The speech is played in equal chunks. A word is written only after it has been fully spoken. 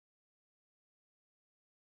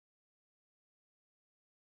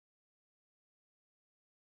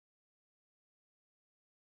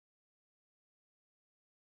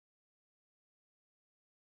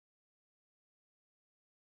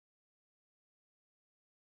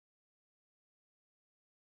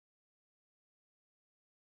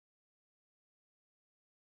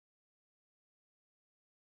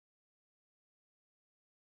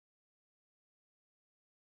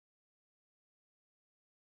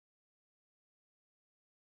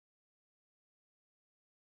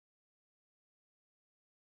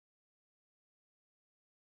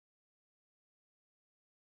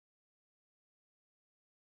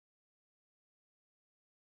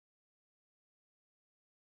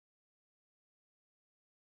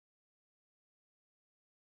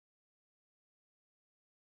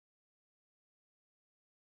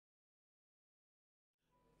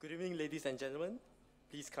Good evening, ladies and gentlemen.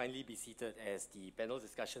 Please kindly be seated as the panel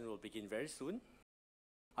discussion will begin very soon.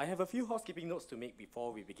 I have a few housekeeping notes to make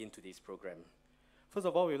before we begin today's program. First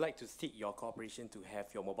of all, we would like to seek your cooperation to have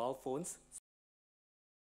your mobile phones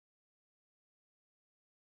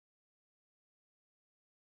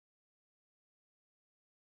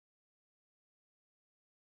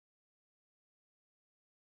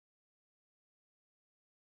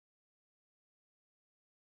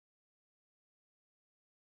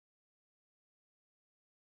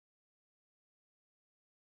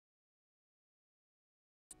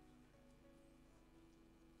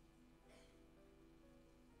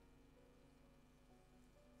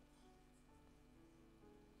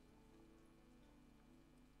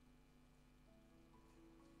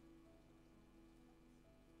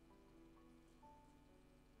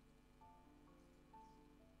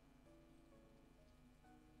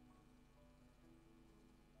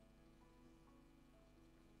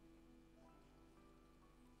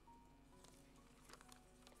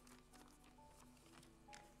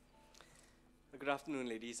Good afternoon,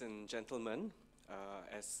 ladies and gentlemen.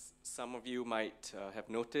 As some of you might have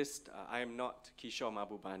noticed, I am not Kishore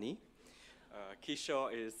Mahbubani.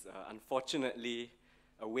 Kishore is unfortunately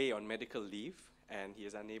away on medical leave, and he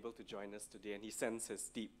is unable to join us today, and he sends his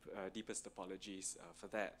deepest apologies for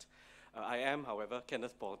that. I am, however,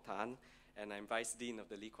 Kenneth Paul Tan, and I'm Vice Dean of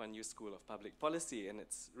the Lee Kuan Yew School of Public Policy, and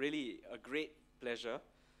it's really a great pleasure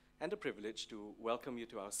and a privilege to welcome you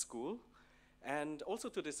to our school, and also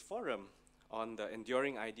to this forum on the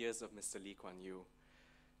enduring ideas of Mr. Lee Kuan Yew.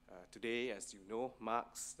 Today, as you know,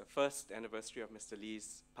 marks the first anniversary of Mr.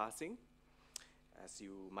 Lee's passing. As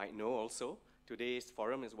you might know also, today's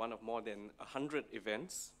forum is one of more than 100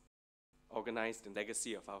 events organized in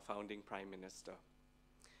legacy of our founding Prime Minister.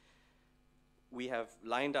 We have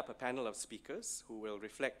lined up a panel of speakers who will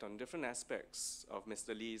reflect on different aspects of Mr.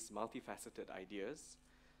 Lee's multifaceted ideas,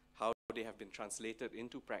 how they have been translated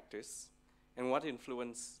into practice, and what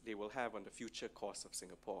influence they will have on the future course of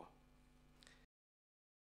Singapore.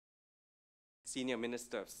 Senior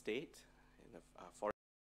Minister of State in the Foreign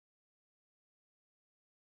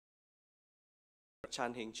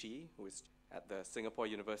Chan Heng Chee, who is at the Singapore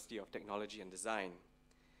University of Technology and Design,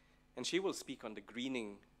 and she will speak on the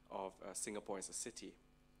greening of Singapore as a city.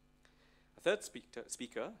 A third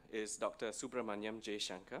speaker is Dr. Subramaniam J.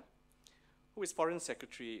 Shankar, who is Foreign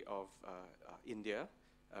Secretary of India,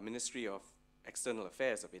 Ministry of External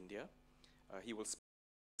Affairs of India. He will speak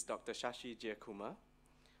with Dr. Shashi Jayakumar,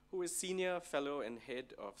 who is Senior Fellow and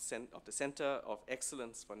Head of the Center of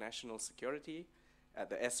Excellence for National Security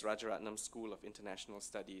at the S. Rajaratnam School of International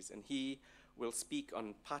Studies, and he will speak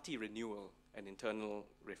on party renewal and internal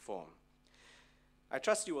reform. I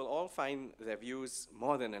trust you will all find their views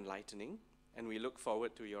more than enlightening, and we look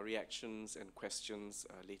forward to your reactions and questions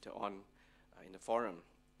later on in the forum.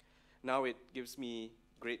 Now it gives me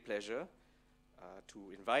great pleasure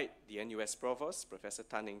to invite the NUS Provost, Professor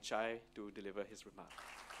Tan Eng Chai, to deliver his remarks.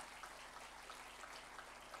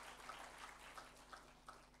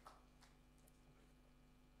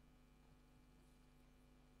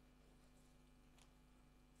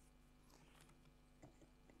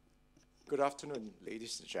 Good afternoon,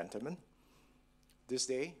 ladies and gentlemen. This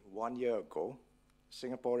day, 1 year ago,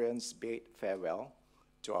 Singaporeans bade farewell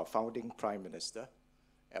to our founding Prime Minister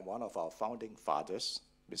and one of our founding fathers,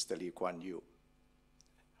 Mr. Lee Kuan Yew.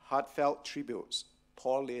 Heartfelt tributes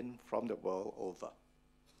pour in from the world over.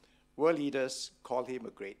 World leaders call him a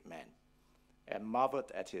great man and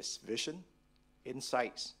marveled at his vision,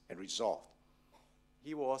 insights, and resolve.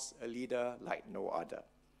 He was a leader like no other.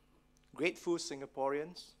 Grateful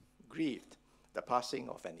Singaporeans grieved the passing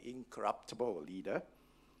of an incorruptible leader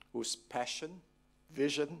whose passion,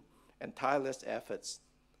 vision, and tireless efforts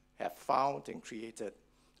have found and created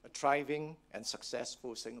a thriving and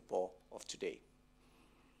successful Singapore of today.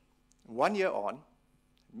 1 year on,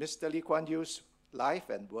 Mr. Lee Kuan Yew's life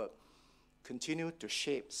and work continue to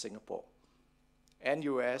shape Singapore.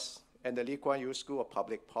 NUS and the Lee Kuan Yew School of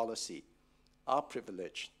Public Policy are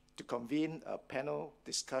privileged to convene a panel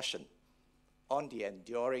discussion on the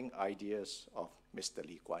enduring ideas of Mr.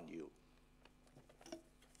 Lee Kuan Yew.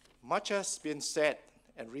 Much has been said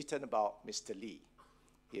and written about Mr. Lee,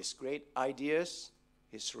 his great ideas,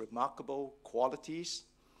 his remarkable qualities,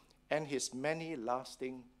 and his many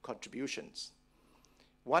lasting contributions.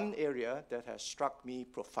 One area that has struck me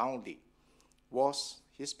profoundly was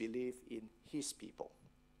his belief in his people.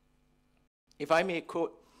 If I may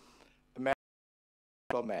quote American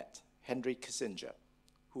diplomat Henry Kissinger,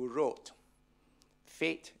 who wrote,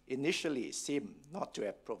 "Fate initially seemed not to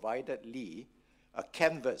have provided Lee a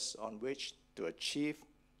canvas on which to achieve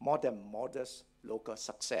more than modest local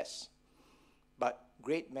success. But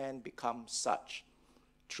great men become such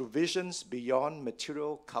through visions beyond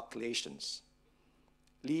material calculations.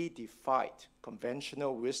 Lee defied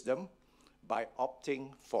conventional wisdom by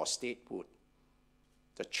opting for statehood.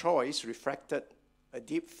 The choice reflected a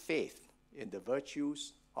deep faith in the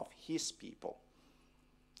virtues of his people.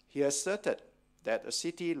 He asserted that a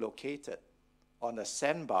city located on a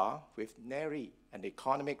sandbar with nary an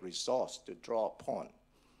economic resource to draw upon,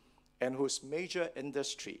 and whose major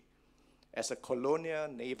industry as a colonial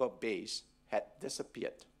naval base had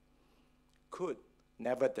disappeared, could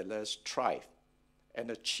nevertheless thrive and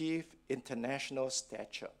achieve international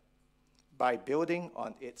stature by building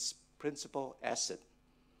on its principal asset,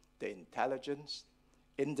 the intelligence,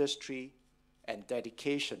 industry, and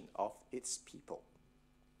dedication of its people.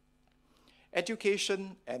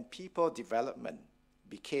 Education and people development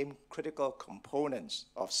became critical components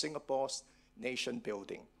of Singapore's nation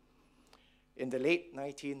building. In the late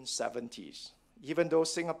 1970s, even though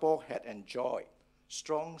Singapore had enjoyed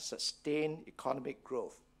strong, sustained economic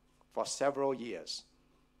growth for several years,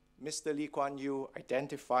 Mr. Lee Kuan Yew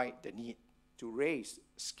identified the need to raise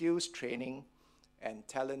skills training and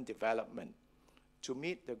talent development to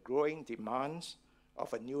meet the growing demands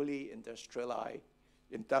of a newly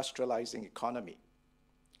industrializing economy.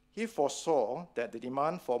 He foresaw that the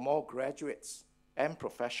demand for more graduates and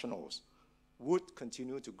professionals would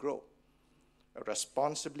continue to grow, a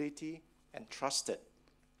responsibility entrusted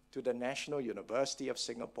to the National University of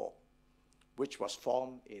Singapore, which was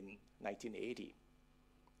formed in 1980.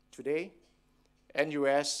 Today,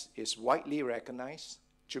 NUS is widely recognized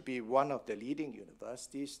to be one of the leading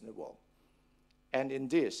universities in the world. And in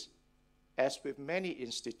this, as with many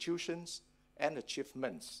institutions and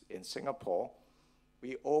achievements in Singapore,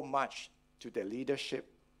 we owe much to the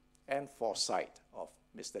leadership and foresight of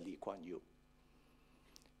Mr. Lee Kuan Yew.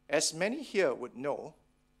 As many here would know,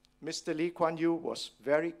 Mr. Lee Kuan Yew was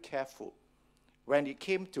very careful when it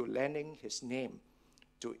came to lending his name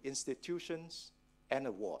to institutions and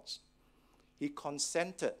awards. He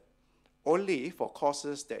consented only for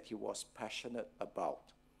causes that he was passionate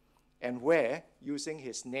about, and where using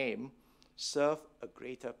his name served a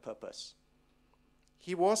greater purpose.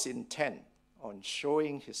 He was intent on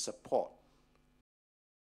showing his support,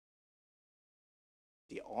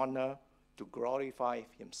 the honor to glorify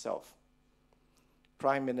himself.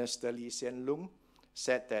 Prime Minister Lee Hsien Loong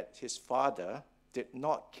said that his father did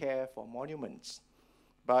not care for monuments,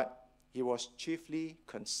 but he was chiefly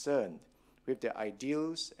concerned with the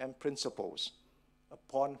ideals and principles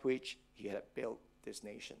upon which he had built this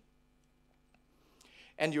nation.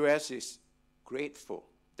 NUS is grateful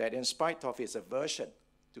that in spite of his aversion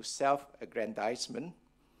to self-aggrandizement,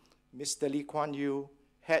 Mr. Lee Kuan Yew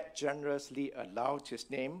had generously allowed his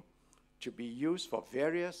name to be used for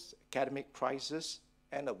various academic prizes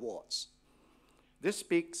and awards. This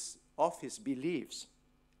speaks of his beliefs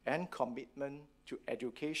and commitment to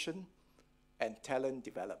education and talent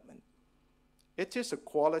development. It is a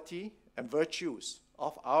quality and virtues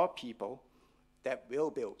of our people that will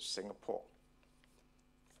build Singapore.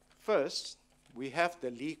 First, we have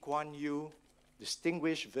the Lee Kuan Yew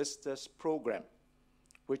Distinguished Visitors Program,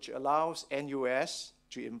 which allows NUS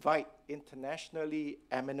to invite internationally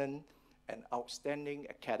eminent and outstanding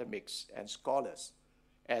academics and scholars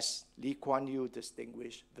as Lee Kuan Yew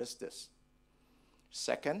Distinguished Visitors.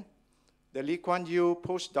 Second, the Lee Kuan Yew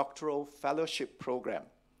Postdoctoral Fellowship Program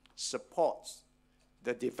supports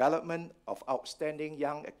the development of outstanding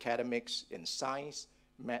young academics in science,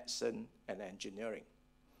 medicine, and engineering.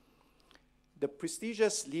 The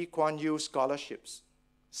prestigious Lee Kuan Yew Scholarships,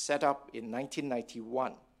 set up in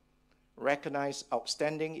 1991, recognize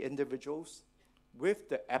outstanding individuals with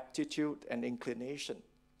the aptitude and inclination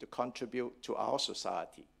to contribute to our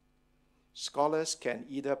society. Scholars can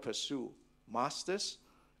either pursue master's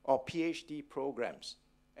or PhD programs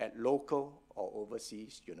at local or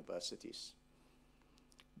overseas universities.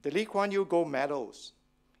 The Lee Kuan Yew Gold Medals,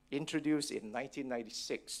 introduced in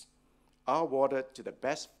 1996, are awarded to the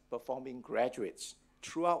best performing graduates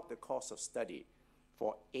throughout the course of study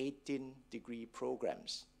for 18-degree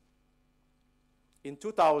programs. In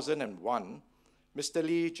 2001, Mr.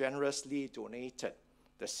 Lee generously donated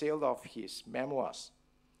the sale of his memoirs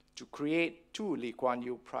to create 2 Lee Kuan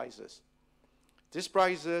Yew prizes. These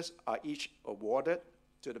prizes are each awarded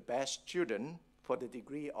to the best student for the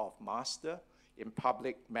degree of Master in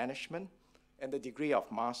Public Management and the degree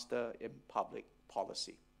of Master in Public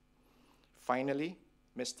Policy. Finally,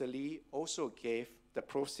 Mr. Lee also gave the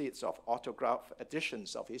proceeds of autograph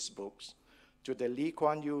editions of his books to the Lee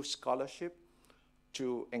Kuan Yew Scholarship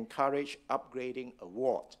to encourage upgrading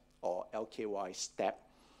award, or LKY STEP.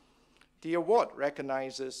 The award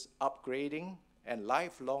recognizes upgrading and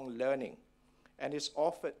lifelong learning and is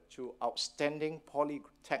offered to outstanding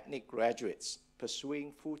polytechnic graduates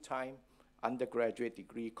pursuing full-time undergraduate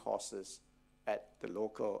degree courses at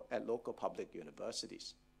local public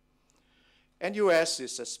universities. NUS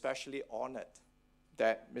is especially honored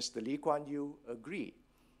that Mr. Lee Kuan Yew agreed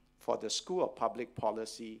for the School of Public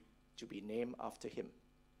Policy to be named after him.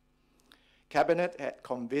 Cabinet had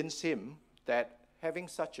convinced him that having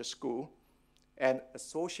such a school and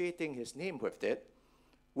associating his name with it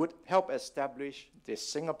would help establish the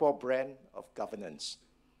Singapore brand of governance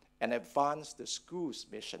and advance the school's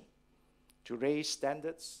mission to raise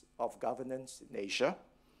standards of governance in Asia,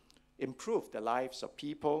 improve the lives of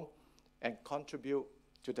people, and contribute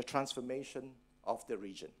to the transformation of the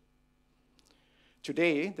region.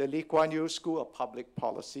 Today, the Lee Kuan Yew School of Public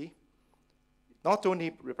Policy not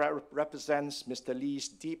only represents Mr. Lee's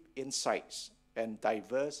deep insights and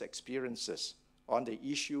diverse experiences on the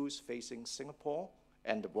issues facing Singapore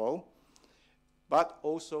and the world, but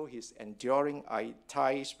also his enduring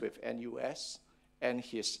ties with NUS and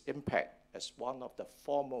his impact as one of the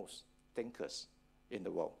foremost thinkers in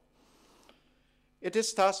the world. It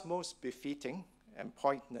is thus most befitting and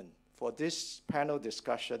poignant for this panel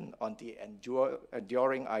discussion on the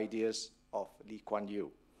enduring ideas of Lee Kuan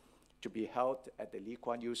Yew to be held at the Lee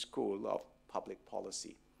Kuan Yew School of Public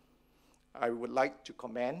Policy. I would like to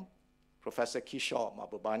commend Professor Kishore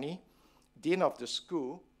Mahbubani, Dean of the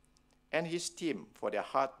school, and his team for their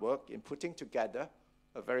hard work in putting together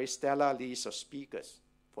a very stellar list of speakers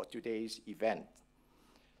for today's event,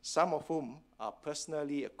 some of whom are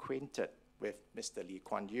personally acquainted with Mr. Lee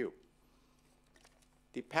Kuan Yew.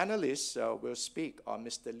 The panelists will speak on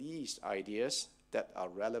Mr. Lee's ideas that are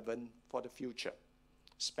relevant for the future,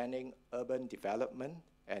 spanning urban development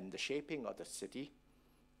and the shaping of the city,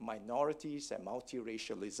 minorities and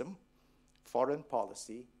multiracialism, foreign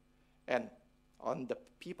policy, and on the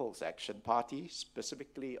People's Action Party,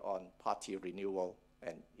 specifically on party renewal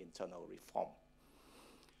and internal reform.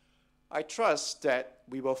 I trust that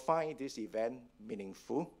we will find this event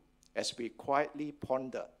meaningful as we quietly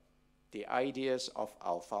ponder the ideas of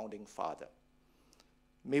our founding father.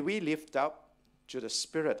 May we lift up to the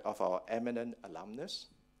spirit of our eminent alumnus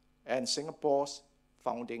and Singapore's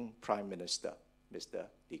founding Prime Minister, Mr.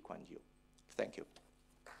 Lee Kuan Yew. Thank you.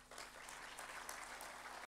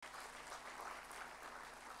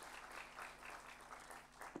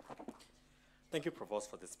 Thank you, Provost,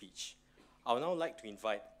 for the speech. I would now like to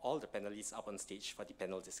invite all the panelists up on stage for the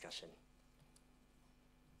panel discussion.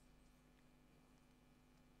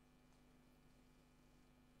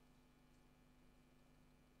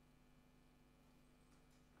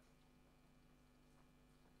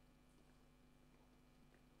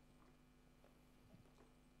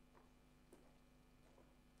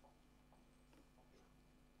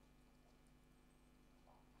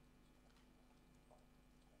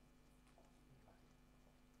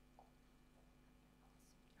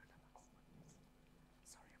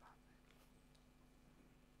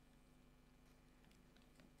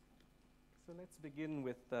 So let's begin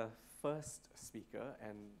with the first speaker,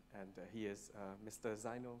 and he is Mr.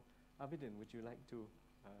 Zainul Abidin. Would you like to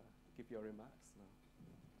give your remarks? No.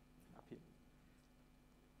 Up here.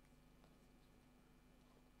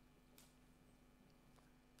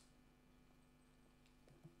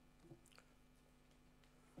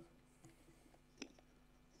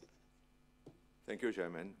 Thank you,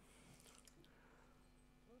 Chairman.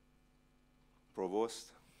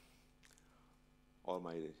 Provost, all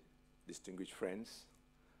my distinguished friends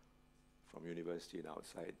from university and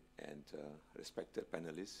outside, and respected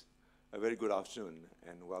panelists, a very good afternoon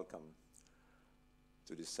and welcome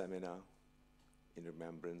to this seminar in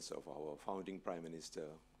remembrance of our founding Prime Minister,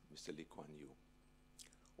 Mr. Lee Kuan Yew.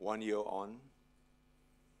 1 year on,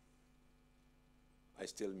 I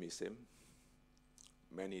still miss him.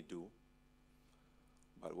 Many do.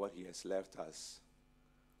 But what he has left us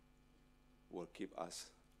will keep us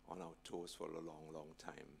on our toes for a long, long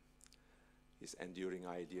time. His enduring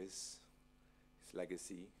ideas, his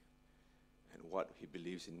legacy, and what he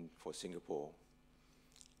believes in for Singapore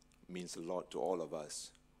means a lot to all of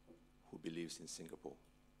us who believes in Singapore.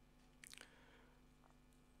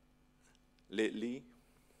 Lately,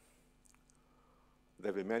 there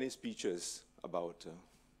have been many speeches about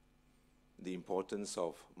the importance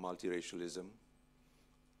of multiracialism,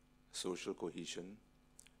 social cohesion,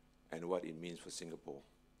 and what it means for Singapore.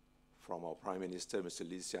 From our Prime Minister, Mr.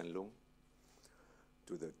 Lee Hsien Loong,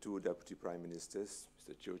 to the two Deputy Prime Ministers,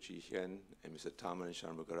 Mr. Teo Chee Hean and Mr. Tharman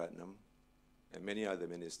Shanmugaratnam, and many other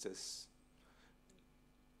ministers,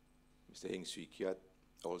 Mr. Heng Swee Keat,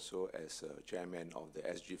 also as chairman of the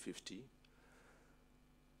SG50,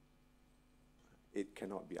 it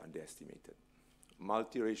cannot be underestimated.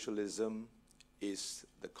 Multiracialism is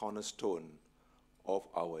the cornerstone of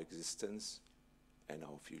our existence and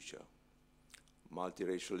our future.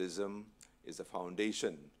 Multiracialism is the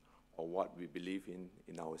foundation of what we believe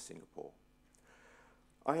in our Singapore.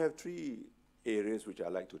 I have three areas which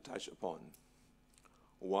I'd like to touch upon.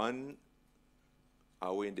 One,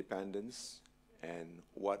 our independence and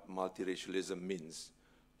what multiracialism means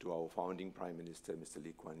to our founding Prime Minister, Mr.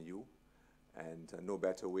 Lee Kuan Yew, and no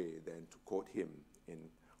better way than to quote him in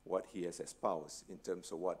what he has espoused in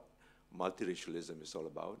terms of what multiracialism is all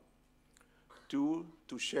about. Two,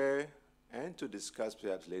 to share and to discuss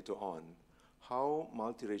perhaps later on how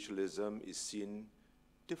multiracialism is seen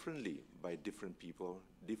differently by different people,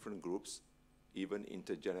 different groups, even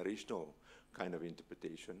intergenerational kind of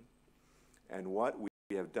interpretation, and what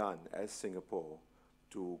we have done as Singapore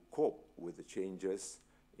to cope with the changes,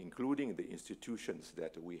 including the institutions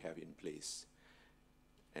that we have in place.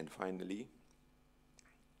 And finally,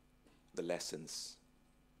 the lessons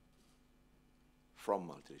from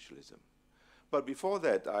multiracialism. But before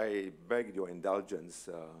that, I beg your indulgence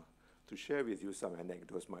to share with you some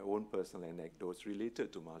anecdotes, my own personal anecdotes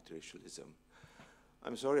related to multiracialism.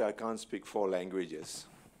 I'm sorry I can't speak 4 languages,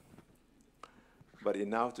 but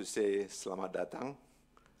enough to say selamat datang,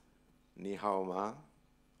 ni hao ma,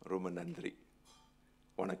 rumanandri,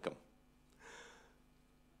 wanakam.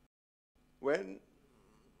 When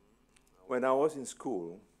I was in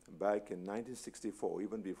school, back in 1964,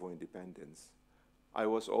 even before independence, I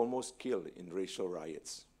was almost killed in racial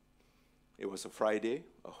riots. It was a Friday,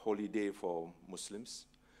 a holy day for Muslims.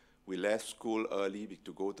 We left school early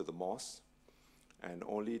to go to the mosque, and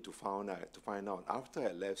only to find out after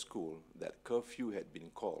I left school that curfew had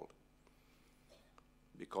been called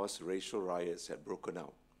because racial riots had broken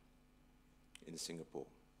out in Singapore.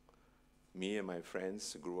 Me and my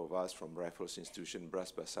friends, a group of us from Raffles Institution,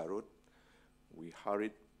 Bras Basarut, we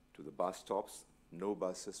hurried to the bus stops. No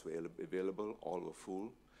buses were available, all were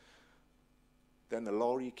full. Then a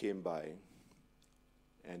lorry came by,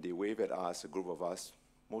 and they waved at us, a group of us,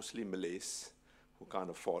 mostly Malays, who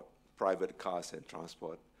can't afford private cars and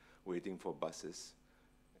transport, waiting for buses.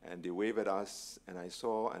 And they waved at us, and I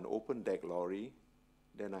saw an open deck lorry.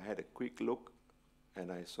 Then I had a quick look,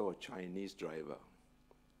 and I saw a Chinese driver.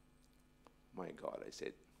 My God, I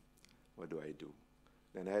said, what do I do?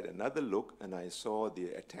 Then I had another look, and I saw the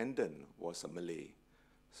attendant was a Malay.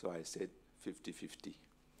 So I said, 50-50.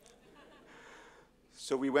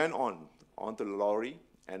 So we went onto the lorry,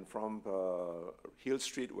 and from Hill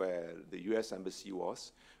Street, where the US Embassy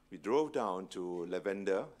was, we drove down to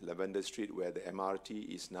Lavender Street, where the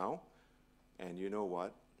MRT is now. And you know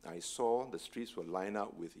what? I saw the streets were lined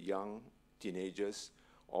up with young teenagers,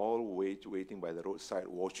 all waiting by the roadside,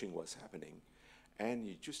 watching what's happening. And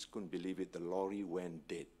you just couldn't believe it, the lorry went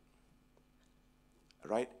dead,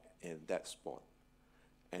 right in that spot.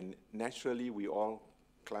 And naturally, we all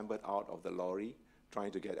clambered out of the lorry,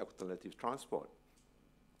 trying to get alternative transport.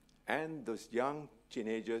 And those young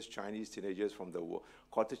teenagers, Chinese teenagers from the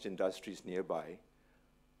cottage industries nearby,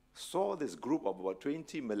 saw this group of about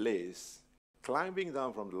 20 Malays climbing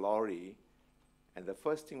down from the lorry, and the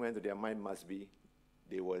first thing went to their mind must be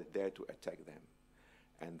they were there to attack them.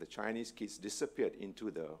 And the Chinese kids disappeared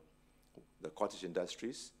into the cottage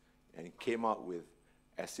industries and came out with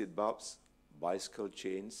acid bulbs, bicycle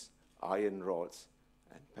chains, iron rods,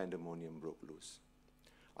 and pandemonium broke loose.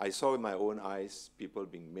 I saw with my own eyes people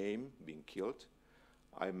being maimed, being killed.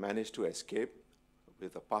 I managed to escape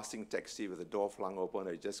with a passing taxi with the door flung open.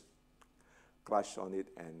 I just crashed on it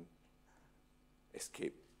and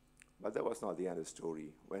escaped. But that was not the end of the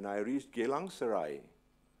story. When I reached Geylang Serai,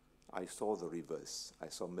 I saw the reverse. I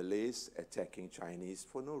saw Malays attacking Chinese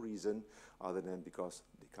for no reason other than because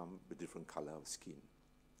they come with different color of skin.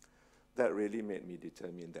 That really made me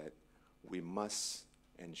determine that we must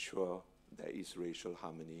ensure there is racial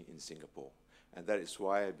harmony in Singapore. And that is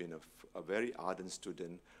why I've been a very ardent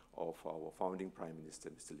student of our founding Prime Minister,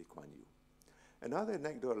 Mr. Lee Kuan Yew. Another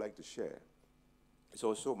anecdote I'd like to share is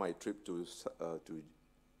also my trip to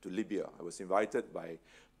Libya. I was invited by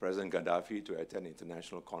President Gaddafi to attend an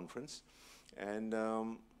international conference. And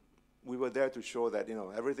we were there to show that,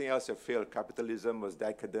 everything else had failed. Capitalism was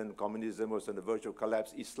decadent, communism was on the verge of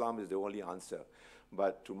collapse, Islam is the only answer.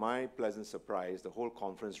 But to my pleasant surprise, the whole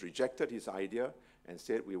conference rejected his idea and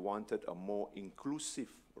said we wanted a more inclusive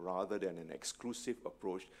rather than an exclusive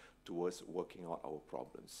approach towards working out our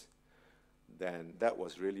problems. Then that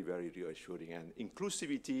was really very reassuring. And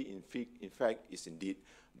inclusivity, in fact, is indeed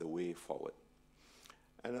the way forward.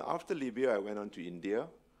 And after Libya, I went on to India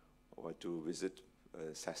to visit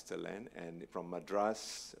Sasterland, and from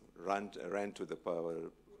Madras, ran to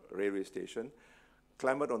the railway station,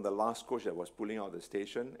 clambered on the last coach that was pulling out the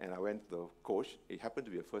station, and I went to the coach. It happened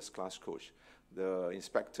to be a first-class coach. The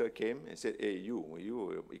inspector came and said, "Hey,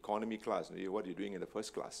 you economy class, what are you doing in the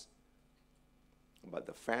first class?" But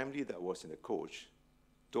the family that was in the coach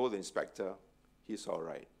told the inspector, "He's all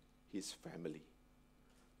right, he's family."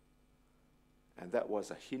 And that was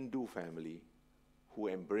a Hindu family who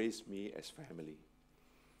embraced me as family.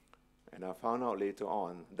 And I found out later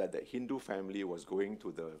on that the Hindu family was going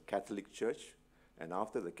to the Catholic Church, and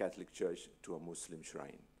after the Catholic Church to a Muslim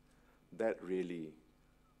shrine. That really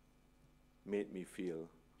made me feel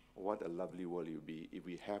what a lovely world it would be if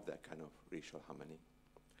we have that kind of racial harmony.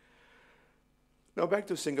 Now back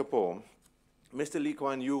to Singapore. Mr. Lee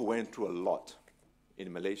Kuan Yew went through a lot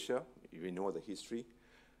in Malaysia, if you know the history,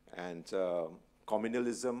 and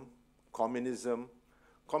communalism,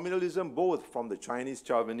 both from the Chinese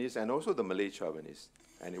chauvinists and also the Malay chauvinists,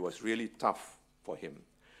 and it was really tough for him.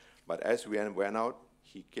 But as we went out,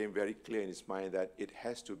 he came very clear in his mind that it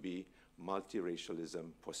has to be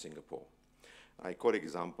multiracialism for Singapore. I quote an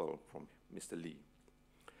example from Mr. Lee.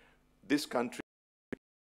 "This country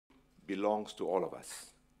belongs to all of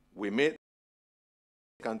us. We made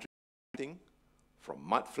the country from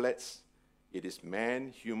mud flats. It is man,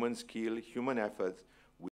 human skill, human effort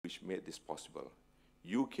which made this possible.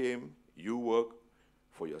 You came, you worked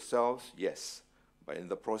for yourselves, yes. But in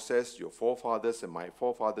the process, your forefathers and my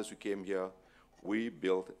forefathers who came here, we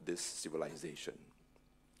built this civilization."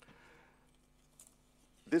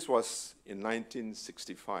 This was in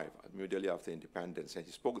 1965, immediately after independence, and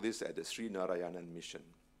he spoke this at the Sri Narayanan Mission.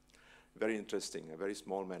 Very interesting, a very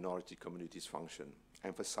small minority communities function,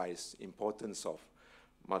 emphasized importance of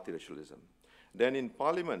multiracialism. Then in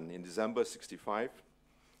Parliament in December 65,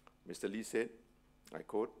 Mr. Lee said, I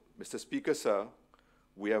quote, "Mr. Speaker, sir,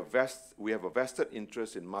 we have a vested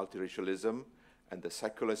interest in multiracialism and the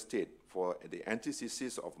secular state, for the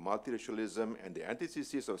antithesis of multiracialism and the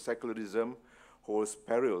antithesis of secularism holds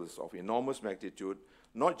perils of enormous magnitude,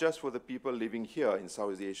 not just for the people living here in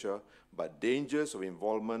Southeast Asia, but dangers of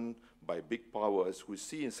involvement by big powers who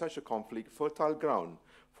see in such a conflict fertile ground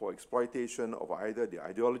for exploitation of either the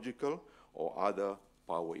ideological or other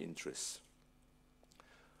power interests."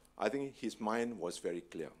 I think his mind was very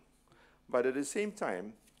clear. But at the same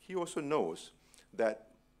time, he also knows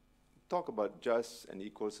that talk about just and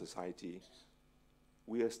equal society,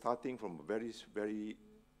 we are starting from a very, very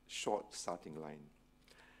short starting line.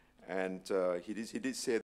 And he did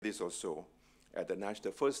say this also at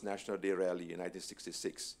the first National Day rally in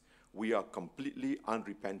 1966. "We are completely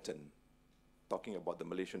unrepentant," talking about the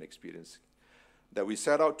Malaysian experience, "that we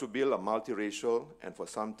set out to build a multiracial and for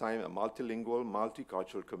some time a multilingual,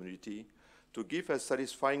 multicultural community to give a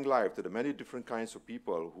satisfying life to the many different kinds of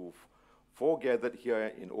people who've foregathered here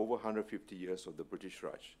in over 150 years of the British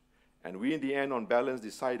Raj. And we, in the end, on balance,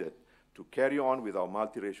 decided to carry on with our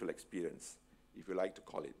multiracial experience, if you like to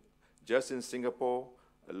call it, just in Singapore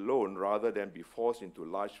alone, rather than be forced into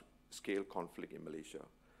large-scale conflict in Malaysia.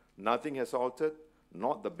 Nothing has altered,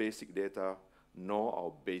 not the basic data, nor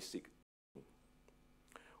our basic.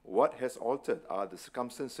 What has altered are the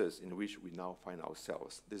circumstances in which we now find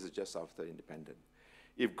ourselves." This is just after independence.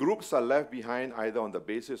 "If groups are left behind either on the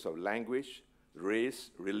basis of language, race,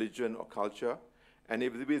 religion, or culture, and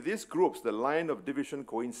if with these groups the line of division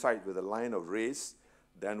coincides with the line of race,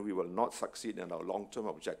 then we will not succeed in our long-term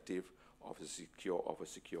objective of a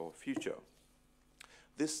secure future."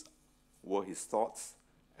 These were his thoughts,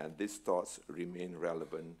 and these thoughts remain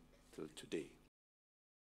relevant till today.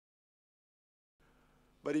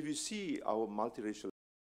 But if you see our multiracial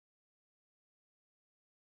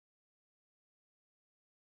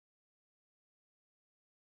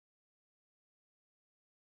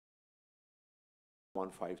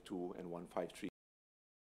 152 and 153.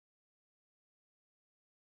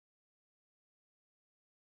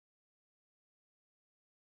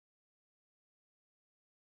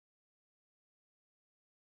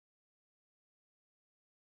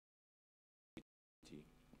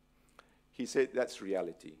 He said that's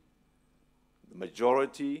reality. The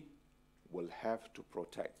majority will have to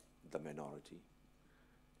protect the minority.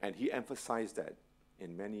 And he emphasized that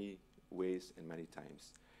in many ways and many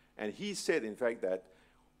times. And he said, in fact, that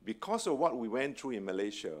because of what we went through in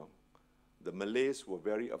Malaysia, the Malays were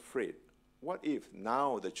very afraid. What if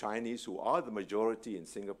now the Chinese, who are the majority in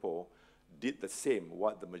Singapore, did the same,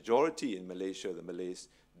 what the majority in Malaysia, the Malays,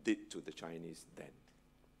 did to the Chinese then?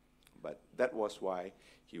 But that was why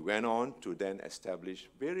he went on to then establish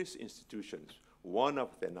various institutions, one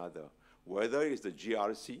after another, whether it's the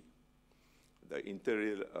GRC,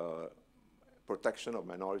 the Protection of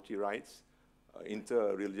Minority Rights,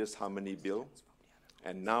 Inter-Religious Harmony Bill,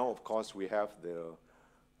 and now, of course, we have the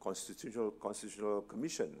Constitutional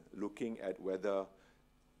Commission looking at whether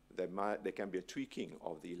there can be a tweaking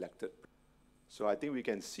of the elected. So I think we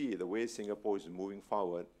can see the way Singapore is moving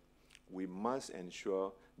forward, we must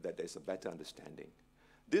ensure that there's a better understanding.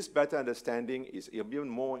 This better understanding is even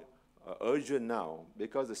more urgent now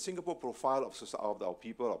because the Singapore profile of our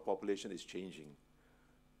people, our population is changing.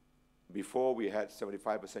 Before we had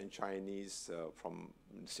 75% Chinese from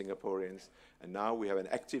Singaporeans, and now we have an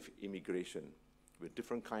active immigration with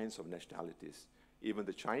different kinds of nationalities. Even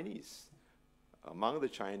the Chinese, among the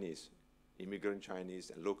Chinese, immigrant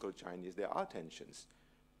Chinese and local Chinese, there are tensions.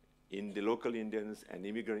 In the local Indians and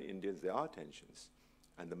immigrant Indians, there are tensions.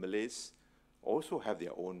 And the Malays also have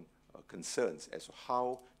their own concerns as to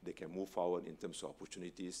how they can move forward in terms of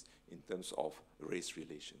opportunities, in terms of race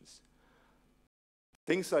relations.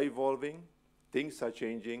 Things are evolving, things are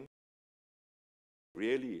changing.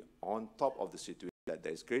 Really on top of the situation that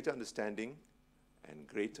there is greater understanding and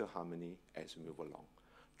greater harmony as we move along.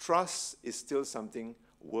 Trust is still something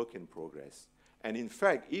work in progress. And in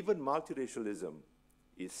fact, even multiracialism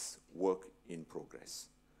is work in progress.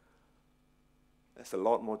 There's a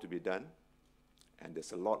lot more to be done, and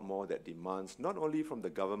there's a lot more that demands not only from the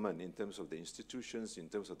government in terms of the institutions, in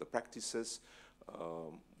terms of the practices.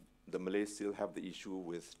 The Malays still have the issue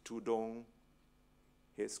with tudung,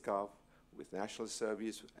 headscarf, with national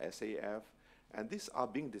service, SAF, and these are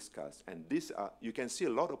being discussed. And these are, you can see a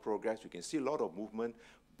lot of progress, you can see a lot of movement,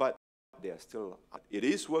 but they are still, it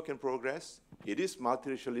is work in progress, it is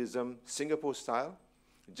multiracialism, Singapore style,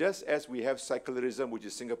 just as we have secularism, which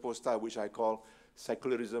is Singapore style, which I call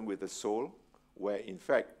secularism with a soul, where in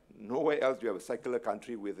fact, nowhere else do you have a secular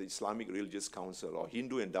country with the Islamic Religious Council or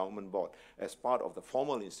Hindu Endowment Board as part of the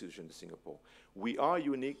formal institution in Singapore. We are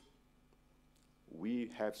unique.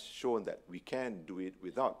 We have shown that we can do it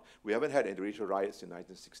without. We haven't had interracial riots in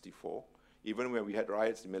 1964. Even when we had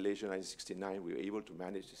riots in Malaysia in 1969, we were able to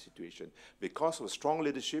manage the situation because of a strong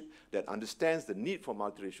leadership that understands the need for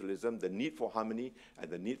multiracialism, the need for harmony, and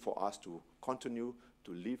the need for us to continue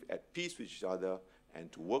to live at peace with each other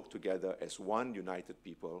and to work together as one united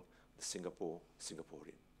people, the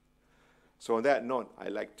Singaporean. So on that note,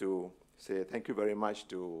 I'd like to say thank you very much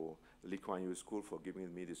to Lee Kuan Yew School for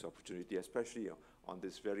giving me this opportunity, especially on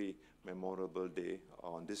this very memorable day,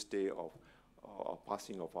 on this day of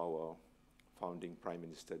passing of our founding Prime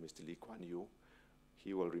Minister, Mr. Lee Kuan Yew.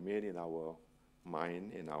 He will remain in our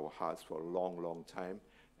mind, in our hearts for a long, long time,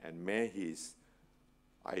 and may his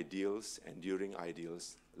ideals, enduring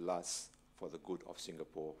ideals, last for the good of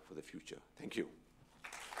Singapore for the future. Thank you.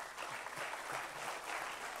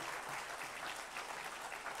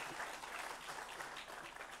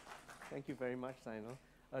 Thank you very much, Zainal.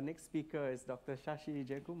 Our next speaker is Dr. Shashi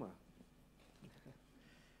Jayakumar.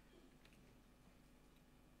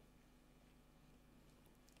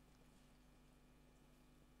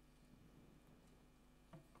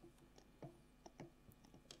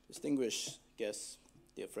 Distinguished guests,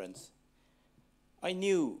 dear friends, I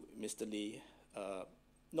knew Mr. Lee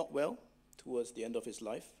not well towards the end of his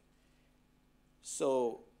life.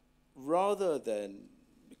 So rather than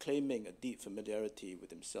claiming a deep familiarity with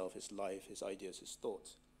himself, his life, his ideas, his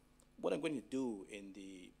thoughts, what I'm going to do in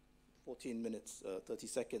the 14 minutes, 30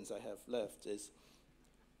 seconds I have left is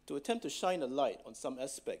to attempt to shine a light on some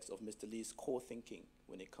aspects of Mr. Lee's core thinking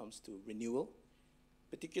when it comes to renewal,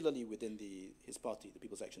 particularly within his party, the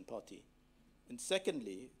People's Action Party. And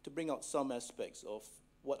secondly, to bring out some aspects of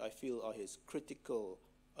what I feel are his critical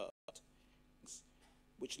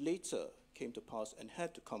which later came to pass and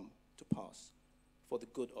had to come to pass for the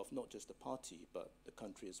good of not just the party, but the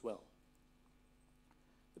country as well.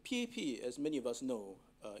 The PAP, as many of us know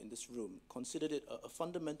in this room, considered it a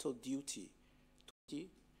fundamental duty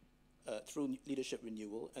through leadership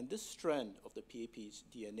renewal, and this strand of the PAP's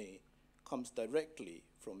DNA comes directly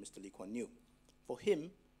from Mr. Lee Kuan Yew. For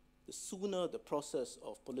him, the sooner the process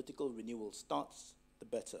of political renewal starts, the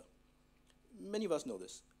better. Many of us know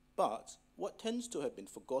this, but what tends to have been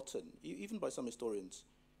forgotten, even by some historians,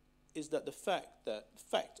 is that the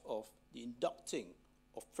fact of the inducting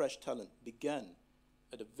of fresh talent began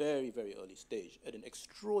at a very, very early stage, at an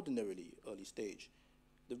extraordinarily early stage.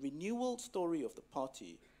 The renewal story of the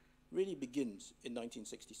party really begins in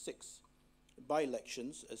 1966.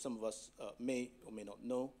 By-elections, as some of us may or may not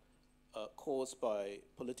know, caused by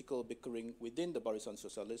political bickering within the Barisan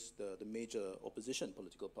Sosialis, the major opposition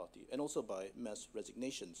political party, and also by mass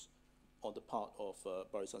resignations on the part of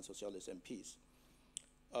Barisan Sosialis MPs.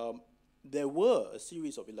 There were a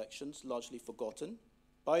series of elections, largely forgotten,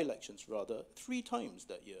 by-elections rather, 3 times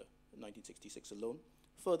that year, in 1966 alone,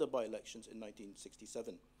 further by-elections in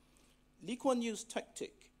 1967. Lee Kuan Yew's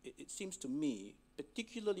tactic, it seems to me,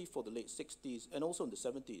 particularly for the late 60s and also in the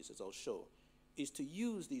 70s, as I'll show, is to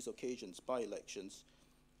use these occasions, by-elections,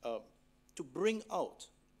 to bring out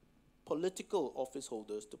political office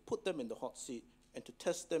holders, to put them in the hot seat, and to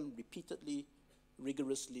test them repeatedly,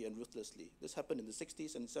 rigorously, and ruthlessly. This happened in the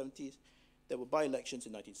 60s and 70s. There were by-elections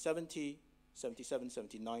in 1970, 77,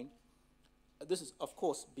 79. This is, of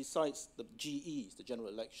course, besides the GEs, the general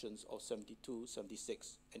elections of 72,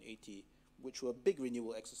 76, and 80, which were big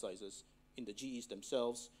renewal exercises in the GEs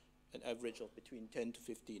themselves, an average of between 10 to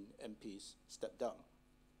 15 MPs stepped down.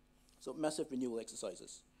 So massive renewal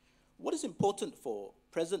exercises. What is important for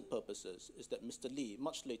present purposes is that Mr. Lee,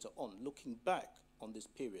 much later on, looking back on this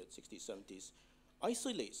period, 60s, 70s,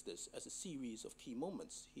 isolates this as a series of key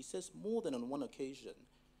moments. He says more than on one occasion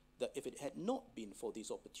that if it had not been for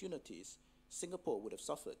these opportunities, Singapore would have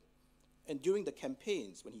suffered. And during the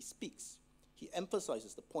campaigns, when he speaks, he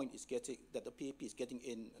emphasizes the point that the PAP is getting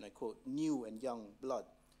in, and I quote, new and young blood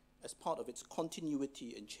as part of its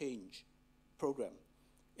continuity and change program.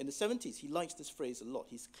 In the 70s, he likes this phrase a lot.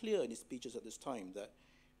 He's clear in his speeches at this time that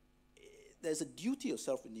there's a duty of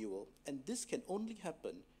self-renewal, and this can only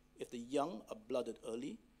happen if the young are blooded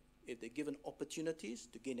early, if they're given opportunities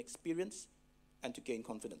to gain experience and to gain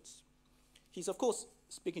confidence. He's, of course,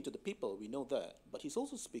 speaking to the people, we know that, but he's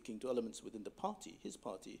also speaking to elements within the party, his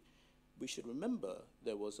party. We should remember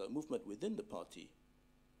there was a movement within the party,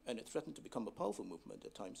 and it threatened to become a powerful movement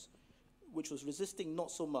at times, which was resisting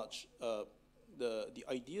not so much the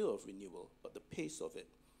idea of renewal, but the pace of it.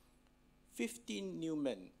 15 new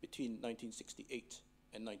men between 1968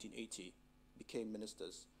 and 1980 became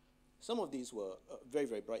ministers. Some of these were very,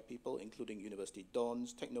 very bright people, including university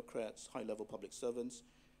dons, technocrats, high-level public servants.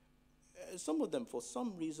 Some of them, for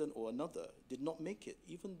some reason or another, did not make it,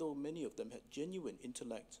 even though many of them had genuine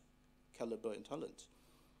intellect, caliber, and talent.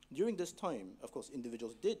 During this time, of course,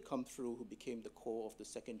 individuals did come through who became the core of the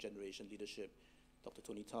second-generation leadership. Dr.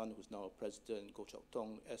 Tony Tan, who's now a president, Goh Chok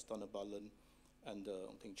Tong, S. Thanabalan, and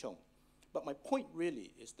Ong Teng Cheong. But my point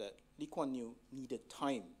really is that Lee Kuan Yew needed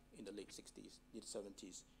time in the late 60s, late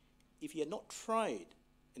 70s. If he had not tried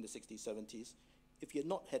in the 60s, 70s, if he had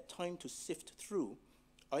not had time to sift through,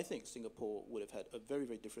 I think Singapore would have had a very,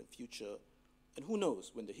 very different future. And who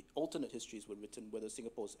knows, when the alternate histories were written, whether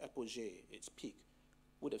Singapore's apogee, its peak,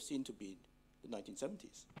 would have seemed to be the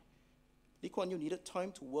 1970s. Lee Kuan Yew needed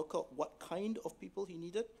time to work out what kind of people he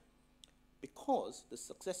needed, because the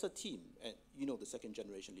successor team, and you know the second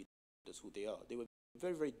generation leaders, who they are, they were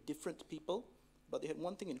very, very different people, but they had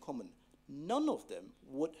one thing in common. None of them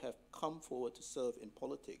would have come forward to serve in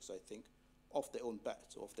politics, I think, of their own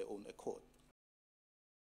bat or of their own accord.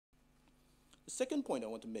 The second point I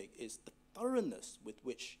want to make is the thoroughness with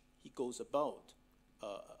which he goes about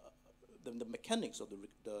the mechanics of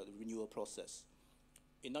the renewal process.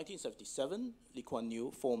 In 1977, Lee Kuan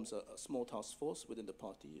Yew forms a small task force within the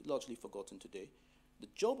party, largely forgotten today. The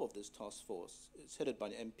job of this task force is headed by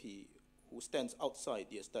an MP who stands outside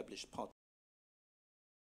the established party.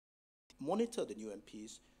 Monitor the new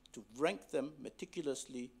MPs, to rank them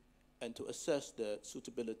meticulously, and to assess their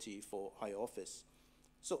suitability for higher office.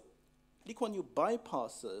 So Lee Kuan Yew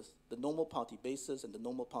bypasses the normal party bases and the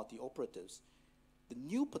normal party operatives. The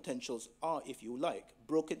new potentials are, if you like,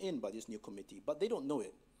 broken in by this new committee, but they don't know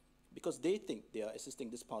it because they think they are assisting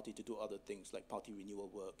this party to do other things like party renewal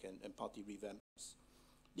work and party revamps.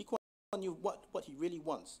 Lee Kuan Yew, what he really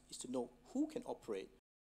wants is to know who can operate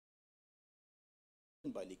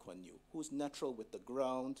by Lee Kuan Yew, who's natural with the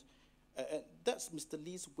ground, and that's Mr.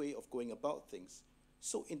 Lee's way of going about things.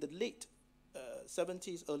 So in the late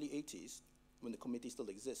 70s, early 80s, when the committee still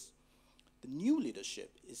exists, the new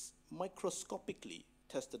leadership is microscopically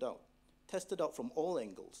tested out from all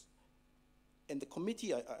angles. And the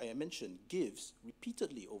committee I mentioned gives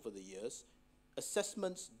repeatedly over the years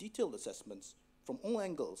assessments, detailed assessments from all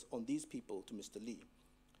angles on these people to Mr. Lee.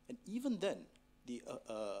 And even then, the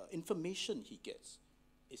information he gets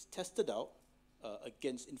is tested out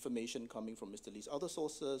against information coming from Mr. Lee's other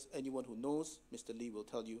sources. Anyone who knows Mr. Lee will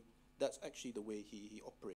tell you that's actually the way he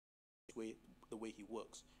operates, the way he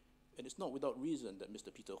works. And it's not without reason that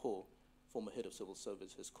Mr. Peter Ho, former head of civil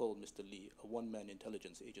service, has called Mr. Lee a one-man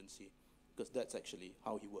intelligence agency, because that's actually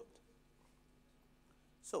how he worked.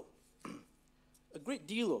 So, a great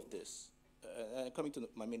deal of this, coming to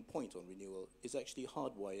my main point on renewal, is actually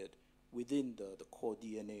hardwired within the core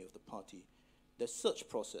DNA of the party. The search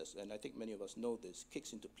process, and I think many of us know this,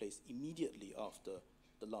 kicks into place immediately after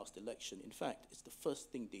the last election. In fact, it's the first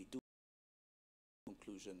thing they do.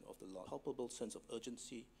 conclusion of the last palpable sense of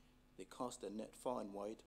urgency. They cast their net far and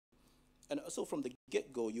wide. And so from the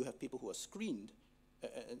get-go, you have people who are screened,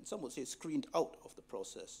 and some would say screened out of the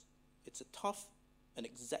process. It's a tough and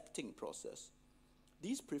exacting process.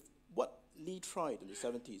 What Lee tried in the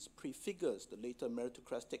 70s prefigures the later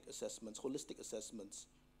meritocratic assessments, holistic assessments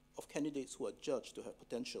of candidates who are judged to have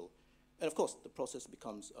potential. And of course, the process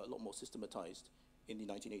becomes a lot more systematized in the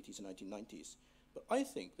 1980s and 1990s. But I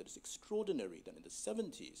think that it's extraordinary that in the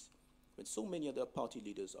 70s, when so many other party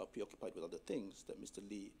leaders are preoccupied with other things, that Mr.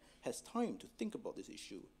 Lee has time to think about this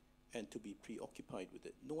issue and to be preoccupied with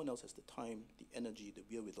it. No one else has the time, the energy, the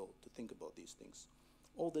wherewithal to think about these things.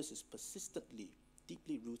 All this is persistently,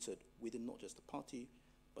 deeply rooted within not just the party,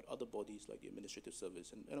 but other bodies like the administrative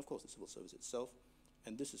service and of course the civil service itself.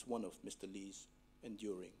 And this is one of Mr. Lee's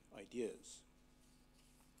enduring ideas.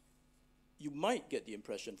 You might get the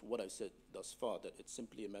impression from what I've said thus far that it's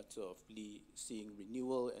simply a matter of Lee seeing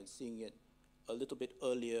renewal and seeing it a little bit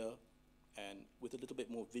earlier and with a little bit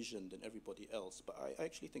more vision than everybody else. But I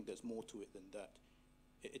actually think there's more to it than that.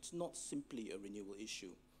 It's not simply a renewal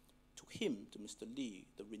issue. To him, to Mr. Lee,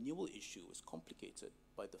 the renewal issue is complicated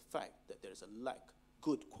by the fact that there is a lack of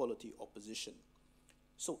good quality opposition.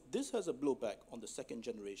 So this has a blowback on the second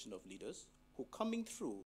generation of leaders who, coming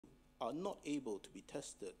through, are not able to be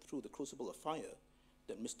tested through the crucible of fire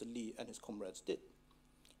that Mr. Lee and his comrades did.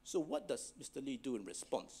 So what does Mr. Lee do in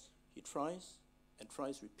response? He tries and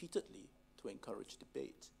tries repeatedly to encourage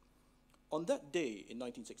debate. On that day in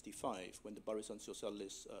 1965, when the Barisan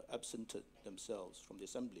Socialists absented themselves from the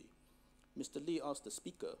assembly, Mr. Lee asked the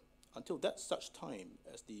speaker, until that such time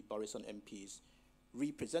as the Barisan MPs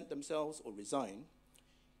represent themselves or resign,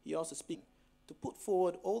 he asked the speaker to put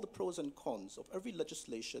forward all the pros and cons of every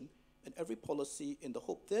legislation and every policy in the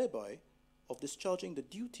hope thereby of discharging the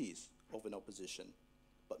duties of an opposition.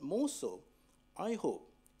 But more so, I hope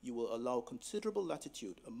you will allow considerable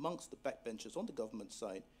latitude amongst the backbenchers on the government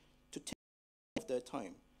side to take their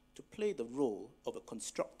time to play the role of a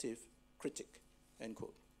constructive critic, end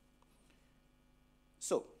quote.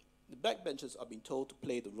 So, the backbenchers are being told to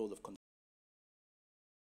play the role of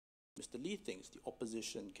Mr. Lee thinks the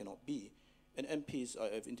opposition cannot be, and MPs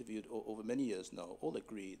I've interviewed over many years now all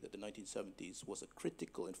agree that the 1970s was a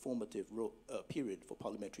critical, informative period for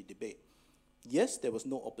parliamentary debate. Yes, there was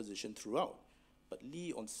no opposition throughout, but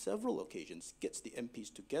Lee on several occasions gets the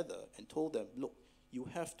MPs together and told them, look, you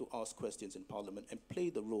have to ask questions in Parliament and play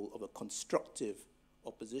the role of a constructive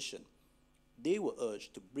opposition. They were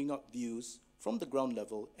urged to bring up views from the ground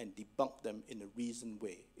level and debunk them in a reasoned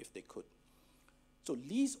way, if they could. So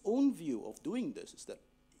Lee's own view of doing this is that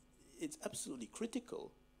it's absolutely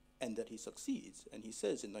critical and that he succeeds. And he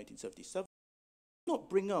says in 1977, not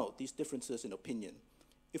bring out these differences in opinion.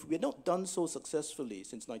 If we had not done so successfully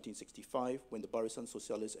since 1965, when the Barisan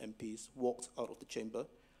Socialist MPs walked out of the chamber,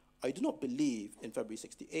 I do not believe in February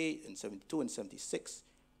 68 and 72 and 76,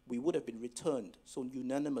 we would have been returned so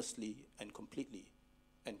unanimously and completely,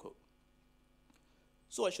 end quote.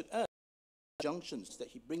 So I should add, junctions that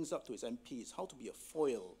he brings up to his MPs, how to be a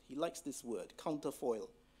foil, he likes this word, counterfoil,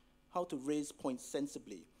 how to raise points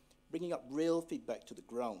sensibly, bringing up real feedback to the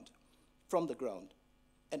ground, from the ground.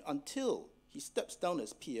 And until he steps down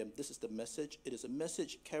as PM, this is the message. It is a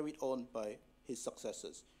message carried on by his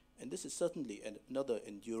successors. And this is certainly another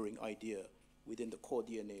enduring idea within the core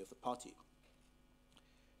DNA of the party.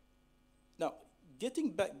 Now,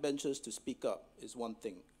 getting backbenchers to speak up is one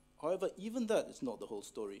thing. However, even that is not the whole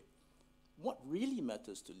story. What really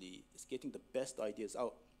matters to Lee is getting the best ideas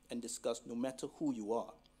out and discussed no matter who you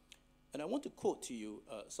are. And I want to quote to you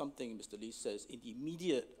something Mr. Lee says in the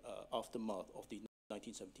immediate aftermath of the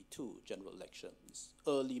 1972 general election, this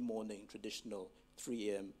early morning traditional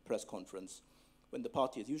 3 a.m. press conference, when the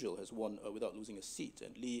party, as usual, has won without losing a seat.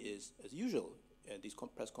 And Lee is, as usual, at these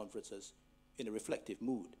press conferences, in a reflective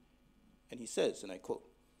mood. And he says, and I quote,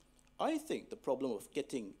 I think the problem of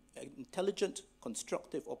getting intelligent,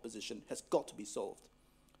 constructive opposition has got to be solved.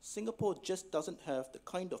 Singapore just doesn't have the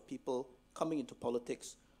kind of people coming into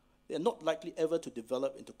politics. They are not likely ever to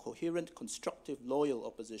develop into coherent, constructive, loyal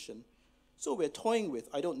opposition. So we're toying with,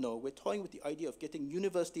 we're toying with the idea of getting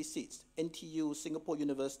university seats, NTU, Singapore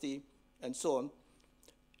University, and so on,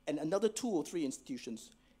 and another 2 or 3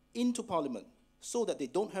 institutions into Parliament so that they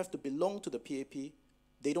don't have to belong to the PAP,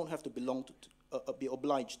 they don't have to belong to be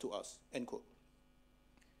obliged to us, end quote.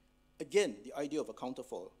 Again, the idea of a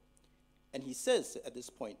counterfoil. And he says at this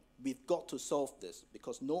point, we've got to solve this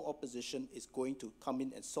because no opposition is going to come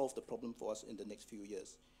in and solve the problem for us in the next few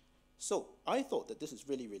years. So I thought that this is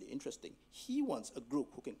really, really interesting. He wants a group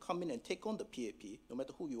who can come in and take on the PAP, no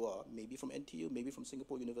matter who you are, maybe from NTU, maybe from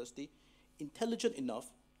Singapore University, intelligent enough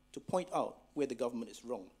to point out where the government is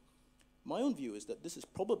wrong. My own view is that this is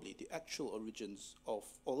probably the actual origins of,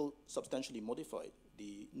 although substantially modified,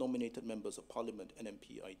 the nominated members of parliament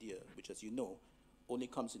NMP idea, which, as you know, only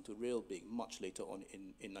comes into real being much later on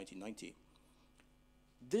in 1990.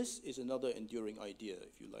 This is another enduring idea,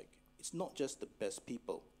 if you like. It's not just the best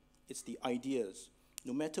people, it's the ideas.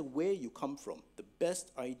 No matter where you come from, the best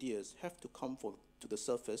ideas have to come to the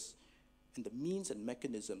surface, and the means and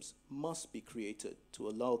mechanisms must be created to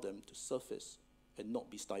allow them to surface and not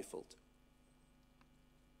be stifled.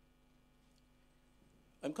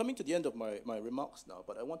 I'm coming to the end of my remarks now,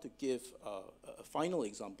 but I want to give a final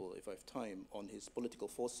example, if I have time, on his political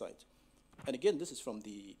foresight. And again, this is from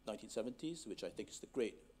the 1970s, which I think is the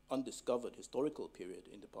great undiscovered historical period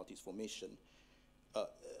in the party's formation.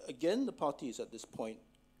 Again, the party is at this point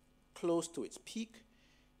close to its peak,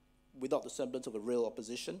 without the semblance of a real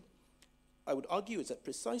opposition. I would argue it's at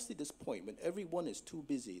precisely this point, when everyone is too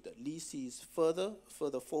busy, that Lee sees further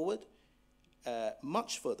forward,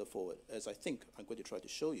 much further forward, as I think I'm going to try to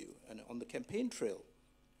show you. And on the campaign trail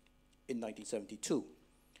in 1972,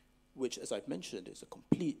 which, as I've mentioned, is a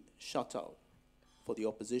complete shutout for the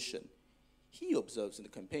opposition, he observes in the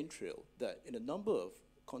campaign trail that in a number of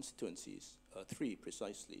constituencies, 3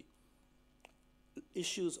 precisely,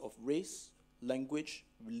 issues of race, language,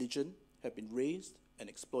 religion have been raised and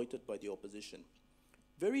exploited by the opposition.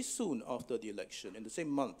 Very soon after the election, in the same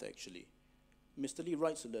month actually, Mr. Lee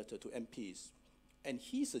writes a letter to MPs, and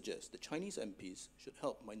he suggests that Chinese MPs should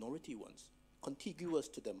help minority ones, contiguous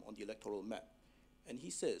to them on the electoral map. And he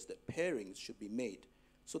says that pairings should be made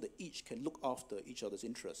so that each can look after each other's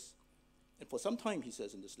interests. And for some time, he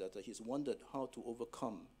says in this letter, he's wondered how to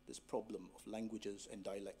overcome this problem of languages and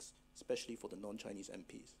dialects, especially for the non-Chinese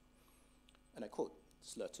MPs. And I quote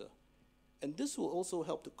this letter, "And this will also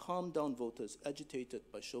help to calm down voters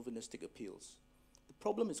agitated by chauvinistic appeals. The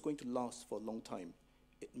problem is going to last for a long time.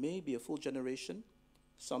 It may be a full generation,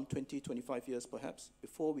 some 20, 25 years perhaps,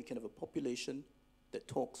 before we can have a population that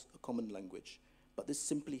talks a common language. But this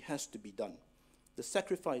simply has to be done. The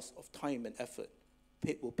sacrifice of time and effort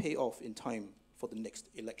will pay off in time for the next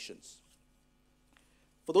elections."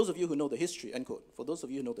 For those of you who know the history, end quote, for those of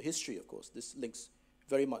you who know the history, of course, this links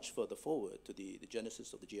very much further forward to the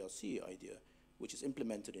genesis of the GRC idea, which is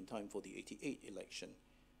implemented in time for the 88 election.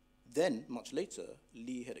 Then, much later,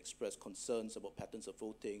 Lee had expressed concerns about patterns of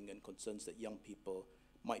voting and concerns that young people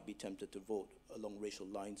might be tempted to vote along racial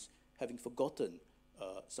lines, having forgotten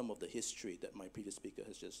some of the history that my previous speaker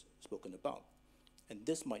has just spoken about. And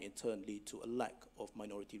this might in turn lead to a lack of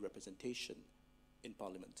minority representation in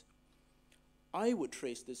Parliament. I would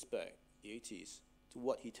trace this back, the 80s, to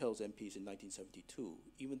what he tells MPs in 1972,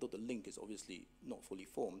 even though the link is obviously not fully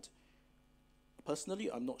formed. Personally,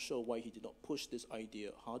 I'm not sure why he did not push this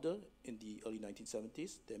idea harder in the early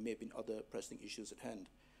 1970s. There may have been other pressing issues at hand.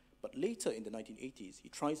 But later in the 1980s, he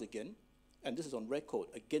tries again, and this is on record,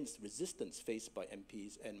 against resistance faced by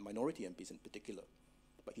MPs and minority MPs in particular.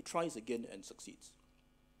 But he tries again and succeeds.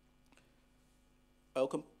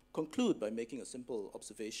 I'll conclude by making a simple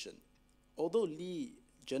observation. Although Lee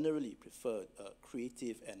generally preferred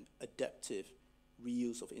creative and adaptive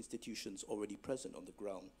reuse of institutions already present on the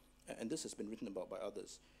ground, and this has been written about by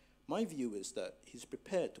others, my view is that he's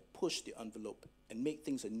prepared to push the envelope and make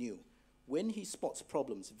things anew when he spots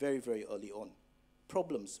problems very, very early on,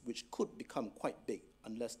 problems which could become quite big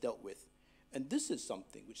unless dealt with. And this is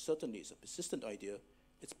something which certainly is a persistent idea.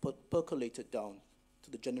 It's percolated down to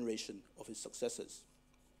the generation of his successors.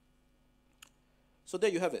 So there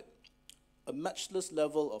you have it, a matchless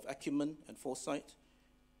level of acumen and foresight.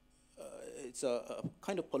 It's a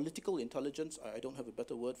kind of political intelligence, I don't have a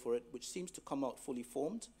better word for it, which seems to come out fully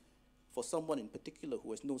formed for someone in particular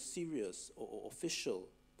who has no serious or official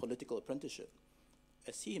political apprenticeship.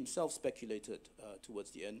 As he himself speculated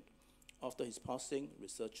towards the end, after his passing,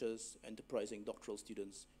 researchers, enterprising doctoral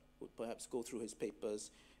students would perhaps go through his papers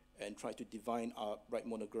and try to divine write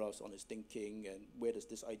monographs on his thinking and where does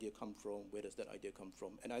this idea come from, where does that idea come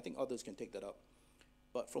from, and I think others can take that up.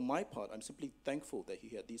 But from my part, I'm simply thankful that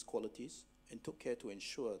he had these qualities and took care to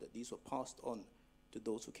ensure that these were passed on to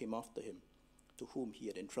those who came after him, to whom he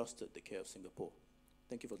had entrusted the care of Singapore.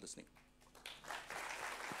 Thank you for listening.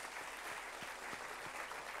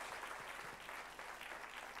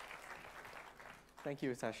 Thank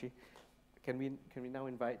you, Sashi. Can we now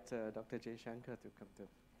invite Dr. Jay Shankar to come to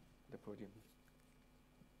the podium?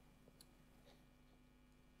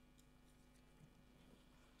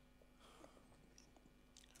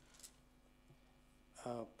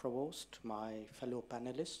 Provost, my fellow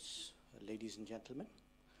panelists, ladies and gentlemen.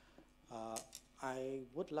 I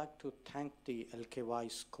would like to thank the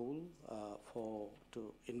LKY School for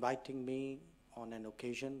inviting me on an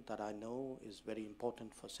occasion that I know is very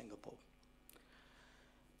important for Singapore.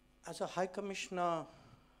 As a High Commissioner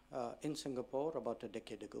in Singapore about a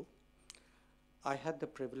decade ago, I had the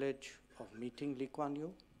privilege of meeting Lee Kuan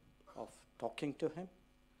Yew, of talking to him,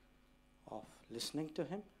 of listening to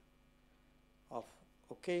him, of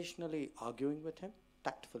occasionally arguing with him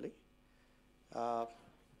tactfully,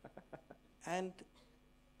 and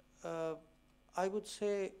I would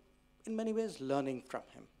say in many ways learning from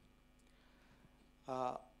him.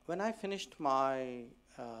 When I finished my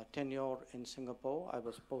tenure in Singapore, I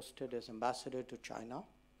was posted as ambassador to China,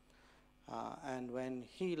 and when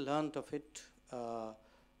he learned of it,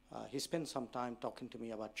 he spent some time talking to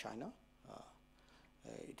me about China.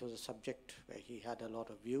 It was a subject where he had a lot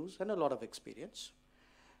of views and a lot of experience.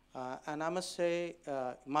 And I must say,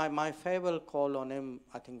 my farewell call on him,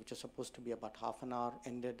 I think, which was supposed to be about half an hour,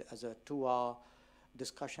 ended as a 2-hour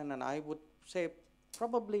discussion. And I would say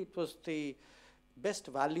probably it was the best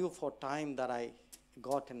value for time that I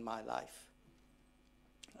got in my life.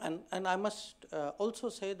 And I must also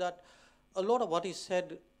say that a lot of what he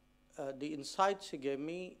said, the insights he gave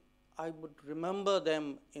me, I would remember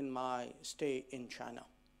them in my stay in China.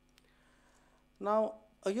 Now,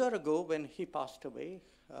 a year ago when he passed away,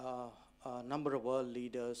 a number of world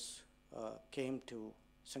leaders came to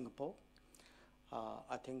Singapore.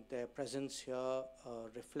 I think their presence here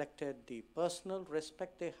reflected the personal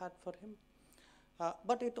respect they had for him.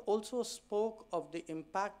 But it also spoke of the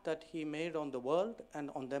impact that he made on the world and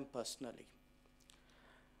on them personally.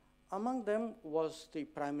 Among them was the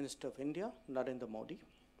Prime Minister of India, Narendra Modi.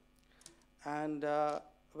 And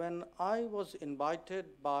when I was invited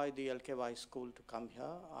by the LKY School to come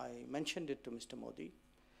here, I mentioned it to Mr. Modi.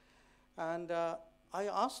 And I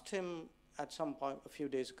asked him at some point a few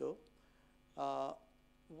days ago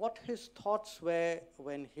what his thoughts were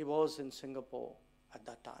when he was in Singapore at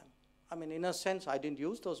that time. I mean, in a sense, I didn't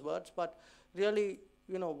use those words, but really,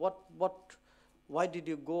 you know, why did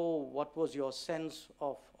you go? What was your sense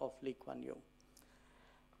of Lee Kuan Yew?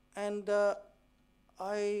 And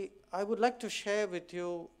I would like to share with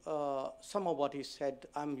you some of what he said.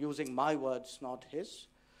 I'm using my words, not his,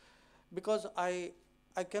 because I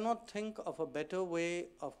cannot think of a better way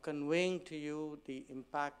of conveying to you the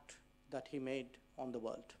impact that he made on the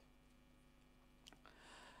world.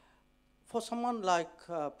 For someone like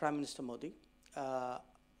Prime Minister Modi,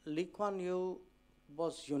 Lee Kuan Yew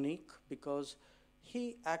was unique because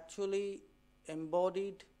he actually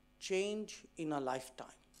embodied change in a lifetime.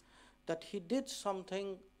 That he did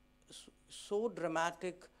something so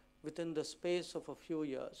dramatic within the space of a few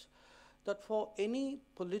years that for any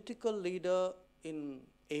political leader in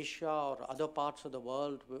Asia or other parts of the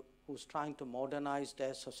world who's trying to modernize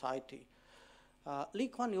their society, Lee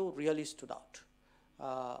Kuan Yew really stood out.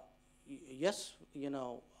 Yes, you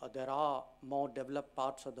know, there are more developed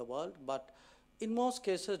parts of the world, but in most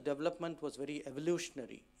cases, development was very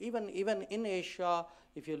evolutionary. Even in Asia,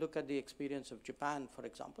 if you look at the experience of Japan, for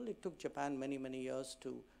example, it took Japan many, many years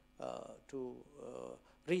to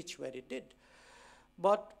reach where it did.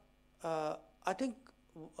 But I think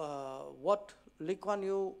what Lee Kuan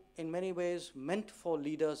Yew in many ways meant for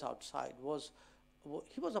leaders outside was,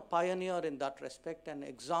 he was a pioneer in that respect, an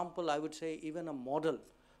example, I would say, even a model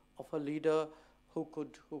of a leader who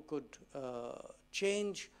could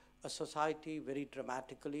change a society very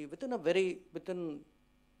dramatically within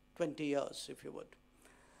 20 years, if you would.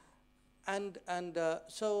 And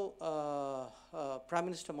so Prime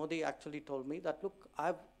Minister Modi actually told me that, look,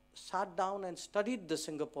 I've sat down and studied the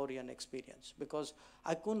Singaporean experience because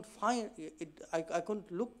I couldn't find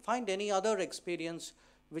find any other experience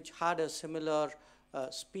which had a similar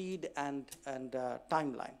speed and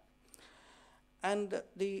timeline. And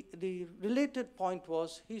the related point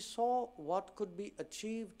was he saw what could be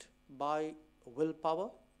achieved by willpower,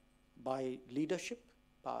 by leadership,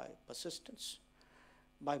 by persistence,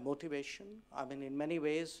 by motivation. I mean, in many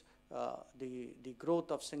ways, the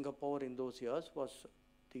growth of Singapore in those years was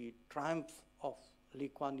the triumph of Lee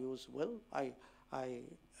Kuan Yew's will. I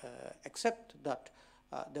accept that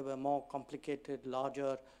there were more complicated,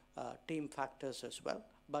 larger team factors as well.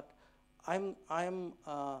 But I'm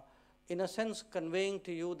in a sense conveying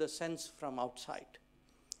to you the sense from outside.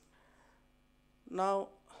 Now,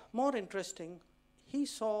 more interesting, he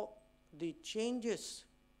saw the changes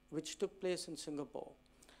which took place in Singapore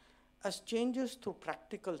as changes through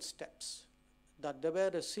practical steps, that there were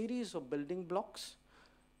a series of building blocks,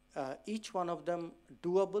 each one of them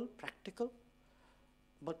doable, practical,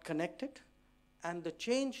 but connected, And the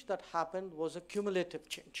change that happened was a cumulative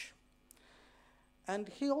change. And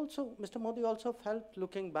he also, Mr. Modi also felt,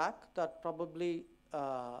 looking back, that probably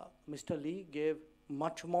Mr. Lee gave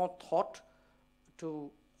much more thought to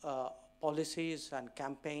policies and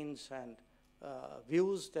campaigns and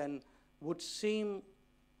views than would seem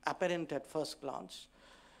apparent at first glance.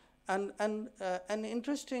 And an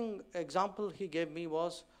interesting example he gave me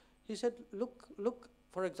was, he said, look,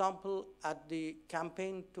 for example, at the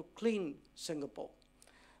campaign to clean Singapore.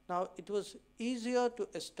 Now, it was easier to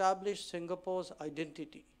establish Singapore's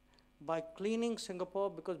identity by cleaning Singapore,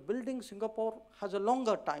 because building Singapore has a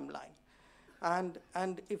longer timeline.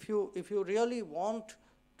 And if you really want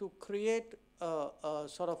to create a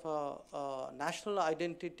sort of a national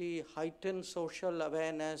identity, heighten social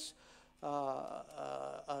awareness,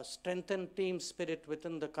 strengthen team spirit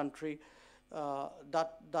within the country,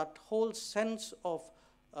 that whole sense of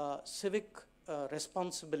civic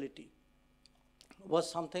responsibility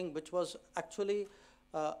was something which was actually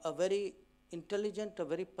a very intelligent, a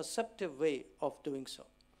very perceptive way of doing so.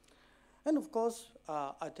 And of course,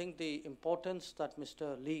 I think the importance that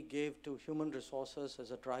Mr. Lee gave to human resources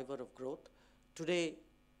as a driver of growth today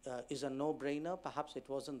is a no-brainer. Perhaps it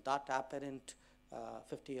wasn't that apparent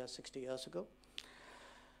 50 years, 60 years ago.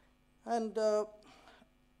 And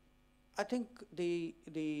I think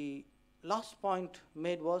the last point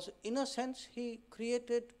made was, in a sense, he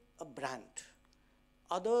created a brand.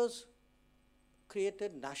 Others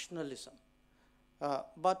created nationalism.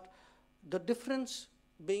 But the difference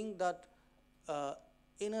being that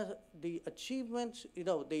the achievements,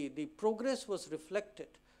 the progress was reflected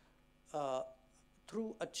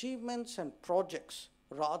through achievements and projects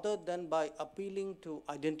rather than by appealing to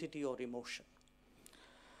identity or emotion.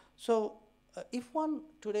 So if one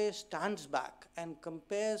today stands back and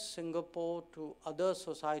compares Singapore to other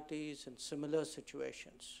societies in similar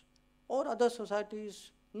situations, or other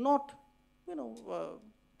societies not,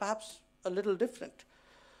 perhaps a little different,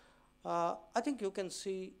 I think you can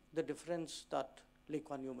see the difference that Lee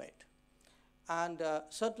Kuan Yew made. And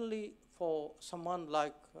certainly for someone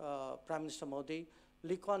like Prime Minister Modi,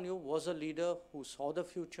 Lee Kuan Yew was a leader who saw the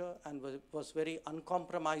future and was very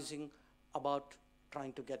uncompromising about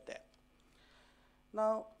trying to get there.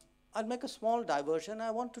 Now, I'll make a small diversion.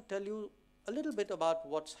 I want to tell you a little bit about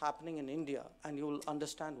what's happening in India, and you'll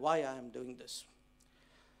understand why I am doing this.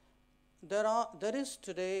 There is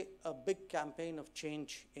today a big campaign of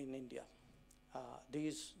change in India.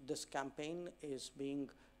 This campaign is being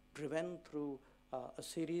driven through a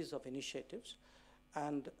series of initiatives.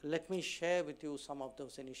 And let me share with you some of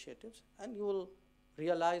those initiatives, and you will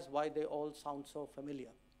realize why they all sound so familiar.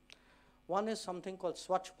 One is something called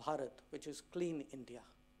Swachh Bharat, which is Clean India.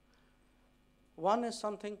 One is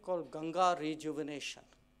something called Ganga Rejuvenation,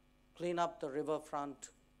 clean up the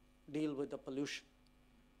riverfront, deal with the pollution.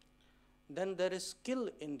 Then there is Skill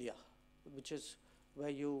India, which is where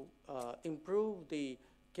you improve the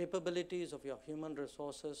capabilities of your human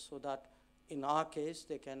resources so that, in our case,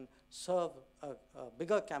 they can serve a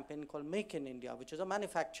bigger campaign called Make in India, which is a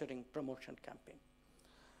manufacturing promotion campaign.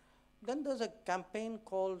 Then there's a campaign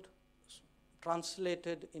called,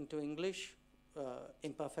 translated into English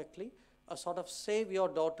imperfectly, a sort of Save Your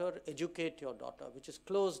Daughter, Educate Your Daughter, which is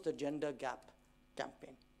Close the Gender Gap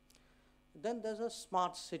campaign. Then there's a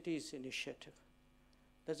Smart Cities initiative.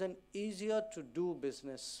 There's an Easier to Do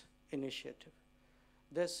Business initiative.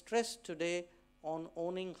 There's stress today on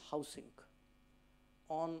owning housing,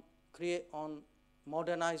 on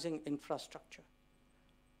modernizing infrastructure,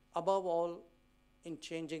 above all, in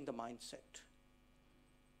changing the mindset.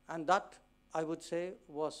 And that, I would say,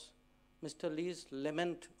 was Mr. Lee's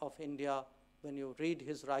lament of India. When you read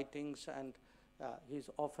his writings, and he's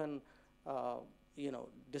often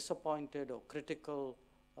disappointed or critical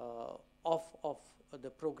of the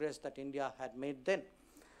progress that India had made then.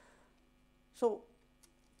 So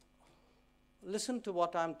listen to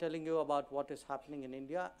what I'm telling you about what is happening in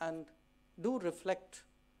India, and do reflect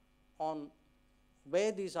on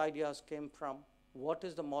where these ideas came from, what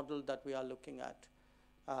is the model that we are looking at,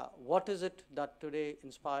 what is it that today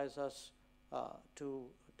inspires us to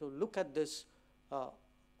look at this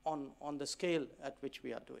on the scale at which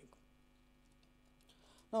we are doing.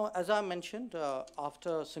 Now, as I mentioned,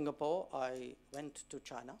 after Singapore, I went to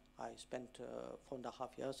China. I spent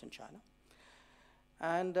 4.5 years in China.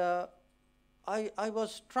 And I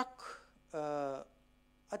was struck,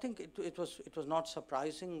 I think it was not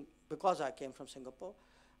surprising, because I came from Singapore,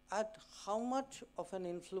 at how much of an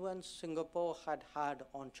influence Singapore had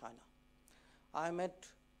on China. I met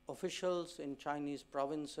officials in Chinese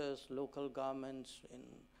provinces, local governments, in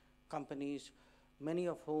companies, many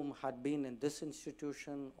of whom had been in this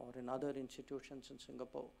institution or in other institutions in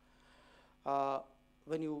Singapore.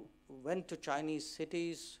 When you went to Chinese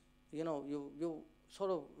cities, you know, you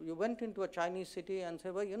went into a Chinese city and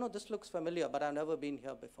said, well, you know, this looks familiar, but I've never been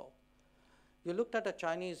here before. You looked at a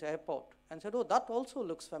Chinese airport and said, oh, that also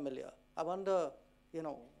looks familiar. I wonder, you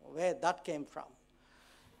know, where that came from.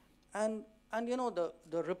 And you know,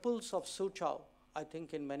 the ripples of Suzhou, I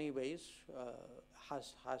think in many ways,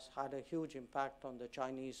 has had a huge impact on the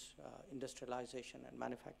Chinese industrialization and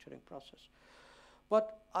manufacturing process.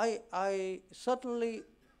 But I certainly,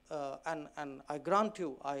 and I grant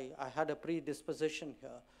you, I had a predisposition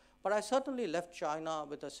here, but I certainly left China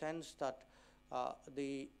with a sense that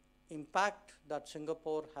the impact that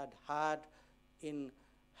Singapore had in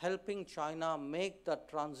helping China make that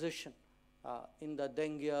transition in the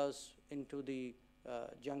Deng years into the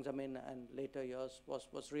Jiang Zemin and later years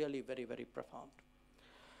was really very, very profound.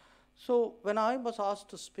 So when I was asked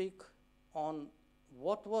to speak on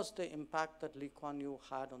what was the impact that Lee Kuan Yew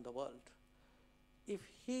had on the world, if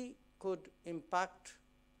he could impact,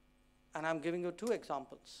 and I'm giving you two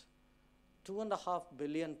examples, 2.5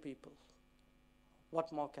 billion people,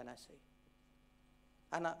 what more can I say?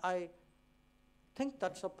 And I think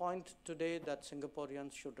that's a point today that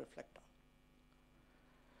Singaporeans should reflect on.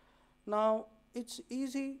 Now, it's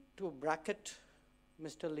easy to bracket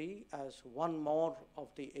Mr. Lee as one more of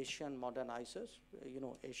the Asian modernizers. You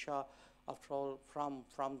know, Asia, after all, from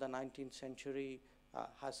the 19th century,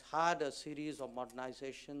 has had a series of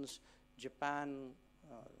modernizations: Japan,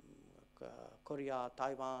 Korea,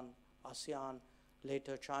 Taiwan, ASEAN,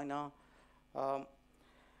 later China.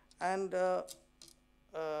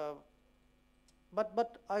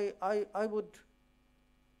 But I would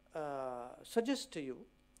suggest to you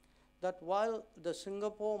that while the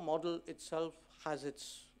Singapore model itself has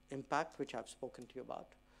its impact, which I've spoken to you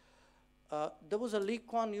about, there was a Lee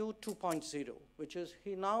Kuan Yew 2.0, which is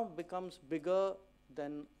he now becomes bigger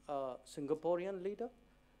than a Singaporean leader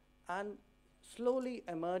and slowly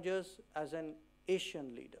emerges as an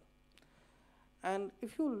Asian leader. And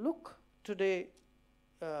if you look today,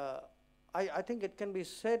 I think it can be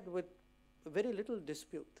said with very little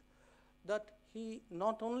dispute that he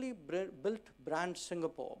not only built brand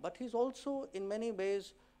Singapore, but he's also in many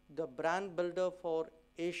ways the brand builder for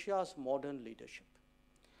Asia's modern leadership.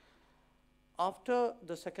 After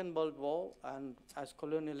the Second World War and as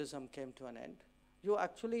colonialism came to an end, you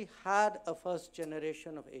actually had a first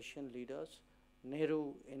generation of Asian leaders,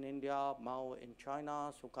 Nehru in India, Mao in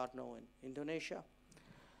China, Sukarno in Indonesia.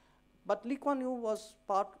 But Lee Kuan Yew was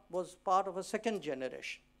part of a second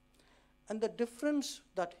generation. And the difference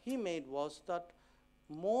that he made was that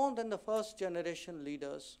more than the first generation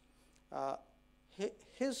leaders,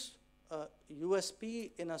 his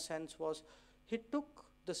USP in a sense was he took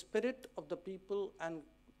the spirit of the people and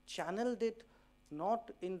channeled it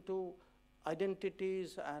not into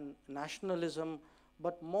identities and nationalism,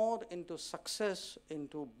 but more into success,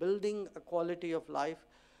 into building a quality of life,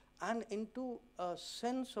 and into a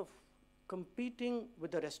sense of competing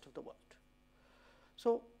with the rest of the world.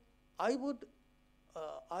 So I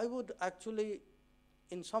would actually,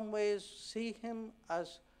 in some ways, see him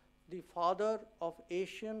as the father of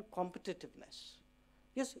Asian competitiveness.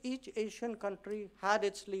 Yes, each Asian country had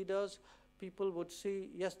its leaders. People would see,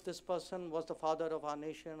 yes, this person was the father of our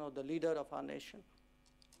nation or the leader of our nation.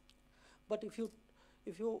 But if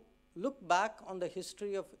you look back on the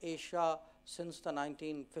history of Asia since the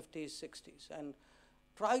 1950s, 60s, and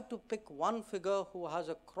try to pick one figure who has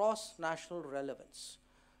a cross-national relevance,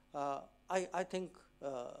 I think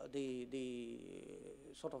the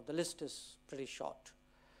list is pretty short.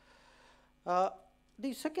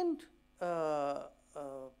 The second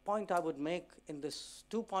point I would make in this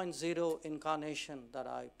 2.0 incarnation that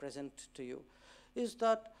I present to you is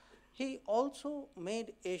that he also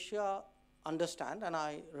made Asia understand, and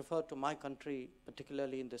I refer to my country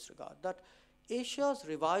particularly in this regard, that Asia's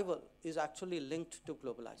revival is actually linked to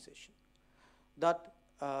globalization. That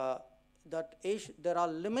there are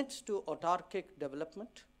limits to autarkic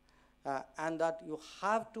development, and that you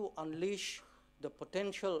have to unleash the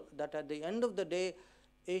potential that at the end of the day,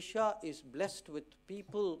 Asia is blessed with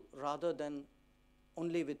people rather than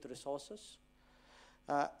only with resources.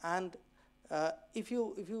 If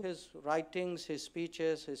you his writings, his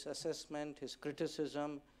speeches, his assessment, his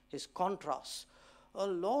criticism, his contrasts, a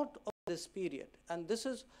lot of this period, and this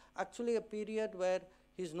is actually a period where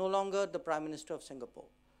he's no longer the Prime Minister of Singapore,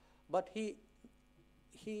 but he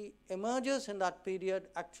emerges in that period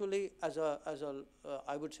actually as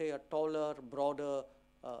I would say a taller, broader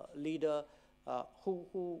leader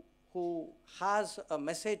who has a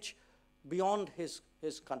message beyond his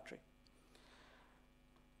country.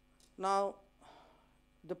 Now,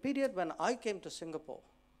 the period when I came to Singapore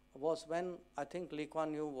was when I think Lee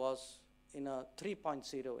Kuan Yew was in a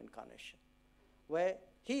 3.0 incarnation, where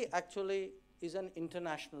he actually is an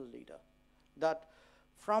international leader. That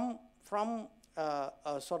from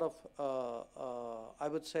a sort of, I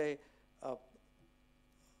would say,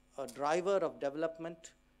 a driver of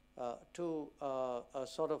development to a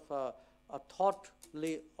sort of a thought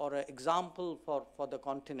or an example for the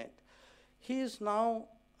continent. He is now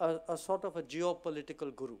a sort of a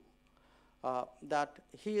geopolitical guru. That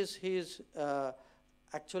he is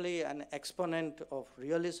actually an exponent of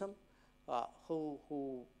realism,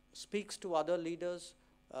 who speaks to other leaders,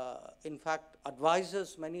 in fact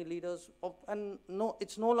advises many leaders, and no,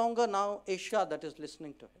 it's no longer now Asia that is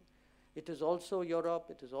listening to him. It is also Europe,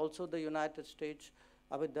 it is also the United States.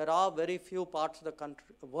 I mean, there are very few parts of the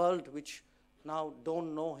world which now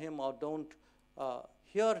don't know him or don't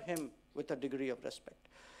hear him with a degree of respect.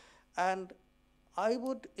 And I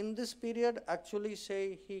would, in this period, actually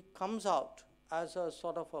say he comes out as a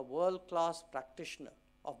sort of a world-class practitioner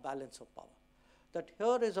of balance of power. That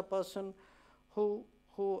here is a person who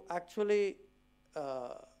actually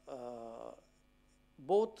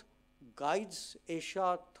both guides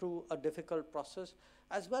Asia through a difficult process,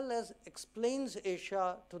 as well as explains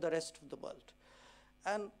Asia to the rest of the world.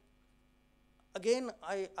 And again,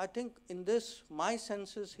 I think in this, my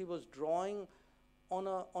sense is he was drawing on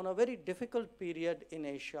a very difficult period in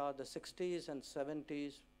Asia, the 60s and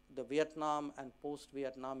 70s, the Vietnam and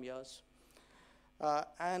post-Vietnam years.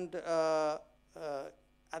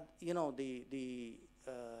 You know,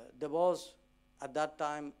 there was at that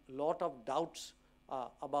time a lot of doubts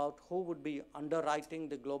about who would be underwriting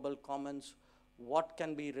the global commons, what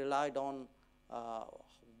can be relied on,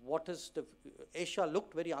 Asia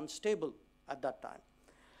looked very unstable at that time.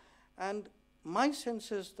 And my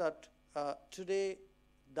sense is that today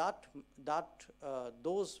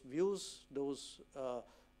those views, those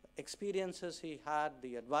experiences he had,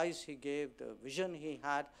 the advice he gave, the vision he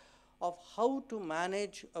had of how to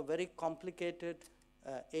manage a very complicated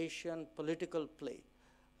Asian political play,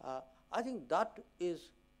 I think that is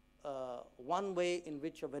one way in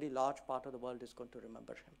which a very large part of the world is going to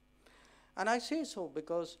remember him. And I say so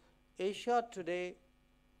because Asia today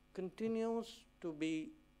continues to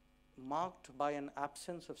be marked by an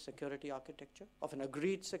absence of security architecture, of an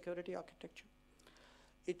agreed security architecture.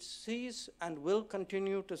 It sees and will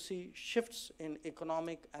continue to see shifts in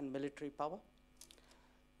economic and military power.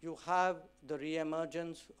 You have the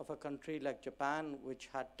re-emergence of a country like Japan, which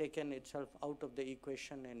had taken itself out of the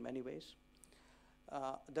equation in many ways.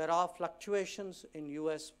 There are fluctuations in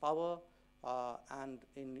US power and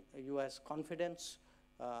in US confidence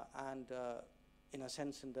and in a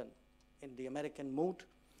sense in the American mood.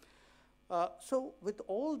 So with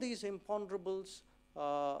all these imponderables,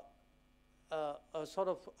 I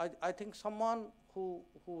think someone who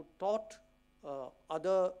taught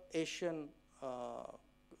other Asian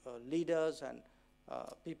leaders and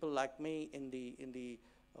people like me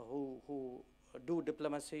who do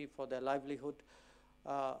diplomacy for their livelihood,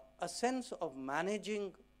 a sense of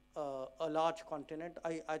managing a large continent,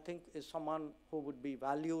 I think is someone who would be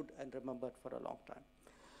valued and remembered for a long time.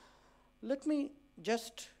 Let me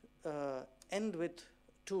just end with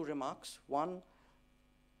two remarks. One,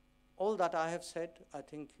 all that I have said, I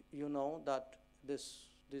think you know that this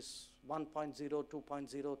 1.0,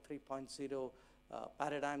 2.0, 3.0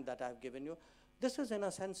 paradigm that I've given you, this is in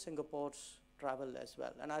a sense Singapore's travel as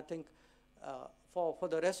well. And I think for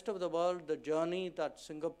the rest of the world, the journey that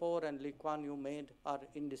Singapore and Lee Kuan Yew made are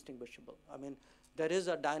indistinguishable. I mean, there is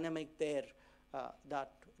a dynamic there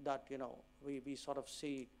that you know we sort of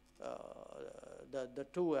see the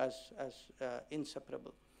two as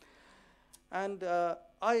inseparable. And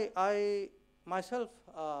I myself,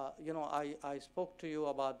 you know, I spoke to you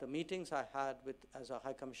about the meetings I had as a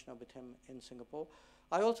High Commissioner with him in Singapore.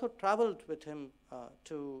 I also traveled with him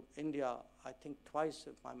to India, I think twice,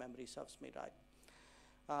 if my memory serves me right.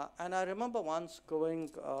 And I remember once going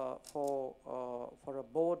for a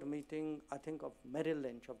board meeting, I think of Merrill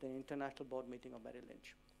Lynch, of the International Board meeting of Merrill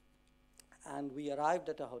Lynch. And we arrived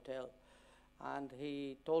at a hotel, and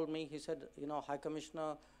he told me, he said, you know, High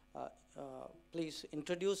Commissioner, please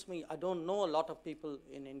introduce me. I don't know a lot of people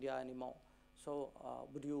in India anymore. So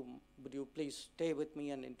would you please stay with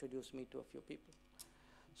me and introduce me to a few people?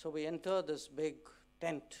 So we enter this big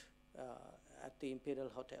tent at the Imperial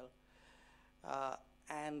Hotel.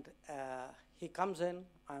 And he comes in,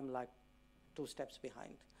 I'm like 2 steps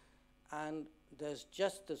behind. And there's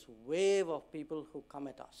just this wave of people who come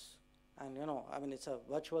at us. And you know, I mean, it's a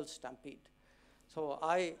virtual stampede. So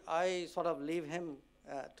I sort of leave him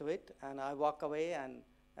to it, and I walk away, and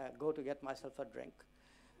go to get myself a drink.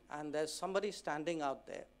 And there's somebody standing out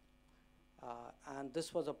there. And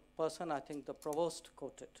this was a person I think the provost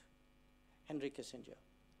quoted, Henry Kissinger.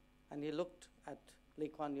 And he looked at Lee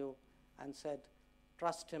Kuan Yew and said,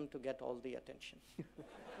 trust him to get all the attention.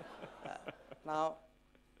 Now,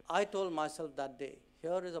 I told myself that day,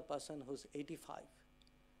 here is a person who's 85.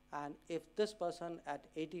 And if this person at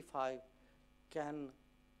 85 can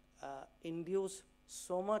induce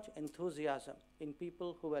so much enthusiasm in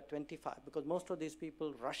people who were 25, because most of these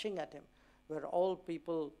people rushing at him were all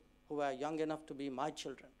people who were young enough to be my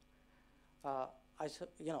children. I said,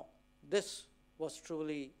 you know, this was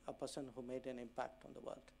truly a person who made an impact on the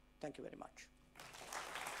world. Thank you very much.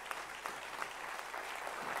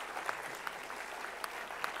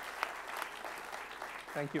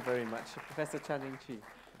 Thank you very much, Professor Chan Ling-Chi.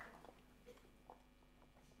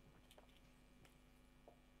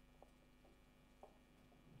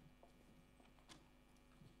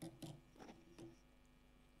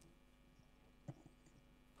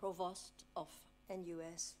 Provost of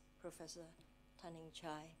NUS, Professor Tan-Ning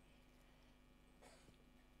Chai,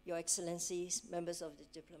 Your Excellencies, members of the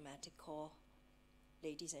Diplomatic Corps,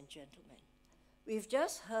 ladies and gentlemen. We've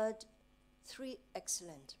just heard 3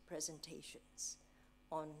 excellent presentations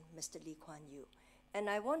on Mr. Lee Kuan Yew, and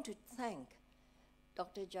I want to thank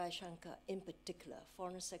Dr. Jaishankar in particular,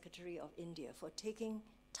 Foreign Secretary of India, for taking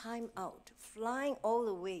time out, flying all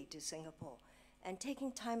the way to Singapore, and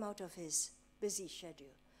taking time out of his busy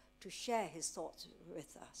schedule to share his thoughts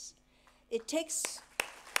with us. It takes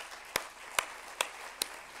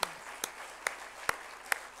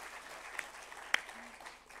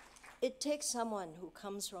someone who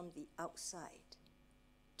comes from the outside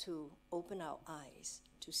to open our eyes,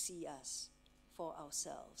 to see us for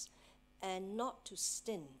ourselves, and not to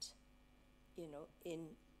stint, you know, in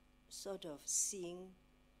sort of seeing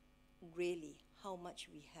really how much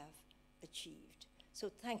we have achieved.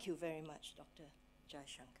 So thank you very much, Dr.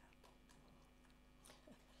 Jaishankar.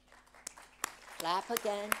 Clap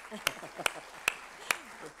again.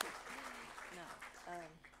 Now,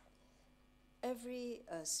 every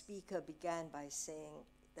speaker began by saying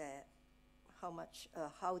that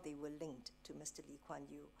how they were linked to Mr. Lee Kuan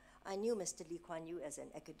Yew. I knew Mr. Lee Kuan Yew as an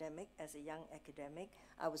academic, as a young academic.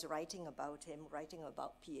 I was writing about him, writing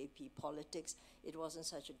about PAP politics. It wasn't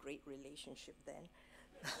such a great relationship then.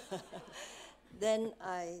 Then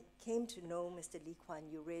I came to know Mr. Lee Kuan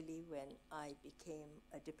Yew really when I became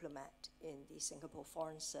a diplomat in the Singapore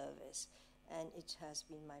Foreign Service. And it has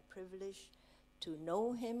been my privilege to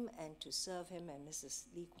know him and to serve him and Mrs.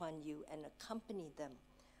 Lee Kuan Yew and accompany them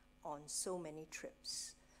on so many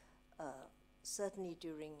trips. Certainly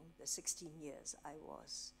during the 16 years I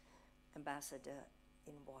was ambassador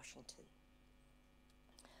in Washington.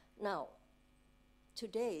 Now,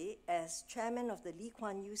 today, as chairman of the Lee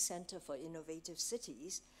Kuan Yew Center for Innovative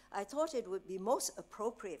Cities, I thought it would be most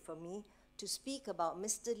appropriate for me to speak about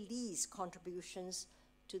Mr. Lee's contributions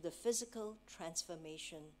to the physical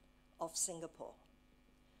transformation of Singapore.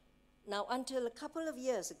 Now, until a couple of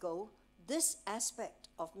years ago, this aspect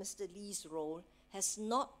of Mr. Lee's role has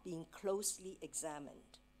not been closely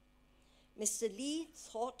examined. Mr. Lee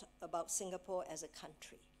thought about Singapore as a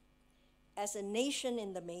country, as a nation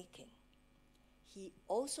in the making. He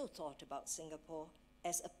also thought about Singapore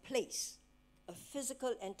as a place, a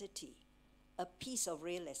physical entity, a piece of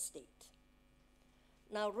real estate.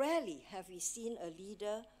 Now, rarely have we seen a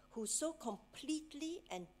leader who so completely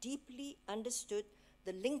and deeply understood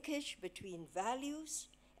the linkage between values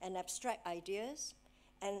and abstract ideas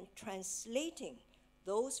and translating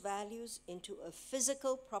those values into a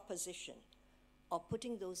physical proposition or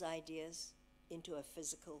putting those ideas into a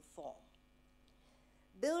physical form.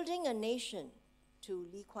 Building a nation to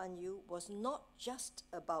Lee Kuan Yew was not just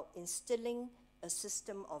about instilling a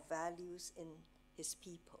system of values in his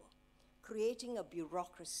people, creating a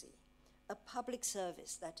bureaucracy, a public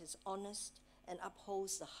service that is honest and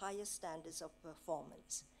upholds the highest standards of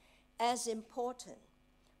performance. As important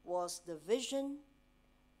was the vision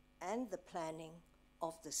and the planning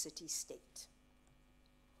of the city-state.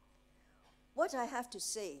 What I have to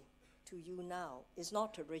say to you now is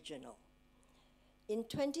not original. In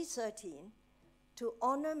 2013, to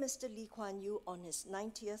honor Mr. Lee Kuan Yew on his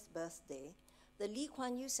 90th birthday, the Lee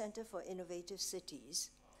Kuan Yew Center for Innovative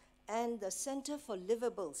Cities and the Center for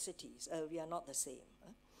Livable Cities, we are not the same,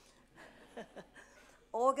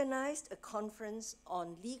 organized a conference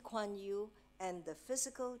on Lee Kuan Yew and the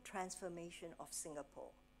physical transformation of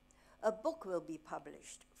Singapore. A book will be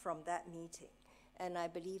published from that meeting, and I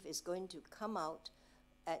believe is going to come out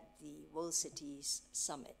at the World Cities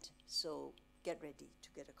Summit. So get ready to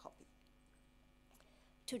get a copy.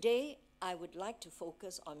 Today, I would like to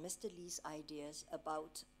focus on Mr. Lee's ideas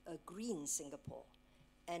about a green Singapore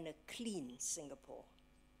and a clean Singapore.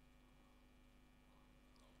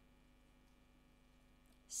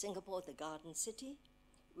 Singapore, the garden city,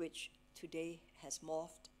 which today has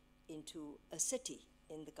morphed into a city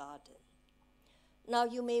in the garden. Now,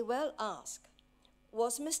 you may well ask,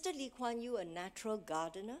 was Mr. Lee Kuan Yew a natural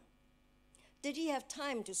gardener? Did he have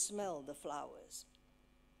time to smell the flowers?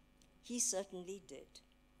 He certainly did.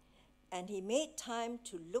 And he made time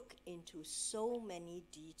to look into so many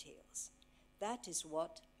details. That is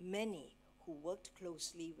what many who worked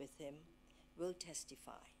closely with him will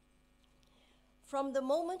testify. From the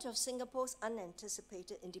moment of Singapore's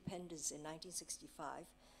unanticipated independence in 1965,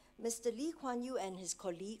 Mr. Lee Kuan Yew and his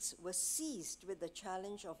colleagues were seized with the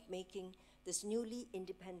challenge of making this newly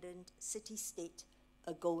independent city-state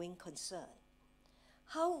a going concern.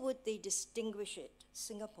 How would they distinguish it,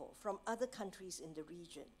 Singapore, from other countries in the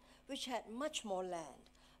region, which had much more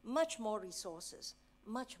land, much more resources,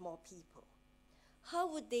 much more people? How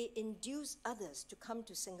would they induce others to come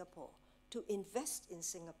to Singapore, to invest in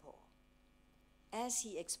Singapore? As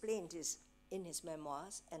he explained in his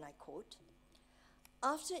memoirs, and I quote,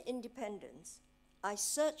 "After independence, I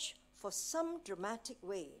searched for some dramatic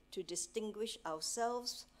way to distinguish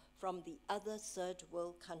ourselves from the other third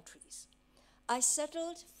world countries. I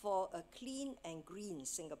settled for a clean and green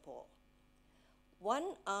Singapore.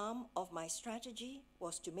 One arm of my strategy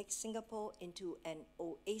was to make Singapore into an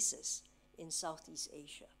oasis in Southeast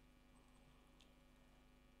Asia.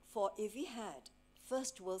 For if we had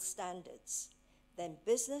first world standards, then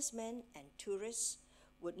businessmen and tourists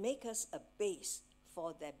would make us a base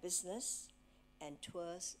for their business and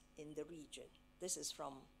tours in the region." This is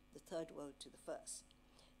from the third world to the first.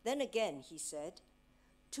 Then again, he said,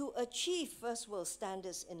 "To achieve first world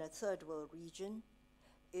standards in a third world region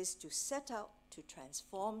is to set out to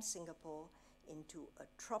transform Singapore into a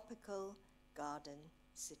tropical garden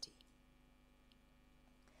city."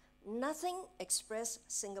 Nothing expressed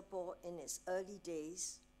Singapore in its early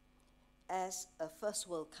days as a first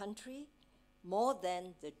world country more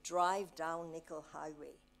than the drive down Nickel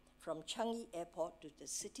Highway from Changi Airport to the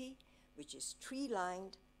city, which is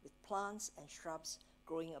tree-lined with plants and shrubs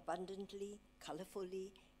growing abundantly,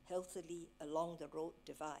 colorfully, healthily along the road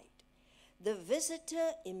divide. The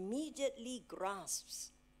visitor immediately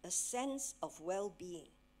grasps a sense of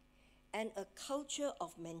well-being and a culture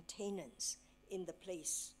of maintenance in the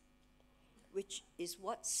place, which is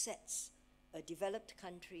what sets a developed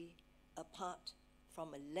country apart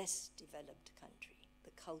from a less developed country,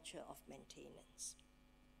 the culture of maintenance.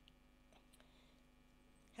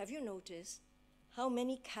 Have you noticed how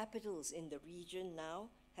many capitals in the region now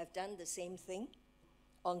have done the same thing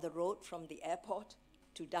on the road from the airport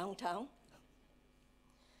to downtown?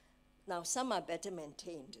 Now, some are better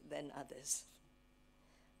maintained than others,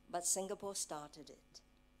 but Singapore started it.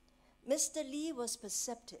 Mr. Lee was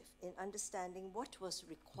perceptive in understanding what was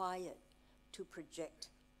required to project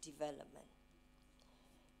development.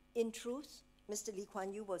 In truth, Mr. Lee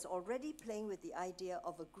Kuan Yew was already playing with the idea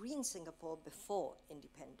of a green Singapore before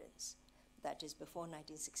independence, that is, before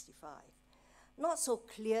 1965. Not so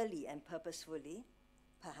clearly and purposefully,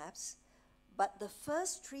 perhaps, but the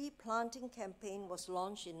first tree planting campaign was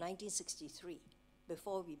launched in 1963,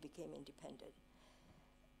 before we became independent.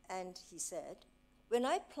 And he said, "When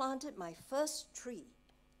I planted my first tree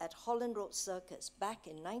at Holland Road Circus back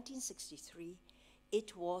in 1963,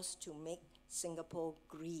 it was to make Singapore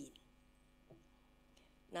green."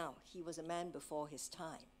 Now, he was a man before his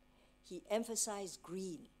time. He emphasized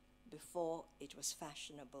green before it was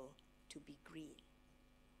fashionable to be green.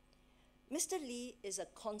 Mr. Lee is a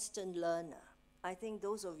constant learner. I think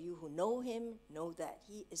those of you who know him know that.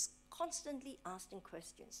 He is constantly asking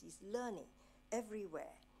questions. He's learning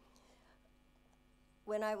everywhere.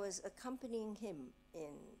 When I was accompanying him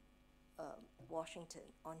in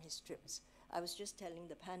Washington on his trips, I was just telling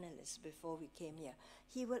the panelists before we came here,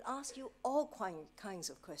 he will ask you all kinds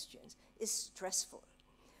of questions. It's stressful.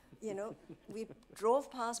 You know, we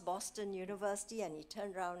drove past Boston University and he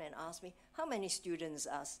turned around and asked me, "How many students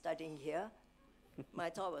are studying here?" My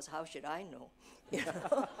thought was, how should I know? You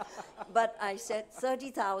know? But I said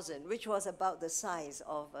 30,000, which was about the size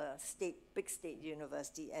of a big state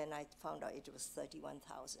university, and I found out it was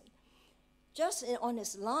 31,000. Just on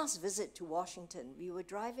his last visit to Washington, we were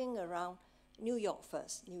driving around New York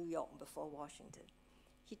first, New York before Washington.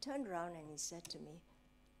 He turned around and he said to me,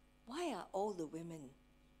 "Why are all the women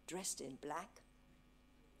dressed in black?"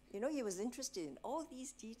 You know, he was interested in all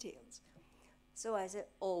these details. So I said,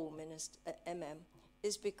 "Oh, Minister MM,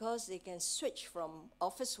 it's because they can switch from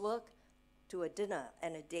office work to a dinner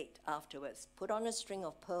and a date afterwards. Put on a string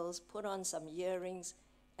of pearls, put on some earrings,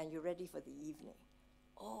 and you're ready for the evening.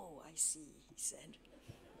 Oh, I see, he said.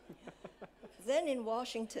 Then in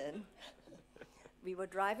Washington, we were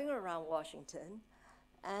driving around Washington,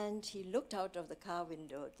 and he looked out of the car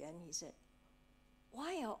window again. He said,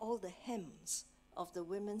 "Why are all the hems of the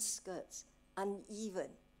women's skirts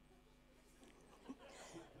uneven?"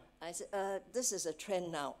 I said, "This is a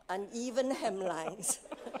trend now, uneven hemlines."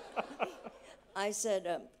 I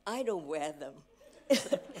said, "I don't wear them.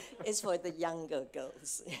 It's for the younger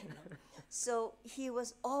girls." You know? So he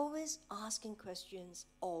was always asking questions,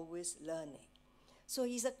 always learning. So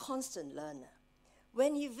he's a constant learner.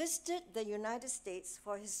 When he visited the United States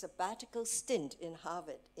for his sabbatical stint in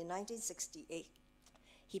Harvard in 1968,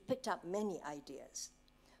 he picked up many ideas.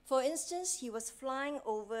 For instance, he was flying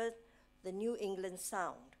over the New England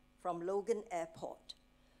Sound from Logan Airport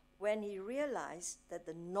when he realized that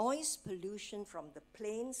the noise pollution from the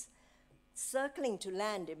planes circling to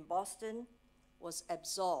land in Boston was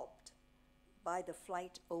absorbed by the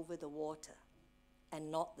flight over the water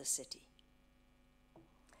and not the city.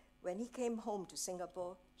 When he came home to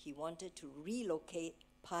Singapore, he wanted to relocate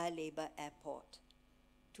Paya Lebar Airport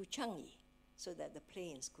to Changi so that the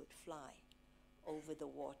planes could fly over the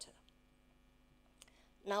water.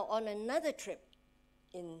 Now, on another trip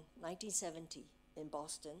in 1970 in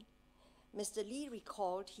Boston, Mr. Lee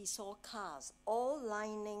recalled he saw cars all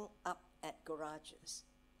lining up at garages.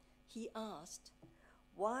 He asked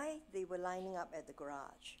why they were lining up at the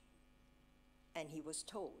garage, and he was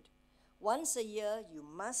told, "Once a year, you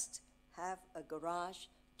must have a garage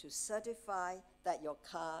to certify that your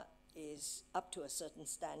car is up to a certain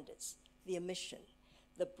standards, the emission,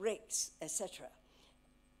 the brakes, etc.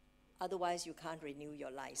 Otherwise, you can't renew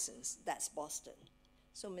your license." That's Boston.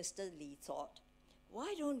 So Mr. Lee thought,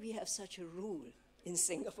 why don't we have such a rule in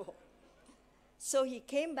Singapore? So he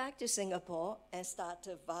came back to Singapore and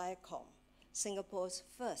started Viacom, Singapore's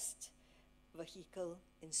first vehicle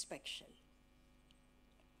inspection.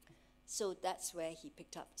 So that's where he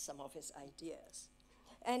picked up some of his ideas.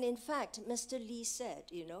 And in fact, Mr. Lee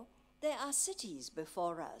said, you know, there are cities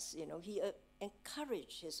before us. You know, he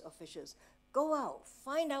encouraged his officials, go out,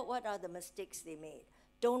 find out what are the mistakes they made.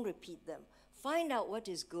 Don't repeat them. Find out what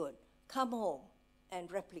is good. Come home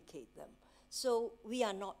and replicate them. So we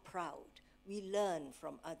are not proud. We learn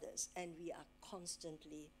from others, and we are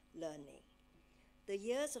constantly learning. The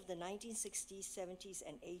years of the 1960s, 70s,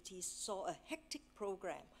 and 80s saw a hectic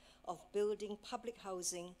program of building public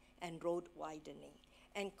housing and road widening,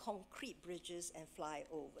 and concrete bridges and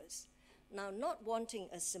flyovers. Now, not wanting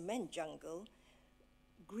a cement jungle,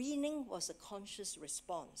 greening was a conscious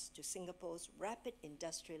response to Singapore's rapid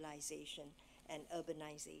industrialization and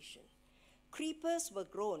urbanization. Creepers were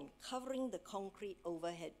grown covering the concrete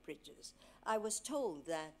overhead bridges. I was told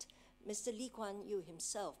that Mr. Lee Kuan Yew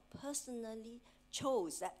himself personally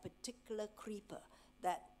chose that particular creeper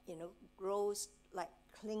that, you know, grows like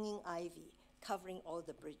clinging ivy, covering all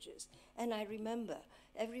the bridges. And I remember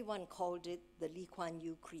everyone called it the Lee Kuan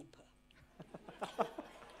Yew creeper.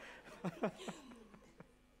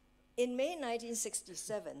 In May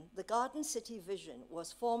 1967, the Garden City Vision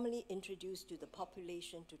was formally introduced to the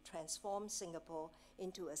population to transform Singapore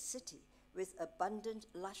into a city with abundant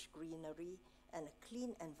lush greenery and a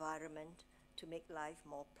clean environment to make life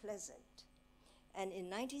more pleasant. And in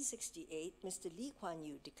 1968, Mr. Lee Kuan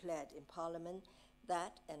Yew declared in Parliament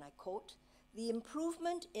that, and I quote, "The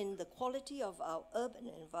improvement in the quality of our urban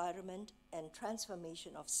environment and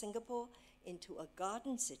transformation of Singapore into a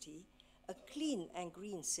garden city, a clean and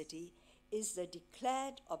green city, is the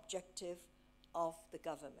declared objective of the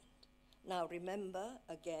government." Now remember,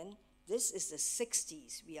 again, this is the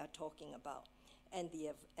 60s we are talking about, and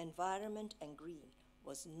the environment and green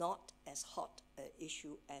was not as hot an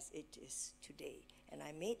issue as it is today. And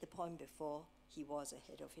I made the point before, he was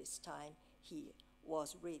ahead of his time. He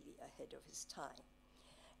was really ahead of his time.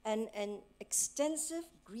 And an extensive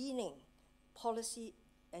greening policy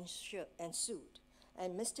ensued,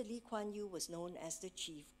 and Mr. Lee Kuan Yew was known as the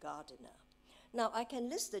chief gardener. Now, I can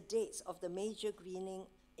list the dates of the major greening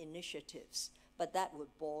initiatives, but that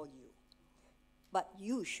would bore you. But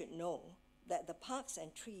you should know that the Parks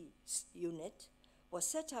and Trees Unit was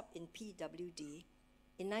set up in PWD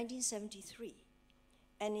in 1973.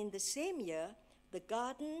 And in the same year, the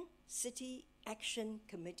Garden City Action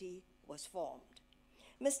Committee was formed.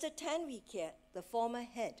 Mr. Tan Wee Kiat, the former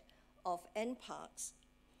head of NParks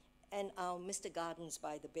and our Mr. Gardens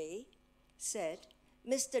by the Bay, said,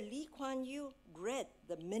 Mr. Lee Kuan Yew read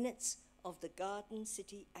the minutes of the Garden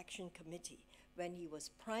City Action Committee when he was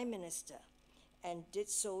Prime Minister, and did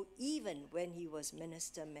so even when he was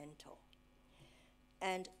Minister Mentor.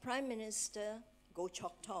 And Prime Minister Goh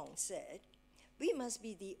Chok Tong said, "We must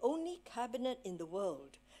be the only cabinet in the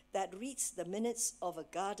world that reads the minutes of a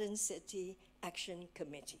Garden City Action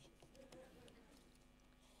Committee."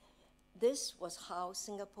 This was how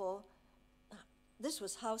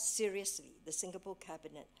seriously the Singapore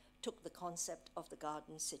cabinet took the concept of the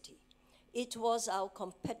Garden City. It was our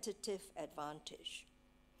competitive advantage.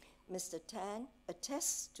 Mr. Tan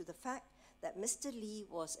attests to the fact that Mr. Lee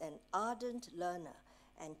was an ardent learner,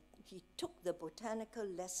 and he took the botanical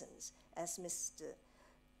lessons as Mr.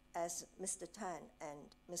 Tan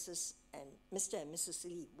and Mr. and Mrs.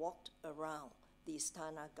 Lee walked around the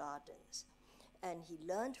Istana Gardens. And he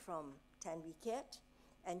learned from Tan Wee Kiat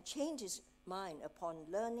and changed his mind upon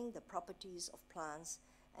learning the properties of plants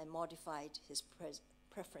and modified his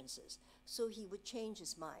preferences. So he would change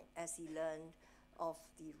his mind as he learned of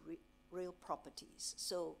the real properties.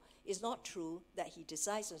 So it's not true that he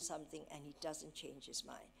decides on something and he doesn't change his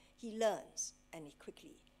mind. He learns and he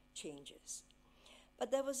quickly changes.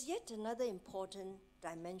 But there was yet another important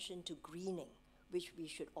dimension to greening, which we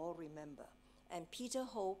should all remember. And Peter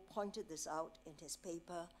Ho pointed this out in his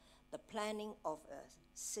paper, The Planning of a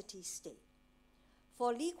City-State.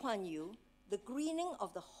 For Lee Kuan Yew, the greening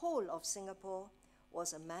of the whole of Singapore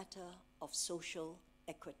was a matter of social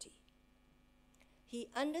equity. He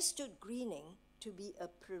understood greening to be a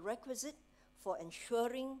prerequisite for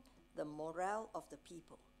ensuring the morale of the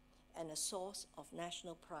people and a source of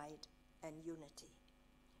national pride and unity.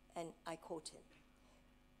 And I quote him.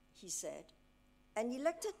 He said, "An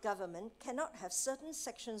elected government cannot have certain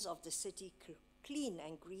sections of the city clean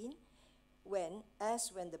and green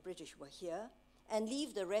as when the British were here, and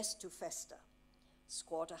leave the rest to fester.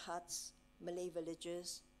 Squatter huts, Malay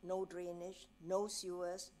villages, no drainage, no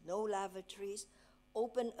sewers, no lavatories,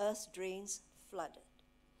 open earth drains flooded.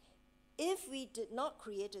 If we did not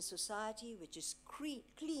create a society which is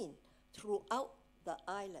clean throughout the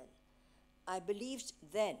island, I believed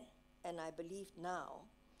then, and I believe now,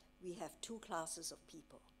 we have two classes of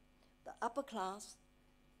people. The upper class,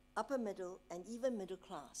 upper middle, and even middle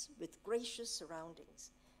class with gracious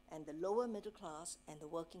surroundings, and the lower middle class and the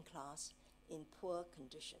working class in poor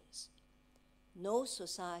conditions. No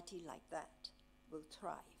society like that will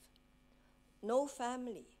thrive. No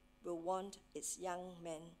family will want its young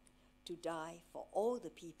men to die for all the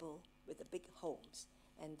people with the big homes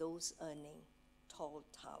and those earning tall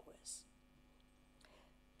towers."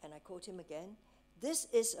 And I quote him again, "This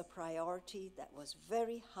is a priority that was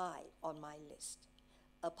very high on my list.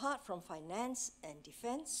 Apart from finance and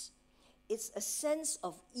defense, it's a sense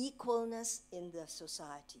of equalness in the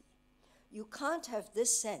society. You can't have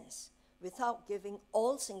this sense without giving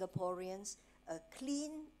all Singaporeans a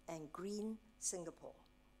clean and green Singapore.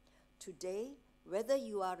 Today, whether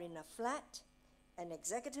you are in a flat, an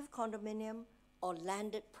executive condominium, or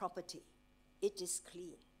landed property, it is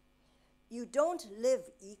clean. You don't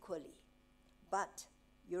live equally, but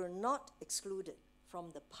you're not excluded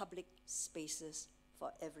from the public spaces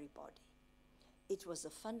for everybody. It was a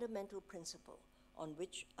fundamental principle on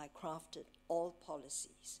which I crafted all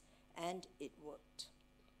policies, and it worked."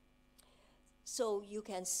 So you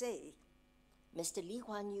can say Mr. Lee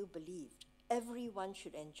Kuan Yew believed everyone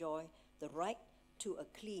should enjoy the right to a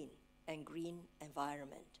clean and green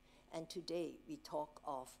environment. And today we talk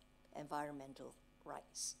of environmental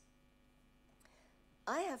rights.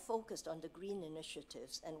 I have focused on the green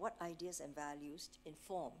initiatives and what ideas and values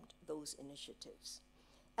informed those initiatives.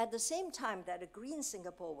 At the same time that a green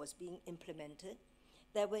Singapore was being implemented,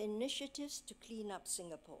 there were initiatives to clean up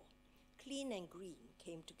Singapore. Clean and green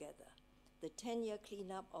came together. The 10-year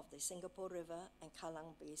cleanup of the Singapore River and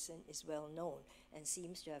Kallang Basin is well known and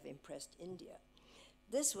seems to have impressed India.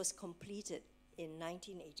 This was completed in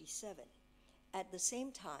 1987. At the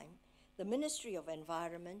same time, the Ministry of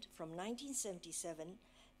Environment from 1977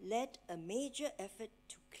 led a major effort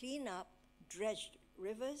to clean up dredged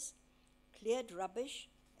rivers, cleared rubbish,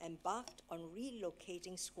 embarked on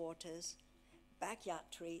relocating squatters,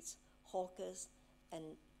 backyard trades, hawkers,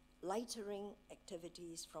 and lightering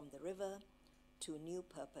activities from the river to new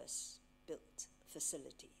purpose-built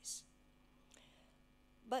facilities.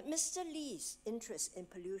 But Mr. Lee's interest in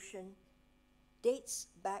pollution dates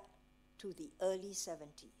back to the early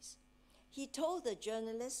 70s. He told the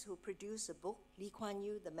journalist who produced the book, Lee Kuan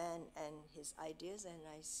Yew, The Man and His Ideas, and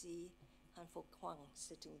I see Han Fok Kwang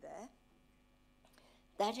sitting there,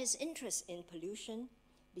 that his interest in pollution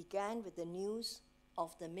began with the news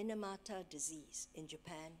of the Minamata disease in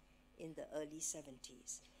Japan in the early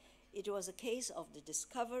 70s. It was a case of the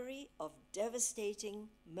discovery of devastating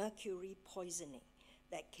mercury poisoning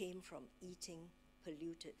that came from eating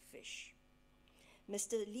polluted fish.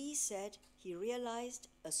 Mr. Lee said he realized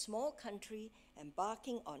a small country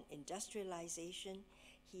embarking on industrialization,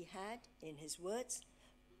 he had, in his words,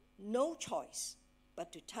 no choice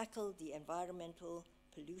but to tackle the environmental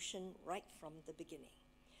pollution right from the beginning.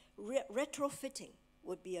 Retrofitting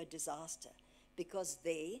would be a disaster because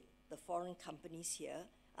they, the foreign companies here,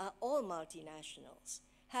 are all multinationals.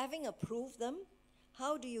 Having approved them,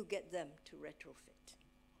 how do you get them to retrofit?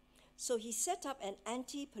 So he set up an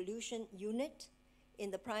anti-pollution unit in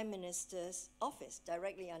the Prime Minister's office,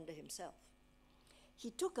 directly under himself. He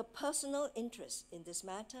took a personal interest in this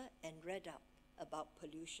matter and read up about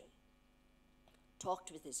pollution,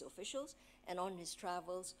 talked with his officials, and on his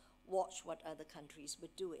travels, watched what other countries were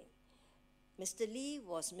doing. Mr. Lee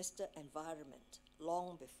was Mr. Environment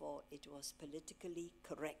long before it was politically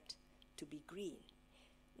correct to be green.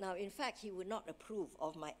 Now, in fact, he would not approve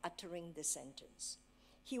of my uttering this sentence.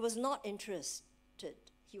 He was not interested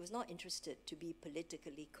to be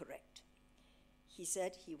politically correct. He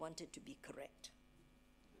said he wanted to be correct.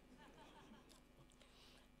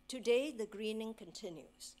 Today, the greening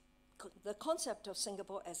continues. The concept of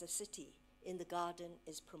Singapore as a city in the garden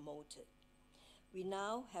is promoted. We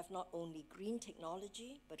now have not only green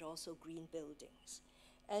technology, but also green buildings.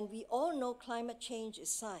 And we all know climate change is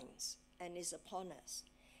science and is upon us.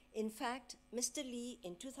 In fact, Mr. Lee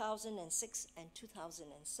in 2006 and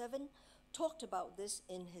 2007 talked about this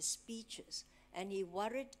in his speeches, and he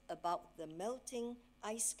worried about the melting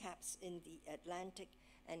ice caps in the Atlantic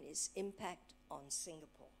and its impact on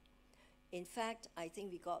Singapore. In fact, I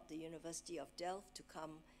think we got the University of Delft to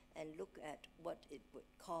come and look at what it would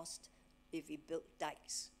cost if we built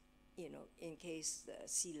dikes, in case the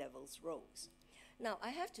sea levels rose. Now,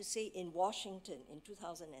 I have to say, in Washington in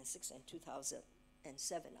 2006 and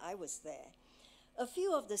 2007, I was there. A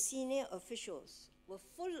few of the senior officials were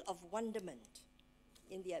full of wonderment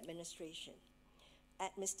in the administration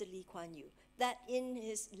at Mr. Lee Kuan Yew, that in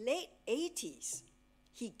his late 80s,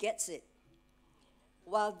 he gets it,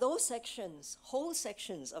 while those sections, whole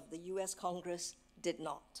sections of the US Congress did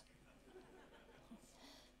not.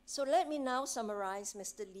 So let me now summarize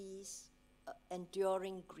Mr. Lee's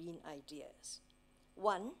enduring green ideas.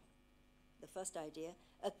 One, the first idea,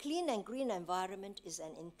 a clean and green environment is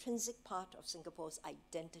an intrinsic part of Singapore's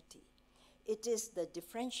identity. It is the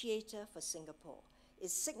differentiator for Singapore. It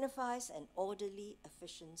signifies an orderly,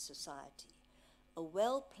 efficient society. A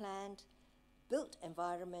well-planned, built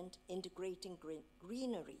environment integrating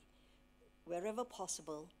greenery wherever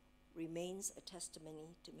possible remains a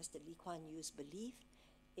testimony to Mr. Lee Kuan Yew's belief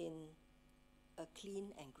in a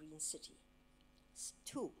clean and green city.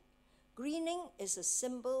 Two, greening is a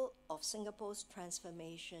symbol of Singapore's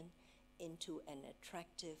transformation into an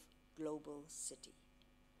attractive global city.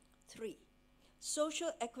 Three,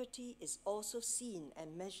 social equity is also seen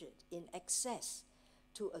and measured in access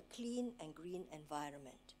to a clean and green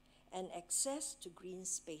environment and access to green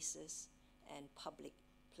spaces and public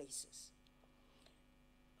places.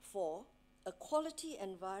 Four, a quality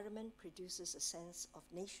environment produces a sense of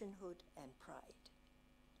nationhood and pride.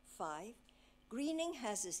 Five, greening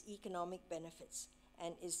has its economic benefits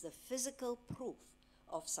and is the physical proof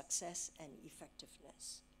of success and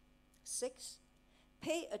effectiveness. Six,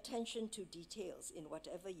 pay attention to details in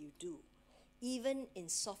whatever you do, even in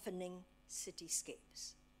softening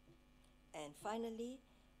cityscapes. And finally,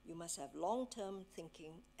 you must have long-term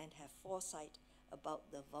thinking and have foresight about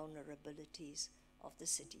the vulnerabilities of the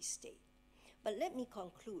city-state. But let me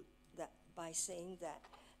conclude that by saying that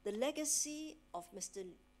the legacy of Mr.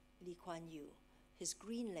 Lee Kuan Yew, his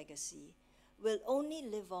green legacy, will only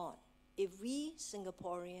live on if we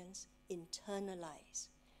Singaporeans internalize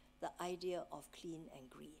the idea of clean and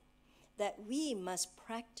green, that we must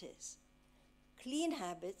practice clean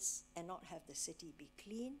habits and not have the city be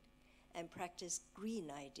clean, and practice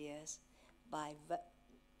green ideas by,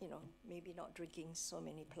 maybe not drinking so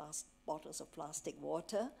many bottles of plastic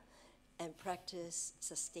water, and practice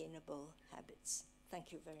sustainable habits.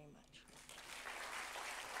 Thank you very much.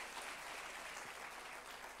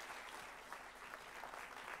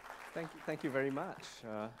 Thank you very much.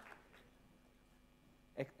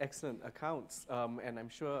 Excellent accounts, and I'm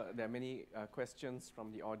sure there are many questions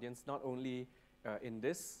from the audience, not only in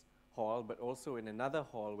this hall, but also in another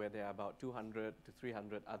hall where there are about 200 to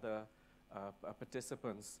 300 other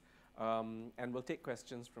participants. And we'll take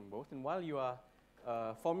questions from both. And while you are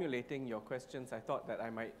formulating your questions, I thought that I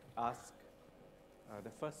might ask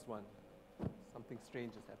the first one. Something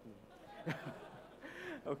strange is happening.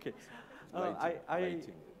 Okay.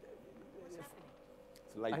 Lighting. It's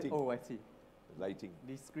lighting. I see. Lighting.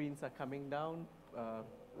 These screens are coming down,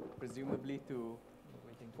 presumably to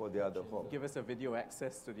For the other hall. give us a video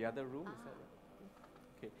access to the other room. Is that right?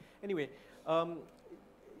 Anyway,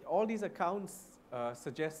 all these accounts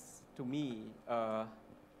suggest to me or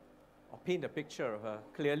paint a picture of a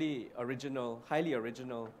clearly original, highly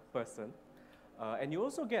original person. And you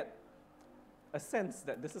also get a sense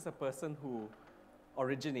that this is a person who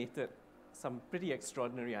originated some pretty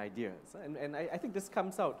extraordinary ideas. And I think this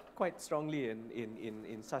comes out quite strongly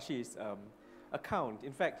in Sashi's account.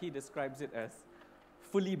 In fact, he describes it as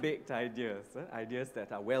fully baked ideas, ideas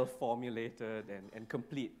that are well formulated and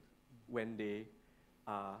complete when they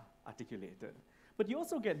are articulated. But you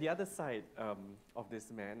also get the other side of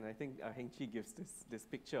this man, and I think Heng Chi gives this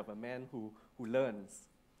picture of a man who learns,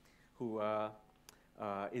 who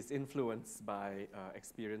is influenced by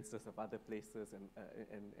experiences of other places and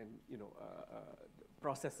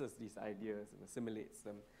processes these ideas and assimilates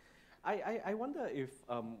them. I wonder if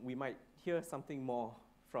we might hear something more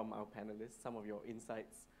from our panelists, some of your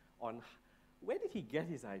insights on where did he get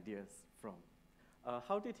his ideas from?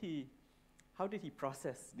 How did he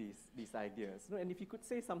process these ideas? And if you could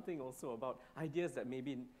say something also about ideas that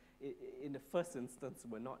maybe in the first instance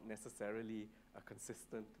were not necessarily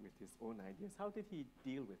consistent with his own ideas. How did he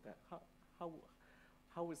deal with that?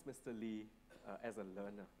 How was Mr. Lee as a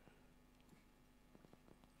learner?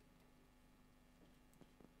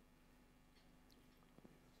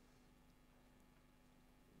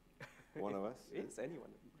 One of us? It's anyone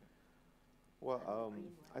of you. Well,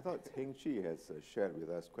 I thought Heng Chi has shared with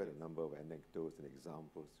us quite a number of anecdotes and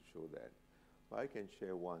examples to show that. But I can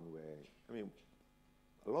share one where, I mean,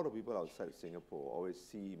 a lot of people outside of Singapore always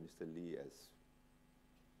see Mr. Lee as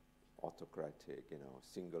autocratic,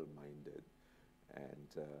 single-minded,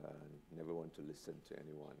 and never want to listen to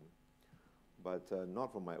anyone. But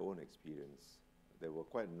not from my own experience. There were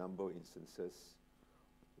quite a number of instances,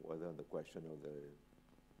 whether on the question of the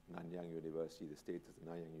Nanyang University, the status of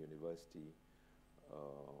Nanyang University,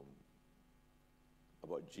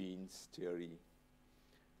 about genes theory,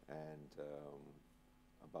 and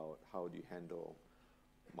about how do you handle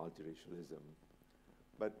multiracialism.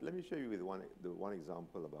 But let me show you with the one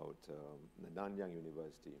example about the Nanyang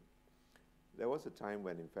University. There was a time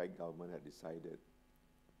when, in fact, government had decided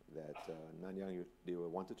that they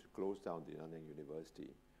wanted to close down the Nanyang University,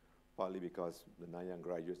 partly because the Nanyang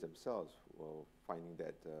graduates themselves were finding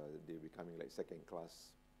that they were becoming like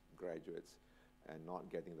second-class graduates and not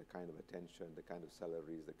getting the kind of attention, the kind of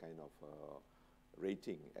salaries, the kind of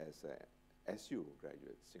rating as SU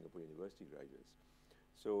graduates, Singapore University graduates.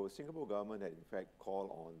 So Singapore government had in fact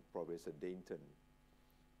called on Professor Dainton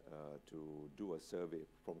to do a survey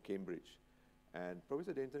from Cambridge. And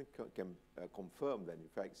Professor Dainton confirmed that in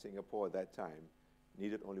fact Singapore at that time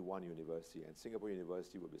needed only one university, and Singapore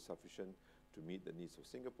University would be sufficient to meet the needs of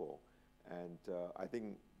Singapore. And I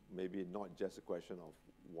think maybe not just a question of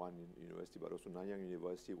one university, but also Nanyang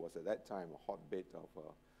University was at that time a hotbed of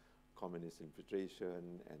communist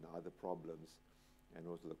infiltration and other problems, and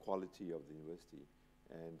also the quality of the university.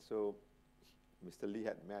 And so Mr. Lee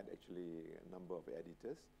had met actually a number of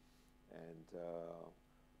editors and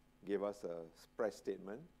gave us a press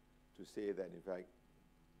statement to say that in fact,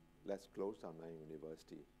 let's close down Nanyang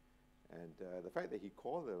University. And the fact that he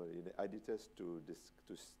called the editors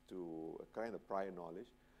to kind of prior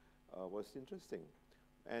knowledge was interesting.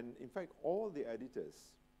 And in fact, all the editors,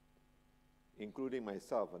 including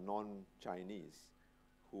myself, a non-Chinese,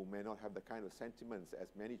 who may not have the kind of sentiments as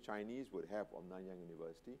many Chinese would have on Nanyang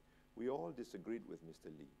University, we all disagreed with Mr.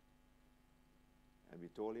 Lee. And we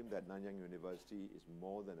told him that Nanyang University is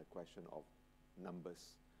more than a question of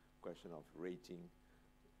numbers, question of rating.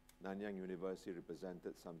 Nanyang University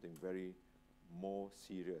represented something very more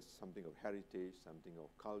serious, something of heritage, something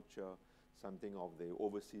of culture, something of the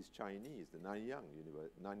overseas Chinese, the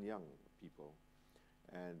Nanyang people.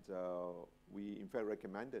 And we in fact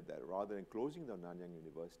recommended that rather than closing down Nanyang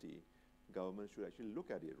University, government should actually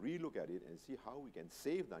look at it, re-look at it, and see how we can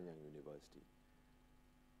save Nanyang University.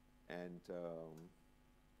 And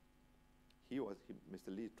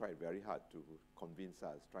Mr. Lee tried very hard to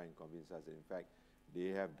try and convince us that in fact they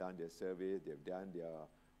have done their survey, they've done their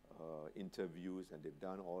interviews, and they've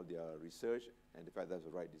done all their research, and in fact that's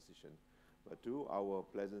the right decision. But to our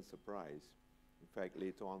pleasant surprise, in fact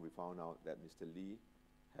later on we found out that Mr. Lee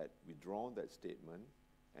had withdrawn that statement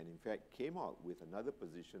and in fact came out with another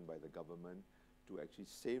position by the government to actually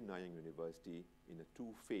save Nanyang University in a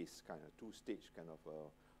two-phase kind of, two-stage kind of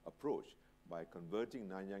approach by converting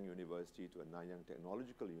Nanyang University to a Nanyang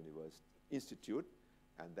Technological Institute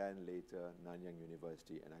and then later Nanyang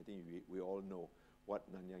University. And I think we all know what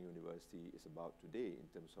Nanyang University is about today in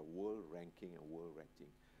terms of world ranking and world rating.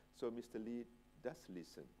 So Mr. Lee does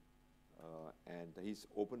listen and he's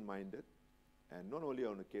open-minded And not only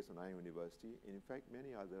on the case of Nanyang University, in fact,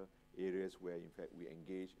 many other areas where, in fact, we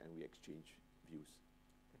engage and we exchange views.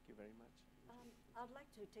 Thank you very much. I'd like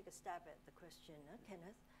to take a stab at the question,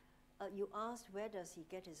 Kenneth. You asked where does he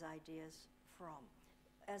get his ideas from.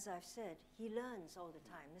 As I've said, he learns all the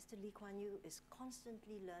time. Mr. Lee Kuan Yew is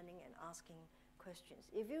constantly learning and asking questions.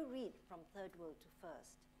 If you read from Third World to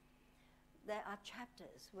First, there are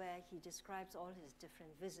chapters where he describes all his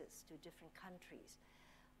different visits to different countries.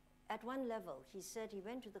 At one level, he said he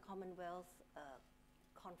went to the Commonwealth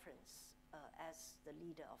conference as the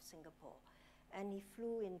leader of Singapore. And he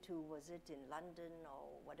flew into, was it in London or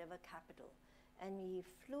whatever capital, and he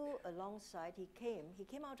flew alongside, he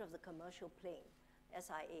came out of the commercial plane,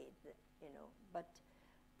 SIA, but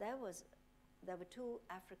there were two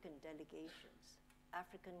African delegations,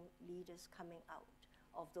 African leaders coming out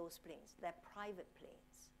of those planes. They're private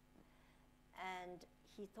planes. And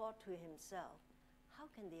he thought to himself, how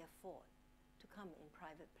can they afford to come in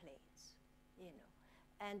private planes,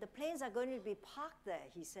 And the planes are going to be parked there,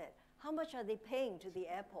 he said. How much are they paying to the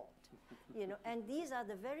airport? And these are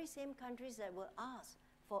the very same countries that will ask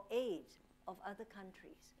for aid of other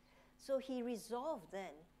countries. So he resolved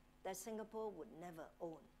then that Singapore would never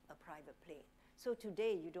own a private plane. So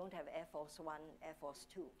today you don't have Air Force One, Air Force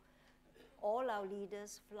Two. All our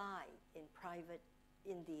leaders fly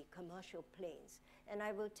in the commercial planes. And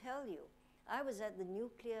I will tell you, I was at the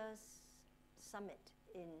nuclear summit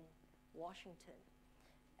in Washington,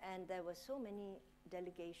 and there were so many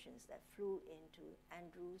delegations that flew into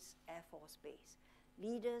Andrews Air Force Base,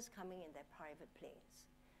 leaders coming in their private planes.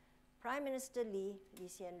 Prime Minister Lee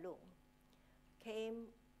Hsien Loong, came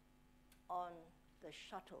on the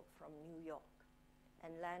shuttle from New York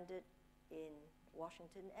and landed in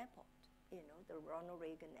Washington Airport, the Ronald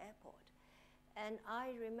Reagan Airport. And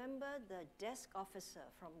I remember the desk officer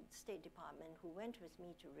from the State Department who went with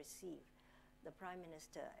me to receive the Prime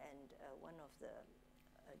Minister and one of the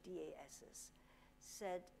DASs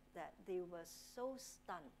said that they were so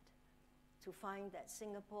stunned to find that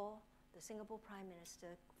the Singapore Prime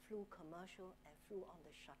Minister flew commercial and flew on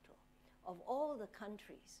the shuttle. Of all the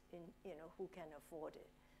countries who can afford it,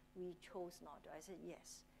 we chose not to. I said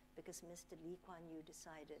yes, because Mr. Lee Kuan Yew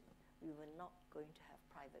decided we were not going to have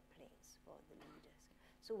private planes for the leaders.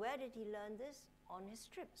 So where did he learn this? On his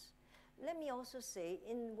trips. Let me also say,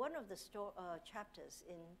 in one of the chapters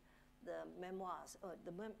in the memoirs,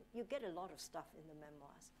 you get a lot of stuff in the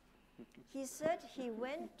memoirs. He said he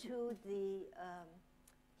went to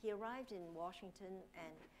he arrived in Washington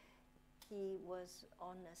and he was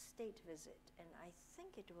on a state visit, and I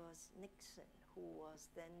think it was Nixon who was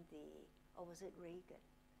then or was it Reagan?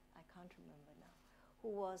 I can't remember now. Who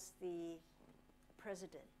was the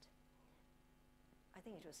president? I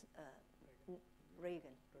think it was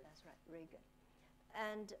Reagan. That's right, Reagan.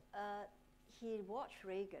 And he watched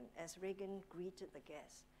Reagan as Reagan greeted the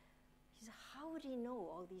guests. He said, how would he know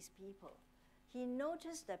all these people? He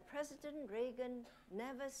noticed that President Reagan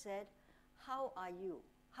never said, how are you?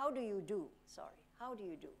 How do you do? Sorry, how do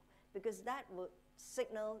you do? Because that would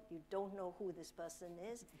signal you don't know who this person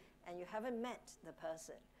is and you haven't met the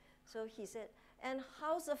person. So he said, and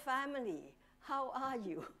how's the family? How are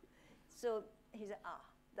you? So he said,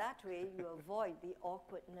 that way you avoid the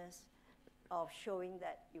awkwardness of showing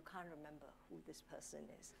that you can't remember who this person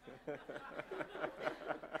is.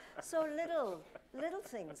 So little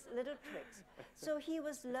things, little tricks. So he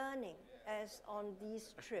was learning as on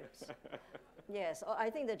these trips. Yes, I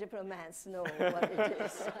think the diplomats know what it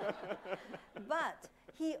is. But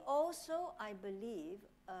he also, I believe,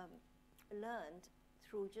 learned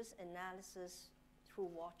through just analysis, through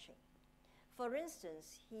watching. For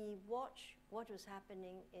instance, he watched what was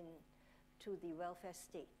happening to the welfare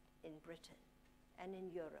state in Britain and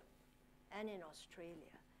in Europe and in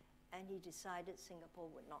Australia, and he decided Singapore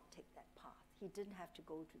would not take that path. He didn't have to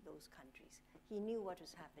go to those countries. He knew what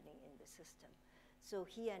was happening in the system. So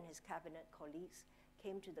he and his cabinet colleagues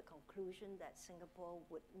came to the conclusion that Singapore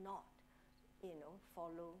would not,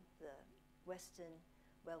 follow the Western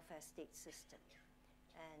welfare state system.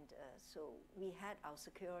 And so we had our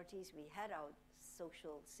securities, we had our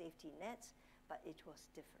social safety nets, but it was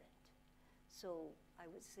different. So I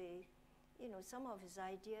would say, some of his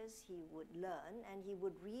ideas he would learn and he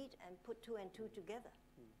would read and put two and two together.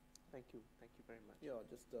 Thank you very much. Yeah,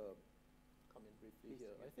 just come in briefly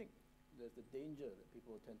here. I think there's the danger that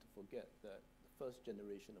people tend to forget that the first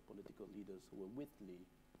generation of political leaders who were with Lee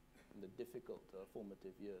in the difficult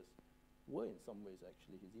formative years were in some ways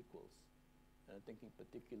actually his equals. And I'm thinking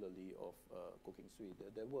particularly of Koh Keng Swee.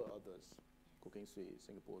 There were others. Koh Keng Swee,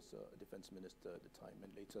 Singapore's defense minister at the time, and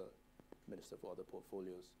later minister for other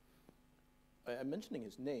portfolios. I'm mentioning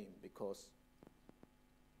his name because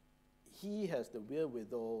he has the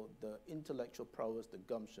wherewithal, the intellectual prowess, the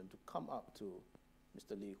gumption to come up to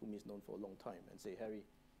Mr. Lee, whom he's known for a long time, and say, Harry,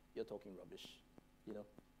 you're talking rubbish, you know.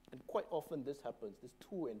 And quite often this happens, this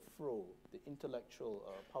to and fro, the intellectual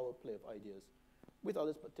power play of ideas with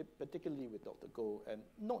others, particularly with Dr. Goh. And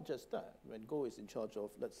not just that, when Goh is in charge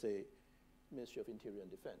of, let's say, Ministry of Interior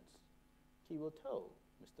and Defense, he will tell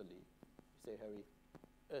Mr. Lee, say,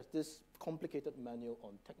 Harry, this complicated manual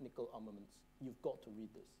on technical armaments, you've got to read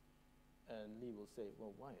this. And Lee will say,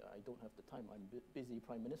 well, why? I don't have the time. I'm busy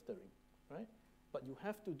prime ministering, right? But you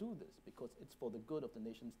have to do this because it's for the good of the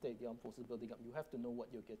nation state, the armed forces building up. You have to know what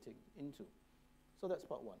you're getting into. So that's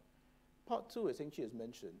part one. Part two, as Heng Chi has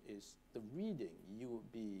mentioned, is the reading. You will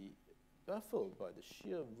be baffled by the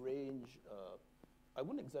sheer range, I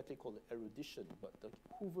wouldn't exactly call it erudition, but the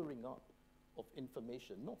hoovering up of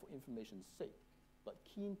information, not for information's sake, but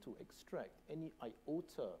keen to extract any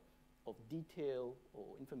iota of detail or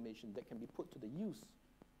information that can be put to the use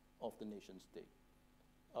of the nation state.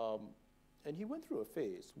 And he went through a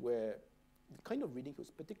phase where the kind of reading he was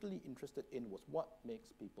particularly interested in was what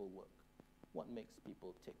makes people work, what makes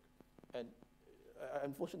people tick. And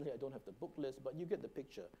unfortunately, I don't have the book list, but you get the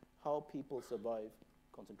picture. How people survive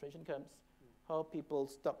concentration camps, how people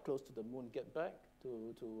stuck close to the moon get back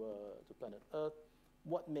to planet Earth,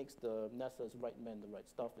 what makes the NASA's right man the right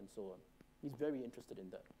stuff, and so on. He's very interested in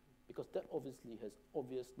that because that obviously has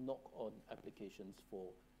obvious knock-on applications for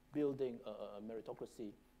building a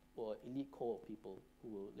meritocracy or elite core of people who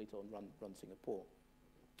will later on run Singapore.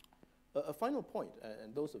 A final point,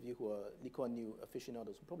 and those of you who are Lee Kuan Yew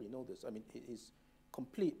aficionados will probably know this. I mean, his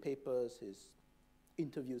complete papers, his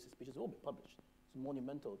interviews, his speeches, all been published. It's a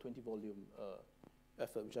monumental 20-volume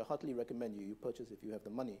effort, which I heartily recommend you purchase if you have the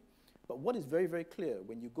money. But what is very, very clear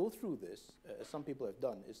when you go through this, as some people have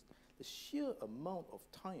done, is the sheer amount of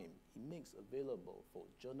time he makes available for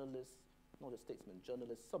journalists, not just statesmen,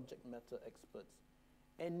 journalists, subject matter experts,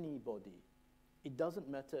 anybody. It doesn't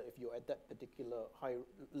matter if you're at that particular high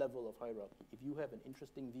level of hierarchy. If you have an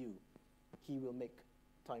interesting view, he will make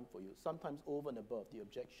time for you, sometimes over and above the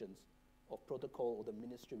objections of protocol or the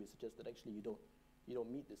ministry will suggest that actually you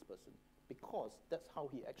don't meet this person, because that's how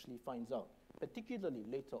he actually finds out, particularly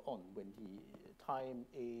later on when time,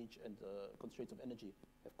 age, and constraints of energy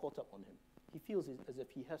have caught up on him. He feels as if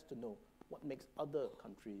he has to know what makes other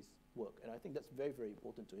countries work, and I think that's very, very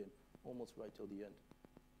important to him, almost right till the end.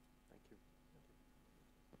 Thank you.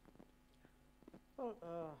 Well,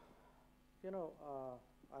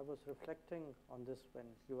 I was reflecting on this when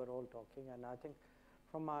you were all talking, and I think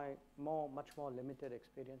from my much more limited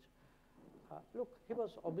experience, look, he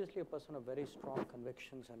was obviously a person of very strong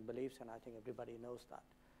convictions and beliefs, and I think everybody knows that.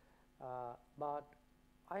 But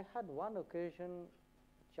I had one occasion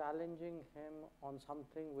challenging him on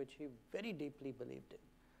something which he very deeply believed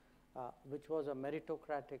in, which was a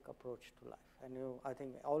meritocratic approach to life. And I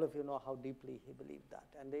think all of you know how deeply he believed that.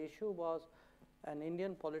 And the issue was an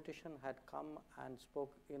Indian politician had come and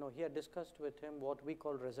spoke, he had discussed with him what we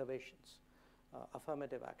call reservations,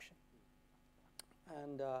 affirmative action.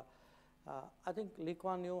 And I think Lee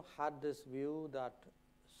Kuan Yew had this view that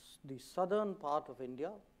the southern part of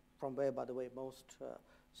India, from where, by the way, most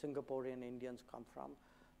Singaporean Indians come from,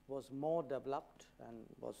 was more developed and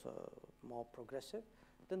was more progressive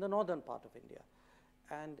than the northern part of India.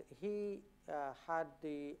 And he had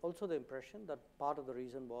also the impression that part of the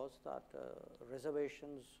reason was that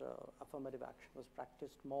reservations, affirmative action was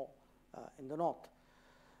practiced more in the north.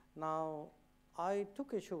 Now, I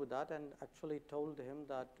took issue with that and actually told him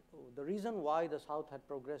that the reason why the South had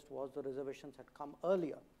progressed was the reservations had come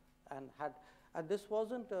earlier and this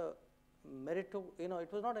wasn't a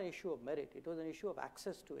it was not an issue of merit, it was an issue of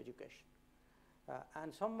access to education.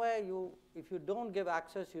 And somewhere if you don't give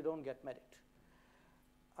access, you don't get merit.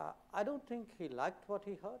 I don't think he liked what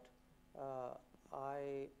he heard,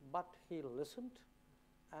 but he listened.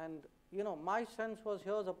 And my sense was,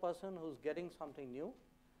 here's a person who's getting something new,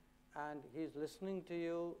 and he's listening to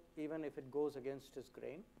you even if it goes against his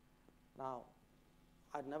grain. Now,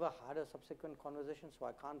 I'd never had a subsequent conversation, so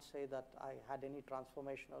I can't say that I had any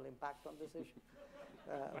transformational impact on this issue.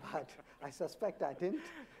 But I suspect I didn't.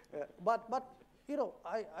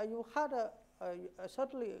 You had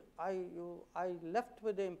certainly I left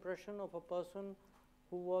with the impression of a person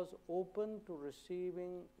who was open to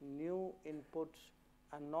receiving new inputs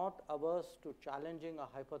and not averse to challenging a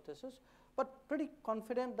hypothesis, but pretty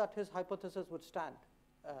confident that his hypothesis would stand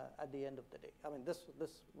at the end of the day. I mean, this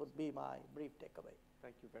would be my brief takeaway.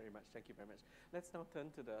 Thank you very much. Thank you very much. Let's now turn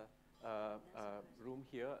to the room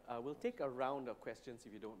here. We'll take a round of questions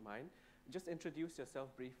if you don't mind. Just introduce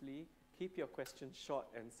yourself briefly. keep your questions short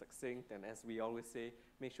and succinct, and as we always say,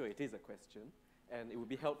 make sure it is a question. And it would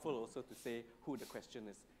be helpful also to say who the question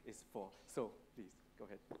is for. So please, go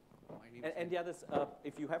ahead. And the others,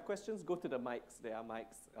 if you have questions, go to the mics. There are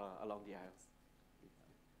mics along the aisles.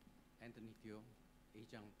 Anthony Teo,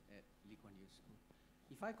 adjunct at Lee Kuan Yew School.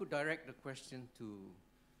 If I could direct the question to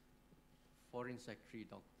Foreign Secretary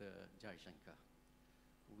Dr. Jaishankar.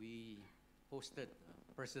 We hosted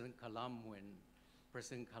President Kalam when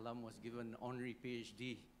President Kalam was given an honorary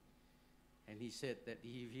PhD, and he said that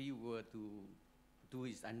if he were to do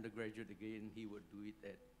his undergraduate again, he would do it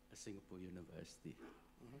at a Singapore university.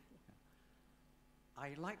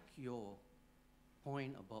 I like your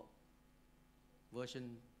point about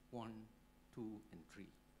version 1, 2, and 3.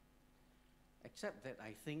 Except that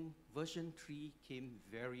I think version 3 came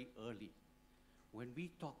very early. When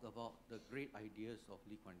we talk about the great ideas of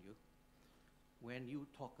Lee Kuan Yew, when you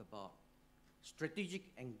talk about strategic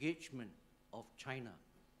engagement of China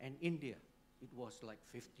and India, it was like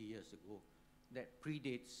 50 years ago. That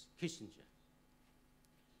predates Kissinger.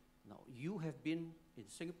 Now, you have been in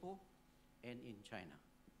Singapore and in China.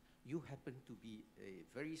 You happen to be a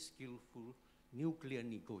very skillful nuclear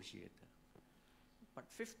negotiator. But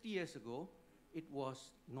 50 years ago, it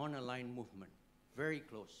was non-aligned movement, very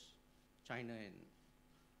close, China and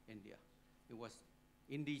India. It was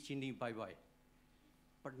Indi, Chini, bye-bye.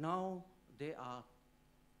 But now there are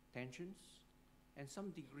tensions and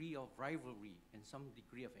some degree of rivalry and some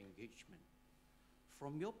degree of engagement.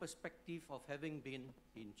 From your perspective of having been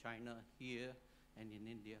in China, here, and in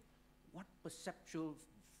India, what perceptual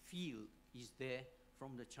field is there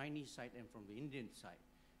from the Chinese side and from the Indian side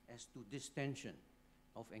as to this tension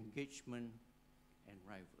of engagement and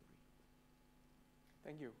rivalry?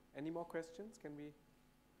 Thank you. Any more questions? Can we?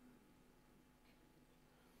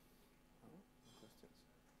 Questions.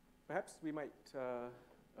 Perhaps we might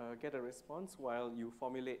get a response while you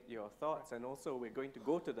formulate your thoughts, and also we're going to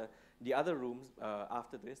go to the other rooms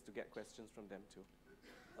after this to get questions from them too.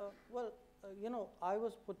 I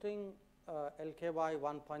was putting LKY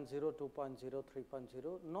 1.0, 2.0,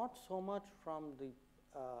 3.0, not so much from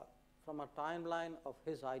a timeline of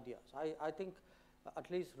his ideas. I think, at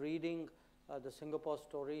least reading the Singapore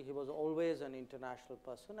story, he was always an international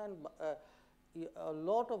person, and a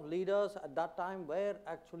lot of leaders at that time were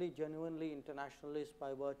actually genuinely internationalists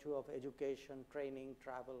by virtue of education, training,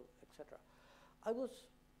 travel, etc. I was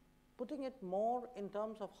putting it more in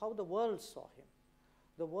terms of how the world saw him.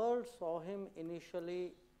 The world saw him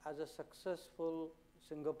initially as a successful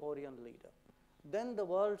Singaporean leader. Then the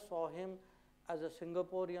world saw him as a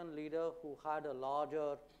Singaporean leader who had a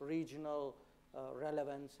larger regional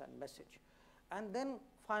relevance and message. And then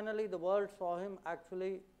finally the world saw him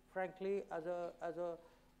actually, frankly, as a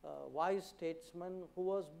wise statesman who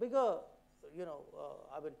was bigger.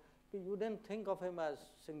 You didn't think of him as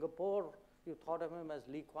Singapore. You thought of him as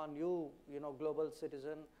Lee Kuan Yew, global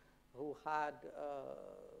citizen who had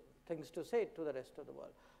things to say to the rest of the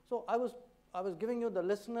world. So I was giving you the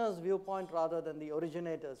listener's viewpoint rather than the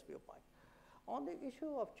originator's viewpoint. On the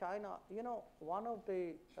issue of China, one of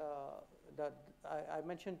the that I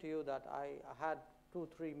mentioned to you that I had two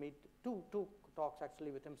talks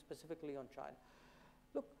actually with him specifically on China.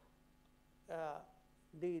 Look,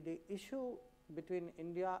 the issue between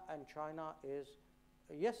India and China is,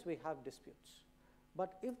 yes, we have disputes,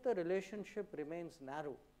 but if the relationship remains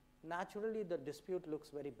narrow, naturally the dispute looks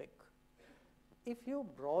very big. If you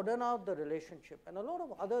broaden out the relationship, and a lot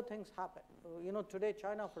of other things happen. Today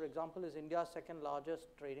China, for example, is India's second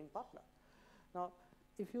largest trading partner. Now,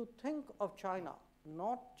 if you think of China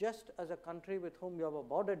not just as a country with whom you have a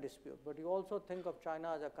border dispute, but you also think of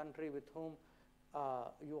China as a country with whom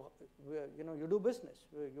you do business.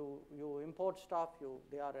 You import stuff.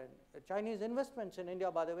 Chinese investments in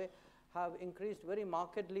India, by the way, have increased very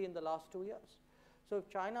markedly in the last 2 years. So if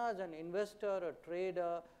China is an investor, a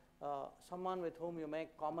trader, someone with whom you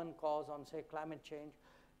make common cause on, say, climate change,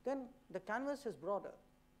 then the canvas is broader.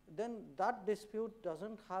 Then that dispute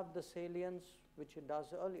doesn't have the salience which it does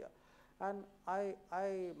earlier. And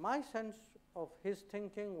my sense of his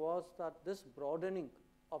thinking was that this broadening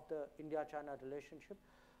of the India-China relationship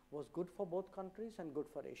was good for both countries and good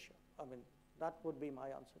for Asia. That would be my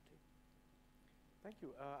answer to you. Thank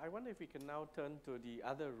you. I wonder if we can now turn to the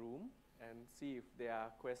other room and see if there are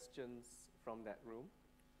questions from that room.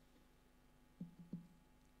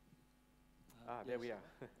 There we are.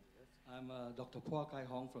 I'm Dr. Phua Kai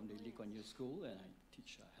Hong from the Lee Kuan Yew School, and I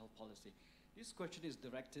teach health policy. This question is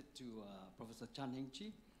directed to Professor Chan Heng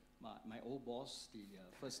Chi, my old boss, the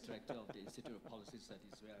first director of the Institute of Policy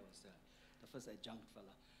Studies, where I was the first adjunct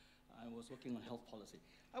fellow. I was working on health policy.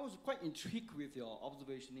 I was quite intrigued with your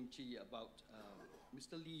observation, Ning Chi, about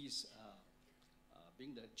Mr. Lee's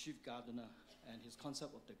being the chief gardener and his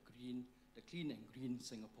concept of the clean and green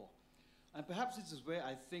Singapore. And perhaps this is where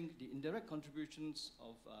I think the indirect contributions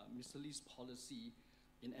of Mr. Lee's policy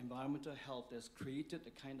in environmental health has created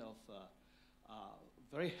a kind of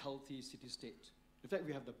very healthy city-state. In fact,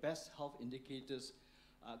 we have the best health indicators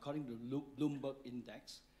according to the Bloomberg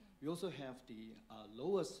Index. We also have the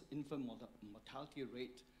lowest infant mortality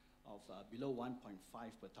rate of below 1.5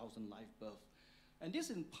 per 1,000 live birth. And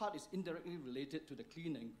this in part is indirectly related to the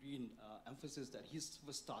clean and green emphasis that he's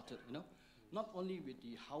started, you know? Not only with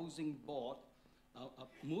the housing board,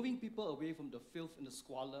 moving people away from the filth and the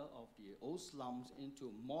squalor of the old slums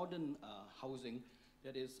into modern housing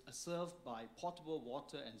that is served by potable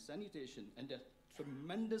water and sanitation, and the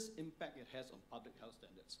tremendous impact it has on public health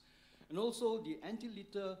standards. And also the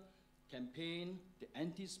anti-litter campaign, the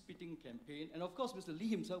anti-spitting campaign, and of course Mr. Lee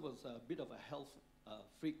himself was a bit of a health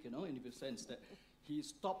freak, you know, in the sense that he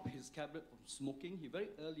stopped his cabinet from smoking. He very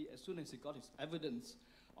early, as soon as he got his evidence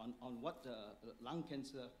on what lung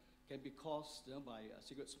cancer can be caused by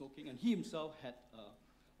cigarette smoking, and he himself had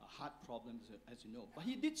heart problems, as you know. But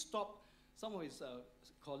he did stop some of his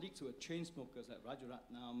colleagues who were chain smokers like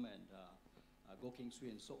Rajaratnam and Goh Keng Swee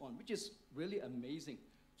and so on, which is really amazing.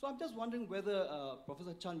 So I'm just wondering whether,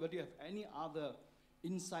 Professor Chan, whether you have any other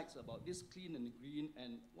insights about this clean and green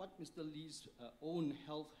and what Mr. Lee's own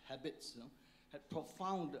health habits, you know, had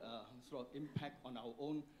profound sort of impact on our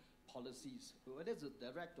own policies, whether it's a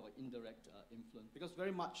direct or indirect influence. Because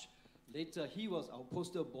very much later, he was our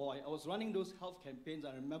poster boy. I was running those health campaigns.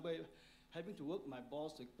 I remember having to work with my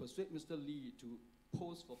boss to persuade Mr. Lee to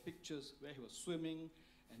pose for pictures where he was swimming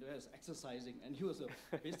and where he was exercising. And he was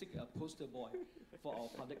basically a poster boy for our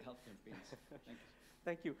public health campaigns. Thank you.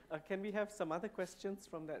 Thank you. Can we have some other questions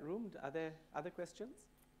from that room? Are there other questions?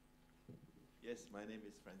 Yes, my name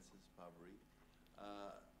is Francis Pavary.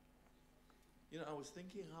 You know, I was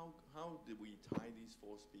thinking, how did we tie these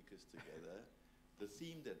four speakers together? The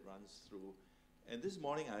theme that runs through. And this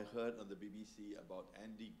morning I heard on the BBC about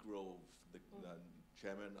Andy Grove, the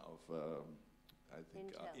chairman of, I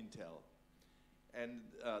think, Intel. And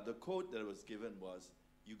the quote that was given was,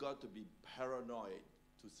 "You got to be paranoid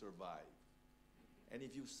to survive." And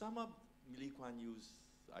if you sum up Lee Kuan Yew's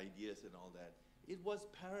ideas and all that, it was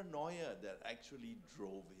paranoia that actually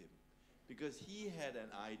drove him. Because he had an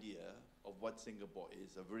idea of what Singapore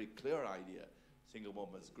is, a very clear idea. Singapore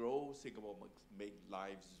must grow, Singapore must make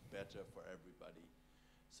lives better for everybody.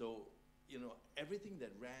 So, you know, everything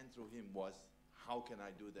that ran through him was, how can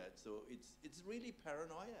I do that? So it's really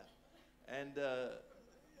paranoia. And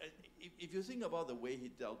if you think about the way he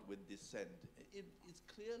dealt with dissent, it's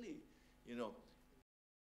clearly, you know,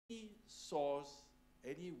 any source,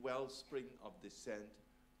 any wellspring of dissent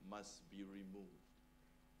must be removed.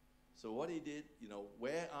 So what he did, you know,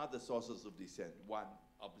 where are the sources of dissent? One,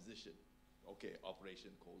 opposition. Okay, Operation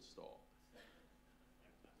Cold Store.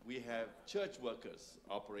 We have church workers,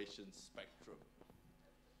 Operation Spectrum.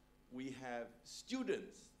 We have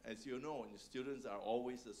students, as you know, and students are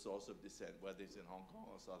always a source of dissent, whether it's in Hong Kong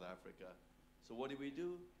or South Africa. So what did we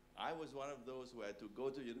do? I was one of those who had to go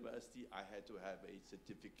to university. I had to have a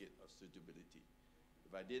certificate of suitability.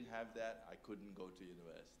 If I didn't have that, I couldn't go to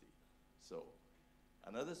university. So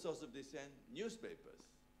another source of dissent, newspapers.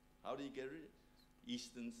 How do you get rid of it?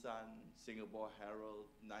 Eastern Sun, Singapore Herald,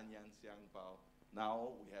 Nanyang Xiangpao.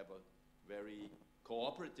 Now we have a very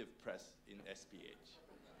cooperative press in SPH.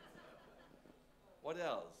 What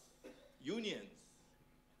else? Unions.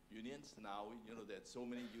 Unions now, you know, there's so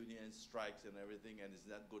many unions, strikes and everything, and it's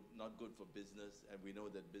not good for business, and we know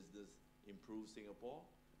that business improves Singapore.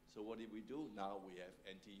 So what did we do? Now we have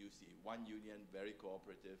NTUC, one union, very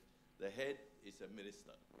cooperative. The head is a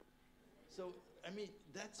minister. So, I mean,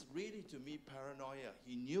 that's really, to me, paranoia.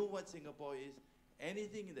 He knew what Singapore is.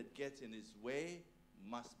 Anything that gets in his way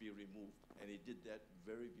must be removed. And he did that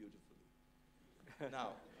very beautifully.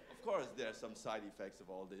 Now, of course, there are some side effects of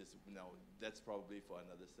all this. No, that's probably for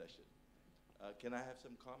another session. Can I have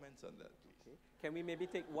some comments on that, please? Okay. Can we maybe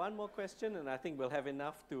take one more question? And I think we'll have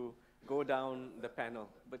enough to go down the panel.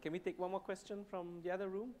 But can we take one more question from the other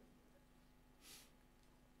room?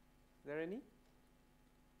 Is there any?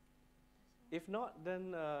 If not,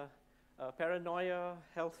 then paranoia,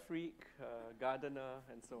 health freak, gardener,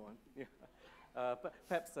 and so on. Yeah.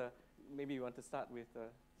 Perhaps maybe you want to start with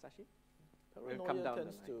Sashi? Paranoia come down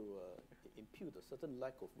tends to impute a certain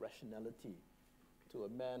lack of rationality to a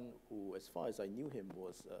man who, as far as I knew him,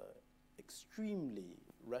 was extremely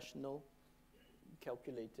rational,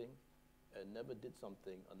 calculating, and never did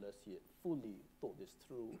something unless he had fully thought this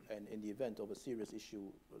through, and in the event of a serious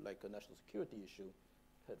issue like a national security issue,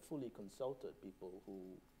 had fully consulted people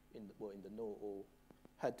who were in the know or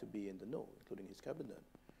had to be in the know, including his cabinet.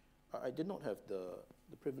 I did not have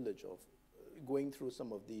the privilege of going through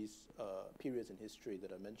some of these periods in history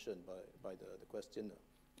that are mentioned by the questioner,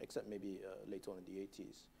 except maybe later on in the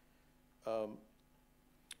 80s.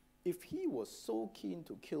 If he was so keen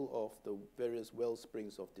to kill off the various well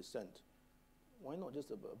springs of dissent, why not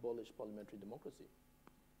just abolish parliamentary democracy?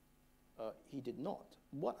 He did not.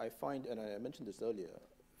 What I find, and I mentioned this earlier,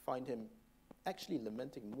 find him actually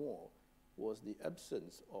lamenting more was the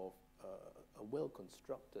absence of a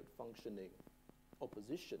well-constructed, functioning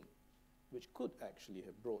opposition, which could actually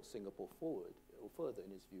have brought Singapore forward or further,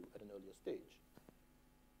 in his view, at an earlier stage.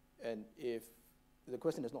 And if the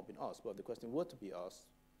question has not been asked, but if the question were to be asked,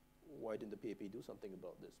 why didn't the PAP do something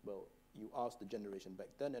about this? Well, you asked the generation back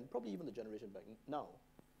then, and probably even the generation back now,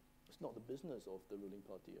 it's not the business of the ruling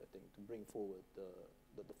party, I think, to bring forward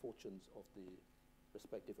the fortunes of the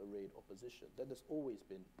respective arrayed opposition. That has always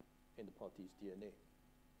been in the party's DNA.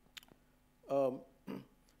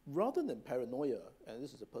 Rather than paranoia, and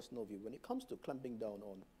this is a personal view, when it comes to clamping down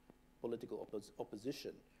on political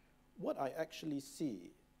opposition, what I actually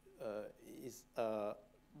see is a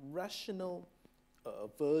rational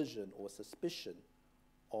aversion or suspicion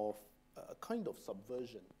of a kind of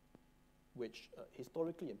subversion which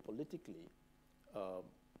historically and politically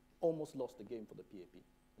almost lost the game for the PAP.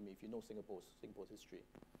 I mean, if you know Singapore's history,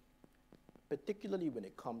 particularly when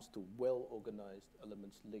it comes to well-organized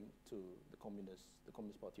elements linked to the Communist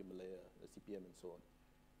Party of Malaya, the CPM and so on.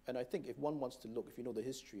 And I think if one wants to look, if you know the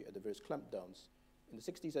history at the various clampdowns in the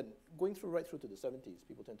 60s and going through right through to the 70s,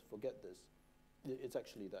 people tend to forget this, it's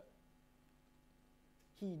actually that.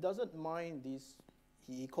 He doesn't mind these,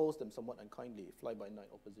 he calls them somewhat unkindly, fly-by-night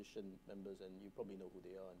opposition members, and you probably know who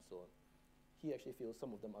they are and so on. He actually feels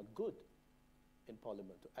some of them are good in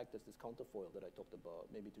Parliament to act as this counterfoil that I talked about,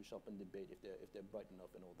 maybe to sharpen debate if they're bright enough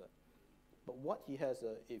and all that. But what he has,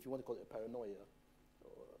 if you want to call it a paranoia,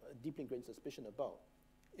 or a deeply ingrained suspicion about,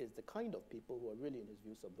 is the kind of people who are really, in his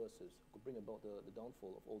view, subversives, who could bring about the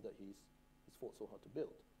downfall of all that he's fought so hard to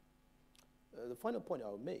build. The final point I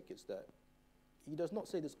will make is that he does not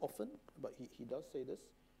say this often, but he does say this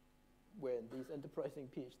when these enterprising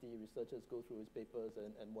PhD researchers go through his papers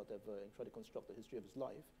and whatever and try to construct the history of his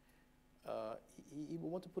life. He will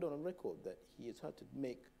want to put on record that he has had to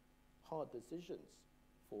make hard decisions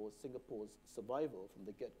for Singapore's survival from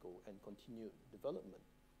the get-go and continued development.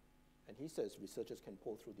 And he says researchers can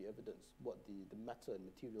pour through the evidence, what the matter and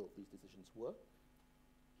material of these decisions were.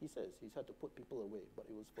 He says he's had to put people away, but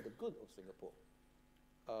it was for the good of Singapore.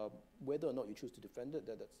 Whether or not you choose to defend it,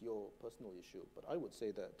 that's your personal issue. But I would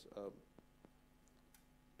say that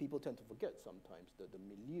people tend to forget sometimes the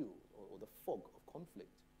milieu or the fog of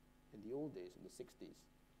conflict in the old days, in the 60s,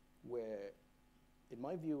 where, in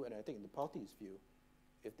my view, and I think in the party's view,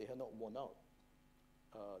 if they had not won out,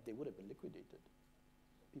 they would have been liquidated.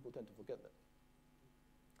 People tend to forget that.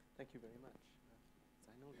 Thank you very much.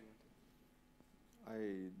 Zainul, you want to?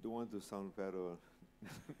 I don't want to sound very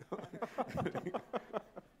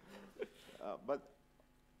but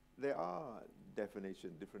there are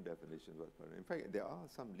different definitions of paranoia. In fact, there are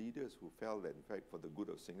some leaders who felt that, in fact, for the good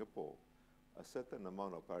of Singapore, a certain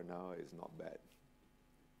amount of paranoia is not bad.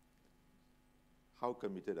 How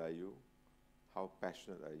committed are you? How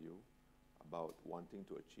passionate are you about wanting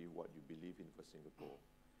to achieve what you believe in for Singapore?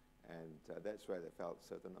 And that's why they felt a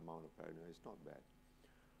certain amount of paranoia is not bad.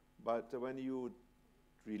 But when you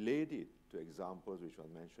relate it to examples which were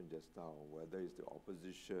mentioned just now, whether it's the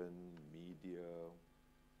opposition, media,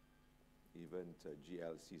 even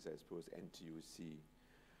GLCs, I suppose, NTUC,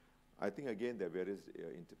 I think, again, there are various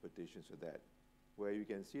interpretations of that, where you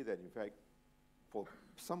can see that, in fact, for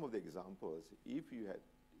some of the examples, if,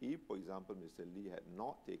 for example, Mr. Lee had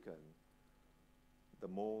not taken the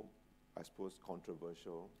more, I suppose,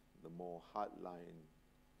 controversial, the more hardline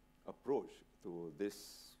approach to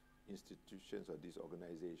these institutions or these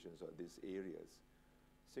organizations or these areas,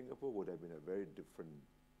 Singapore would have been a very different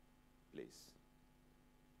place.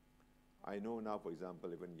 I know now, for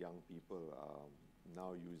example, even young people are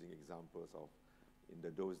now using examples of,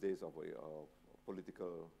 in those days of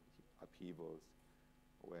political upheavals,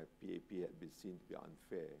 where PAP had been seen to be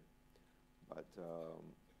unfair. But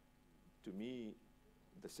to me,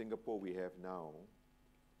 the Singapore we have now,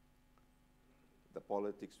 the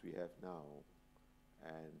politics we have now,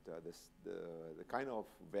 and the kind of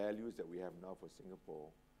values that we have now for Singapore,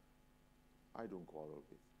 I don't quarrel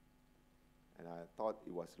with. And I thought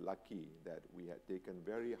it was lucky that we had taken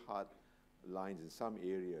very hard lines in some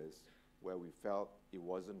areas where we felt it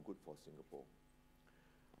wasn't good for Singapore.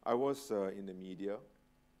 I was in the media.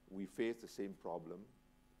 We faced the same problem.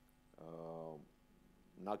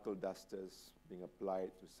 Knuckle dusters being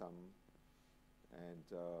applied to some.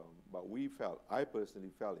 And, but we felt, I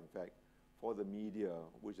personally felt, in fact, for the media,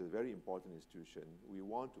 which is a very important institution, we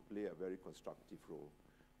want to play a very constructive role.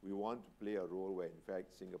 We want to play a role where, in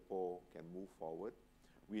fact, Singapore can move forward.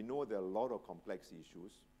 We know there are a lot of complex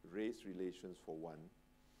issues, race relations for one.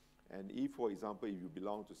 And if, for example, if you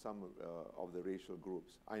belong to some of the racial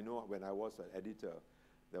groups, I know when I was an editor,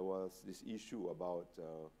 there was this issue about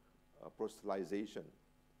proselytization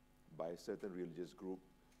by a certain religious group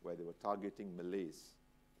where they were targeting Malays.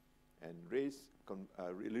 And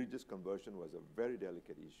religious conversion was a very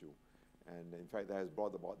delicate issue. And in fact, that has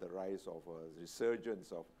brought about the rise of a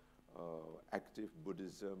resurgence of active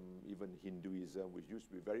Buddhism, even Hinduism, which used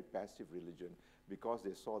to be very passive religion, because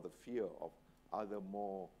they saw the fear of other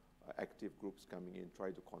more active groups coming in,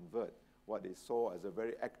 trying to convert what they saw as a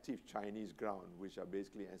very active Chinese ground, which are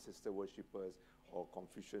basically ancestor worshippers or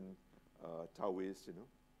Confucian Taoists, you know.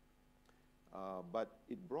 But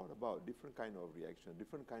it brought about different kind of reaction,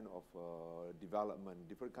 different kind of development,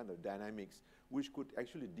 different kind of dynamics, which could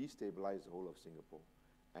actually destabilize the whole of Singapore.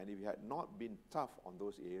 And if we had not been tough on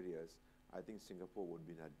those areas, I think Singapore would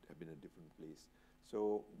have been a different place.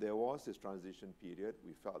 So there was this transition period.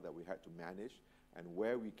 We felt that we had to manage, and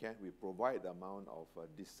where we can, we provide the amount of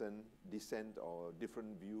dissent or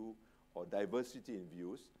different view or diversity in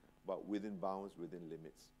views, but within bounds, within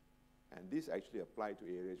limits. And this actually applied to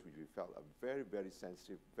areas which we felt are very, very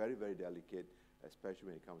sensitive, very, very delicate, especially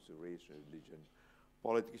when it comes to race and religion.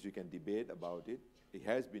 Politics, you can debate about it. It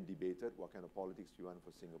has been debated, what kind of politics do you want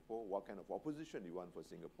for Singapore, what kind of opposition do you want for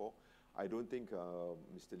Singapore. I don't think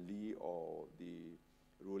Mr. Lee or the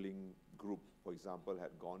ruling group, for example,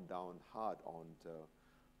 had gone down hard on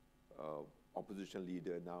the opposition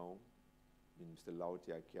leader now, Mr. Lau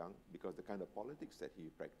Tia Kiang, because the kind of politics that he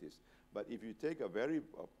practiced. But if you take a very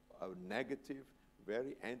negative,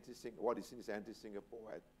 very what is seen as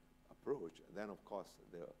anti-Singapore approach, then of course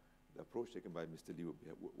the approach taken by Mr. Lee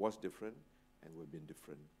was different and would have been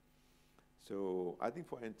different. So I think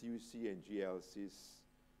for NTUC and GLCs,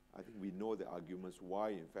 I think we know the arguments why,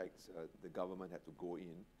 in fact, the government had to go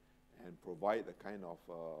in and provide the kind of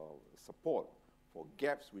support for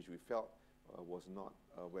gaps which we felt was not,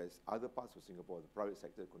 whereas other parts of Singapore, the private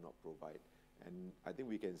sector could not provide. And I think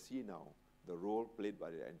we can see now the role played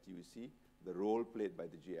by the NTUC, the role played by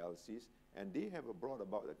the GLCs, and they have brought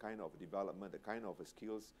about the kind of development, the kind of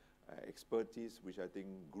skills, expertise, which I think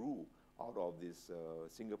grew out of this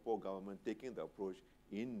Singapore government taking the approach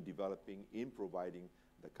in developing, in providing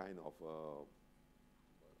the kind of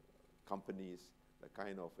companies, the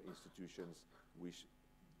kind of institutions which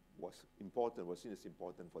was seen as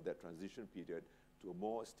important for that transition period to a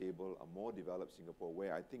more stable, a more developed Singapore,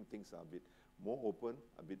 where I think things are a bit more open,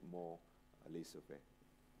 a bit more laissez-faire.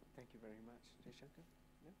 Thank you very much. Jay Shankar?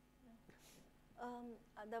 Yeah?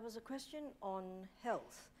 There was a question on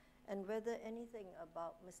health and whether anything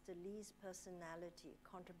about Mr. Lee's personality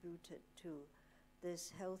contributed to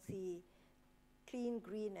this healthy, clean,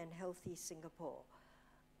 green, and healthy Singapore.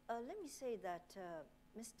 Let me say that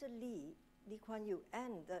Mr. Lee Kuan Yew,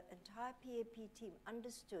 and the entire PAP team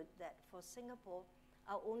understood that for Singapore,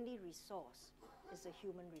 our only resource is a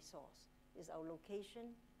human resource, is our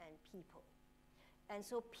location and people. And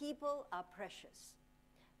so people are precious.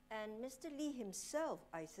 And Mr. Lee himself,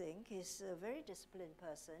 I think, is a very disciplined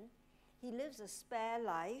person. He lives a spare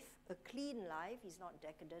life, a clean life. He's not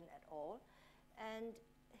decadent at all. And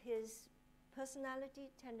his personality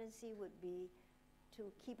tendency would be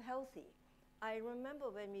to keep healthy. I remember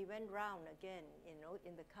when we went round again,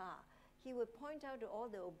 in the car, he would point out to all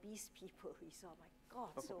the obese people he saw. My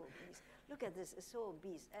God, so obese. Look at this, it's so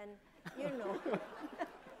obese. And,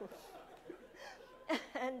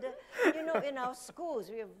 and, in our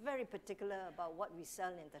schools, we are very particular about what we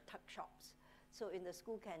sell in the tuck shops, so in the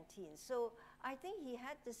school canteen. So I think he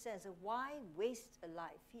had the sense of why waste a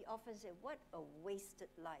life. He often said, what a wasted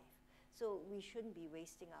life. So we shouldn't be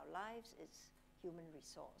wasting our lives. It's human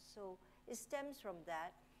resource. So it stems from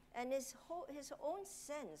that. And his own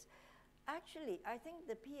sense, actually, I think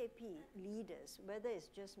the PAP leaders, whether it's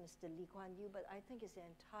just Mr. Lee Kuan Yew, but I think it's the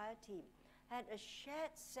entire team, had a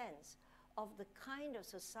shared sense of the kind of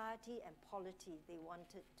society and polity they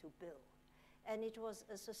wanted to build. And it was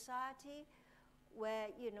a society where,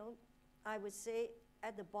 I would say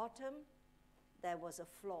at the bottom, there was a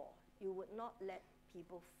floor. You would not let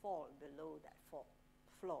people fall below that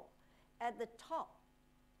floor. At the top,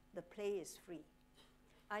 the play is free.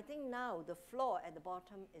 I think now the floor at the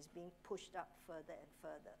bottom is being pushed up further and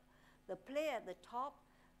further. The player at the top,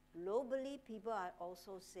 globally, people are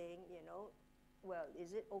also saying, you know, well,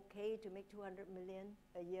 is it okay to make 200 million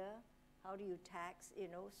a year? How do you tax, you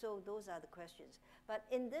know? So those are the questions. But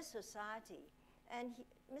in this society, and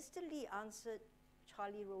Mr. Lee answered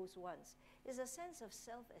Charlie Rose once, is a sense of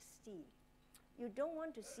self-esteem. You don't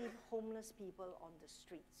want to see homeless people on the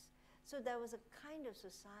streets. So there was a kind of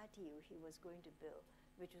society he was going to build,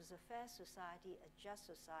 which was a fair society, a just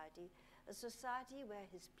society, a society where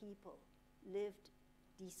his people lived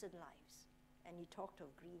decent lives. And he talked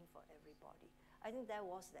of green for everybody. I think there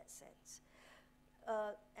was that sense.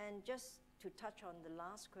 And just to touch on the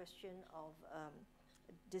last question of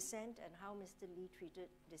dissent and how Mr. Lee treated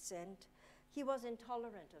dissent, he was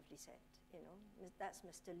intolerant of dissent, you know, that's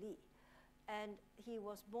Mr. Lee. And he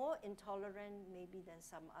was more intolerant maybe than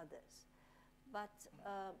some others. But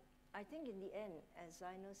I think in the end, as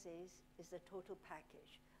Zaino says, is the total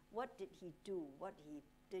package. What did he do? What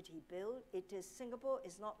did he build? Singapore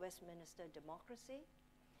is not Westminster democracy.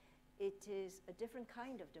 It is a different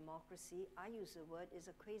kind of democracy. I use the word is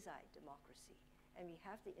a quasi-democracy. And we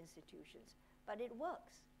have the institutions. But it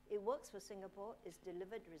works. It works for Singapore. It's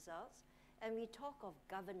delivered results. And we talk of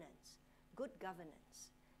governance, good governance.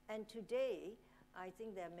 And today, I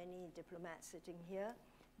think there are many diplomats sitting here,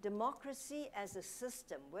 democracy as a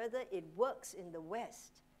system, whether it works in the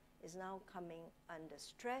West, is now coming under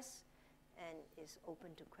stress and is open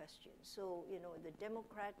to question. So, you know,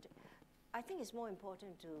 I think it's more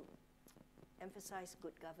important to emphasize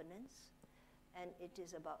good governance, and it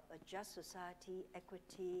is about a just society,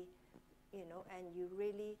 equity, you know, and you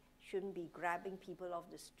really shouldn't be grabbing people off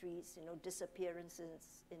the streets, you know,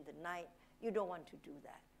 disappearances in the night. You don't want to do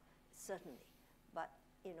that, certainly. But,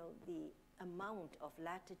 you know, the amount of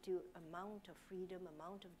latitude, amount of freedom,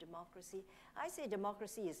 amount of democracy. I say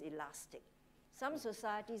democracy is elastic. Some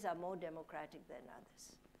societies are more democratic than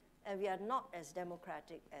others. And we are not as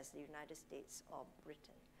democratic as the United States or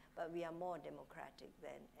Britain, but we are more democratic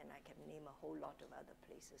than, and I can name a whole lot of other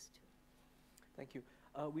places too. Thank you.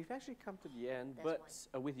 We've actually come to the end, but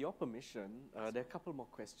with your permission, there are a couple more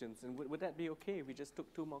questions. And would that be okay if we just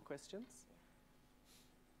took 2 more questions?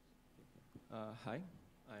 Hi,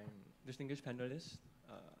 I'm distinguished panelist.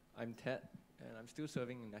 I'm Ted, and I'm still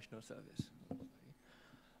serving in national service.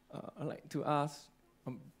 I'd like to ask,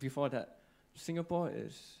 before that, Singapore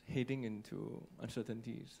is heading into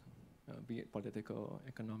uncertainties, be it political,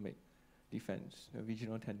 economic, defense,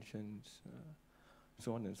 regional tensions,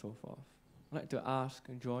 so on and so forth. I'd like to ask,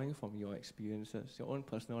 drawing from your experiences, your own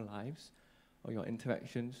personal lives, or your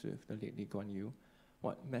interactions with the late Lee Kuan Yew,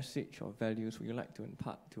 what message or values would you like to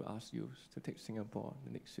impart to us youth to take Singapore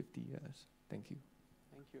in the next 50 years? Thank you.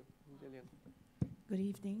 Thank you. Lillian. Good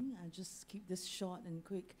evening. I'll just keep this short and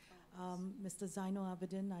quick. Mr. Zainal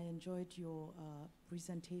Abidin, I enjoyed your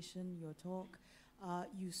presentation, your talk.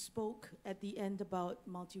 You spoke at the end about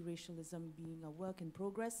multiracialism being a work in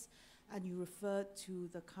progress, and you referred to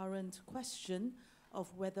the current question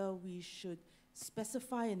of whether we should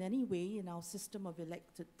specify in any way in our system of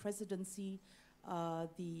elected presidency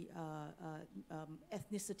the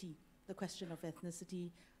ethnicity, the question of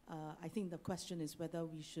ethnicity. I think the question is whether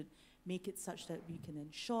we should make it such that we can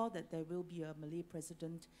ensure that there will be a Malay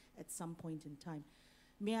president at some point in time.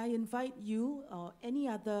 May I invite you or any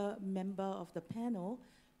other member of the panel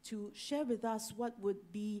to share with us what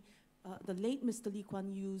would be the late Mr. Lee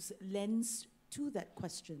Kuan Yew's lens to that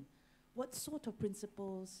question? What sort of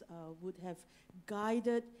principles would have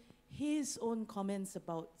guided his own comments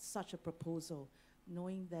about such a proposal,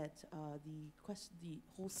 knowing that the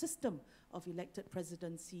whole system of elected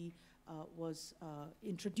presidency was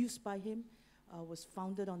introduced by him, was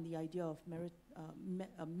founded on the idea of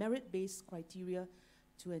merit-based criteria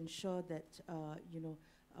to ensure that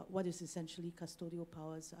what is essentially custodial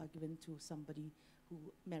powers are given to somebody who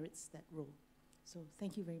merits that role. So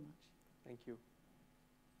thank you very much. Thank you.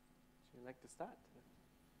 Would you like to start?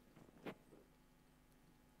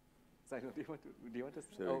 Zainal, do you want to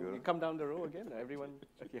start? You come down the row again? Everyone?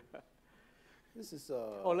 Yeah. This is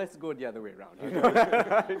oh, let's go the other way around.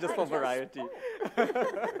 Just for variety.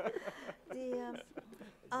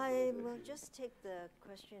 I will just take the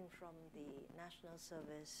question from the National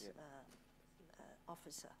Service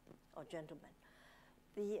officer or gentleman.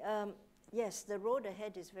 Yes, the road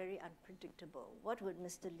ahead is very unpredictable. What would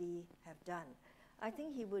Mr. Lee have done? I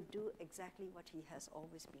think he would do exactly what he has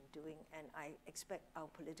always been doing, and I expect our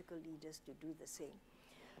political leaders to do the same.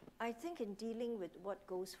 I think in dealing with what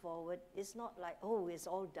goes forward, it's not like, oh, it's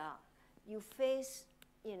all dark. You face,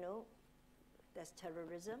 there's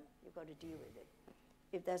terrorism, you've got to deal with it.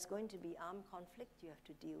 If there's going to be armed conflict, you have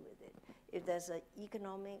to deal with it. If there's an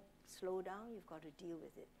economic slowdown, you've got to deal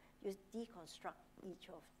with it. You deconstruct each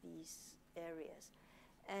of these areas.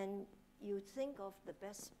 And you think of the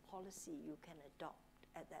best policy you can adopt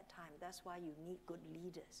at that time. That's why you need good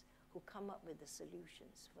leaders who come up with the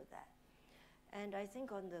solutions for that. And I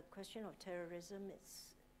think on the question of terrorism,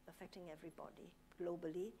 it's affecting everybody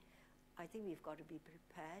globally. I think we've got to be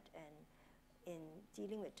prepared, and in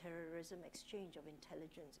dealing with terrorism, exchange of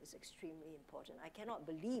intelligence is extremely important. I cannot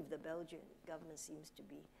believe the Belgian government seems to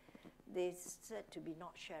be, they said to be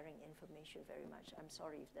not sharing information very much. I'm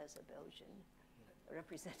sorry if there's a Belgian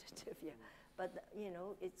representative here. But, you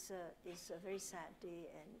know, it's a very sad day,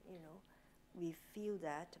 and, you know, we feel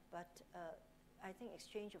that. But I think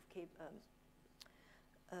exchange of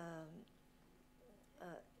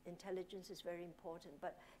intelligence is very important.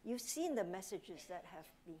 But you've seen the messages that have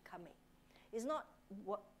been coming. It's not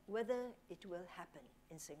whether it will happen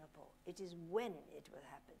in Singapore. It is when it will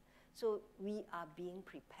happen. So we are being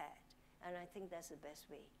prepared. And I think that's the best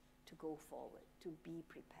way to go forward, to be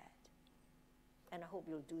prepared. And I hope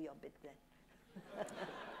you'll do your bit then.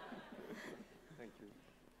 Thank you.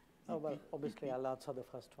 Oh, well, obviously, I'll answer the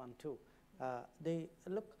first one too. When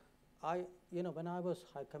I was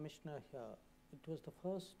High Commissioner here, it was the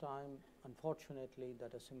first time, unfortunately,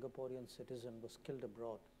 that a Singaporean citizen was killed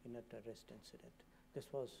abroad in a terrorist incident. This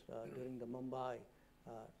was during the Mumbai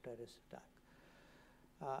terrorist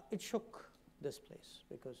attack. It shook this place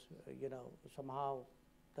because, somehow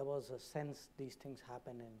there was a sense these things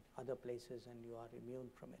happen in other places and you are immune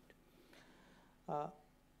from it.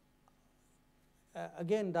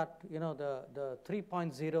 Again, the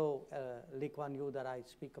 3.0 Lee Kuan Yew that I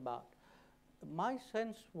speak about, my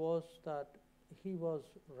sense was that he was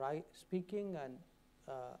speaking and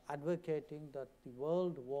advocating that the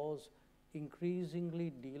world was increasingly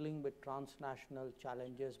dealing with transnational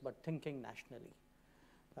challenges but thinking nationally.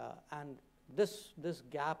 And this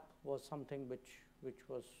gap was something which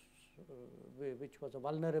was a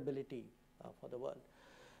vulnerability for the world.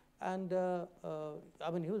 And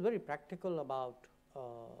he was very practical about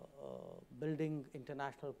building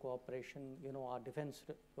international cooperation. Our defense,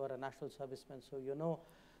 you are a national serviceman, so you know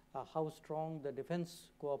how strong the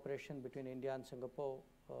defense cooperation between India and Singapore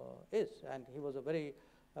is. And he was a very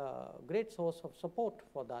great source of support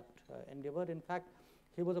for that endeavor. In fact,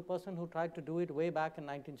 he was a person who tried to do it way back in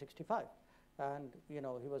 1965. And he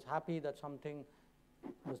was happy that something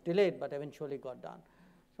was delayed but eventually got done.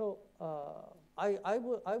 So I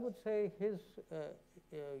would say his,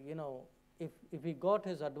 if he got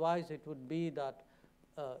his advice, it would be that,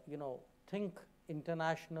 think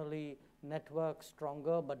internationally, network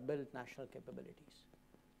stronger, but build national capabilities.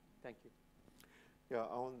 Thank you. Yeah,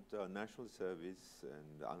 on national service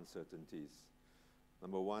and the uncertainties,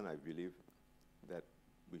 number one, I believe that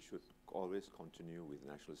we should always continue with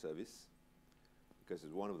national service because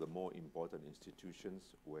it's one of the more important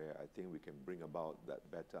institutions where I think we can bring about that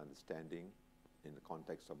better understanding in the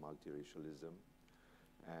context of multiracialism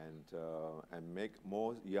and make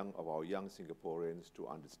more of our young Singaporeans to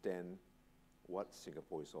understand what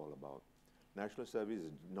Singapore is all about. National service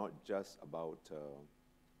is not just about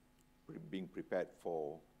being prepared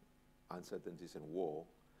for uncertainties and war,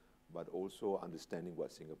 but also understanding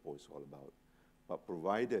what Singapore is all about. But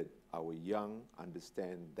provided our young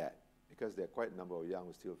understand that, because there are quite a number of young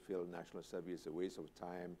who still feel national service is a waste of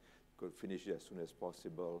time, could finish it as soon as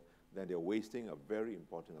possible, then they're wasting a very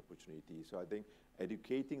important opportunity. So I think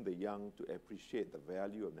educating the young to appreciate the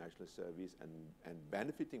value of national service and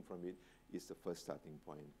benefiting from it is the first starting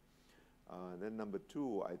point. Then number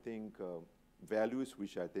two, I think values,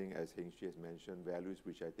 which I think, as Heng Shih has mentioned, values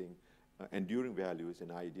which I think, enduring values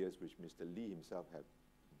and ideas which Mr. Lee himself have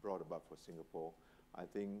brought about for Singapore, I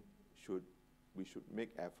think we should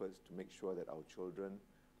make efforts to make sure that our children,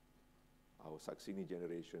 our succeeding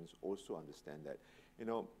generations also understand that.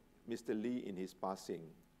 Mr. Lee in his passing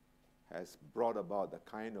has brought about the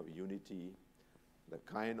kind of unity, the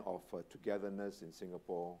kind of togetherness in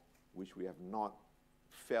Singapore which we have not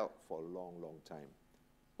felt for a long, long time.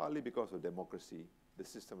 Partly because of democracy, the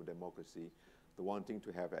system of democracy, the wanting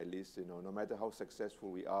to have at least, no matter how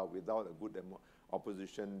successful we are, without a good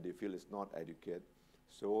opposition, they feel it's not adequate.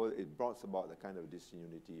 So it brought about the kind of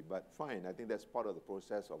disunity. But fine, I think that's part of the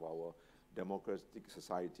process of our democratic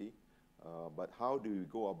society. But how do we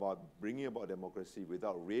go about bringing about democracy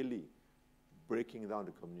without really breaking down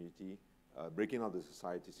the community, breaking down the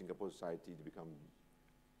society, Singapore society, to become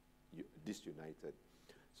disunited?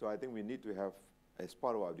 So I think we need to have, as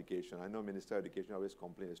part of our education, I know Minister of Education always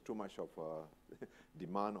complains there's too much of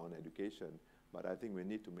demand on education, but I think we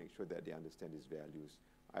need to make sure that they understand these values.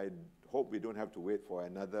 I hope we don't have to wait for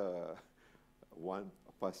another one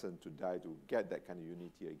person to die to get that kind of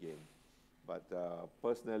unity again. But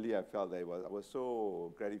personally, I felt that I was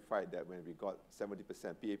so gratified that when we got 70%,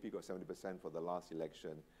 PAP got 70% for the last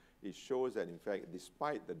election. It shows that, in fact,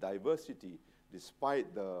 despite the diversity,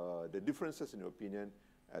 despite the differences in opinion,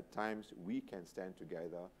 at times we can stand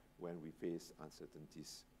together when we face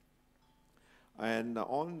uncertainties. And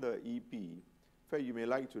on the EP, in fact, you may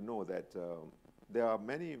like to know that there are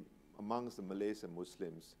many amongst the Malays and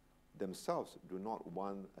Muslims themselves do not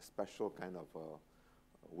want a special kind of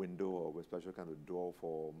window or a special kind of door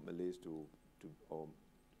for Malays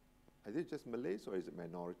is it just Malays or is it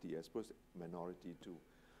minority? I suppose minority to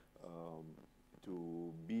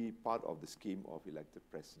be part of the scheme of elected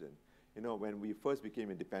president. You know, when we first became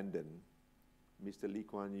independent, Mr. Lee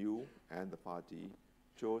Kuan Yew and the party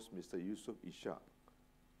chose Mr. Yusof Ishak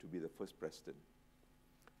to be the first president,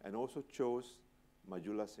 and also chose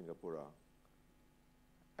Majulah Singapura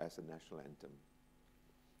as a national anthem.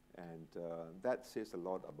 And that says a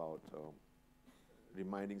lot about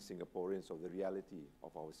reminding Singaporeans of the reality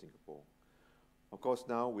of our Singapore. Of course,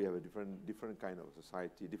 now we have a different kind of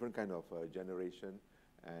society, different kind of generation,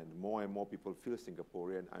 and more people feel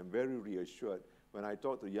Singaporean. I'm very reassured when I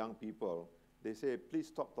talk to young people. They say, please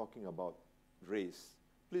stop talking about race.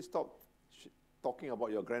 Please stop talking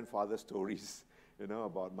about your grandfather's stories, you know,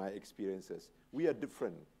 about my experiences. We are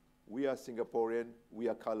different. We are Singaporean. We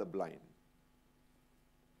are colorblind.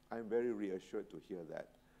 I'm very reassured to hear that.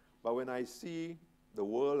 But when I see the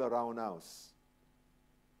world around us,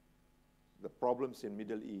 the problems in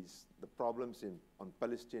Middle East, the problems on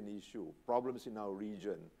Palestinian issue, problems in our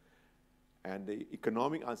region, and the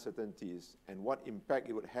economic uncertainties and what impact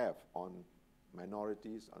it would have on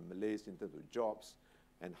minorities, on Malays in terms of jobs,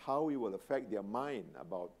 and how it will affect their mind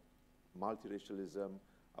about multiracialism,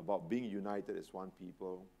 about being united as one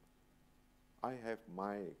people, I have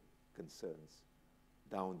my concerns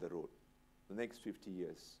down the road, the next 50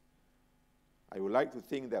 years. I would like to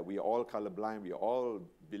think that we are all colorblind, we all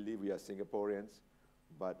believe we are Singaporeans,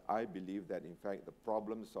 but I believe that in fact the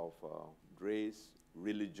problems of race,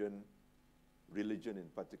 religion in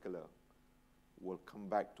particular, will come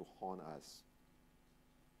back to haunt us.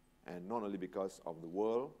 And not only because of the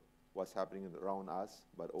world, what's happening around us,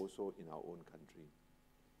 but also in our own country.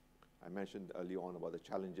 I mentioned earlier on about the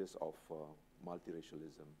challenges of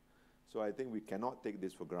multiracialism. So I think we cannot take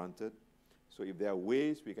this for granted. So if there are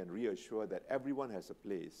ways we can reassure that everyone has a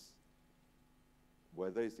place,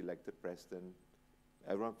 whether it's elected president,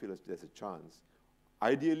 everyone feels there's a chance.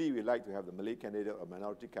 Ideally, we like to have the Malay candidate or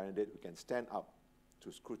minority candidate who can stand up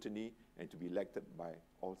to scrutiny and to be elected by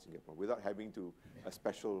all Singaporeans without having a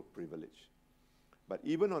special privilege. But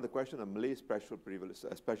even on the question of Malay special privilege,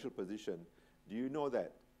 a special position, do you know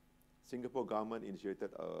that Singapore government initiated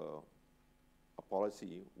a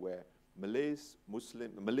policy where Malays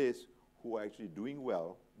who are actually doing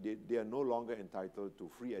well, they are no longer entitled to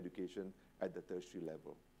free education at the tertiary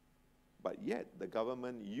level. But yet, the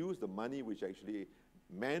government used the money which actually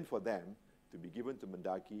meant for them to be given to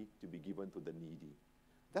Mendaki, to be given to the needy.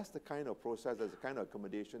 That's the kind of process, that's the kind of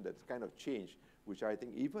accommodation, that's the kind of change which I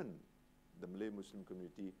think even the Malay Muslim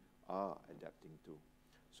community are adapting to.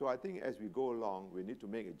 So I think as we go along, we need to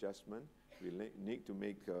make adjustment, we need to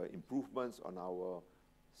make improvements on our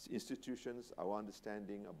institutions, our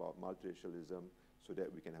understanding about multiracialism, so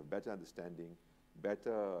that we can have better understanding,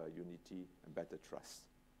 better unity, and better trust.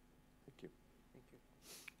 Thank you. Thank you.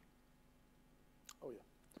 Oh yeah.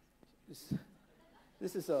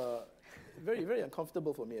 This is very, very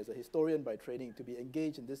uncomfortable for me as a historian by training to be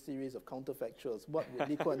engaged in this series of counterfactuals. What would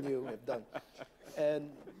Lee Kuan Yew have done? And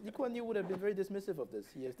Lee Kuan Yew would have been very dismissive of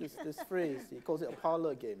this. He has this phrase, he calls it a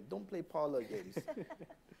parlor game. Don't play parlor games.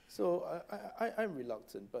 So I'm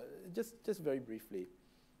reluctant, but just very briefly,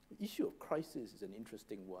 the issue of crisis is an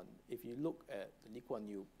interesting one. If you look at the Lee Kuan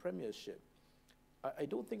Yew premiership, I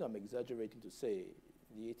don't think I'm exaggerating to say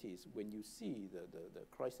the 80s, when you see the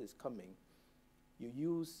crisis coming, you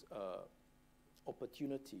use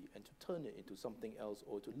opportunity and to turn it into something else,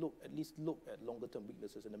 or to at least look at longer term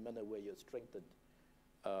weaknesses in a manner where you're strengthened.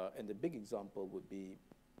 And the big example would be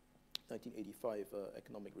 1985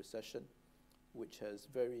 economic recession, which has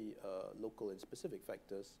very local and specific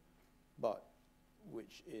factors, but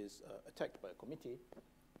which is attacked by a committee,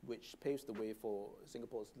 which paves the way for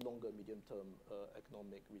Singapore's longer medium-term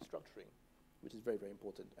economic restructuring, which is very, very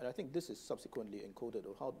important. And I think this is subsequently encoded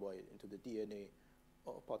or hardwired into the DNA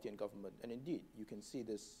of party and government. And indeed, you can see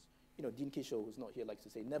this, Dean Kishore, who's not here, likes to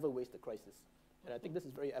say, never waste a crisis. And I think this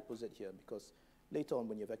is very apposite here, because later on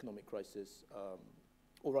when you have economic crisis,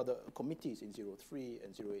 or rather committees in 03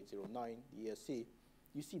 and 08, 09, the ESC,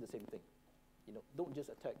 you see the same thing. Don't just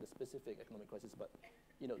attack the specific economic crisis, but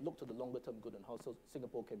look to the longer term good and how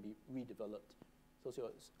Singapore can be redeveloped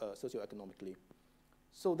socioeconomically.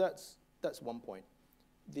 So that's one point.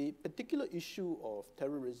 The particular issue of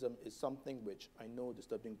terrorism is something which I know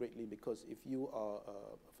disturbs me greatly, because if you are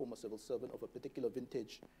a former civil servant of a particular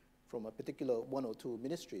vintage from a particular one or two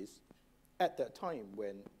ministries, at that time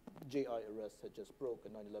when JI arrest had just broke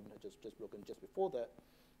and 9/11 had just broken, just before that,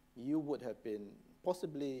 you would have been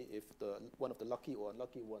possibly, if one of the lucky or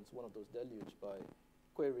unlucky ones, one of those deluged by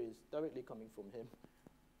queries directly coming from him,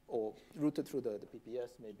 or routed through the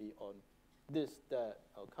PPS maybe on this, that,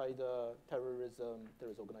 Al-Qaeda, terrorism,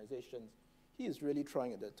 terrorist organizations. He is really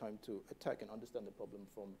trying at that time to attack and understand the problem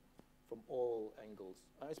from all angles.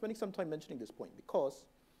 I'm spending some time mentioning this point because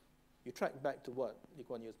you track back to what Lee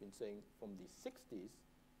Kuan Yew has been saying from the 60s.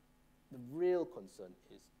 The real concern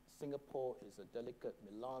is Singapore is a delicate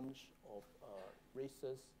melange of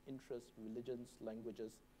races, interests, religions,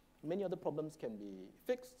 languages. Many other problems can be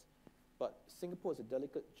fixed, but Singapore is a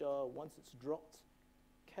delicate jar. Once it's dropped,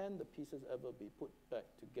 can the pieces ever be put back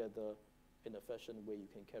together in a fashion where you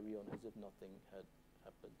can carry on as if nothing had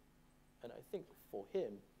happened? And I think for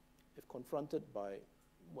him, if confronted by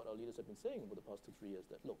what our leaders have been saying over the past 2-3 years,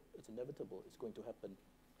 that look, it's inevitable, it's going to happen,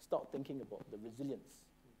 start thinking about the resilience,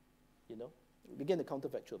 Begin the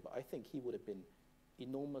counterfactual, but I think he would have been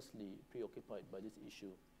enormously preoccupied by this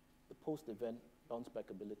issue, the post-event bounce-back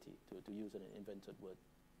ability, to use an invented word.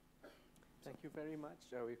 Thank you very much.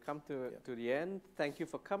 We've come to the end. Thank you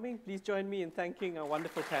for coming. Please join me in thanking our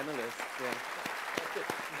wonderful panelists. Yeah. That's it.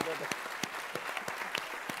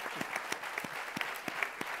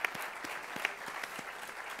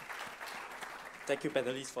 Thank you,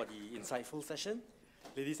 panelists, for the insightful session.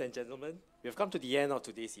 Ladies and gentlemen, we have come to the end of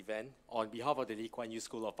today's event. On behalf of the Lee Kuan Yew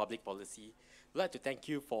School of Public Policy, we'd like to thank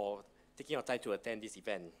you for taking your time to attend this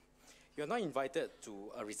event. You are now invited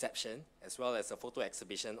to a reception as well as a photo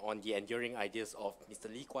exhibition on the enduring ideas of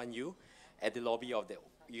Mr. Lee Kuan Yew at the lobby of the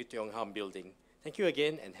Yu Tiong Ham building. Thank you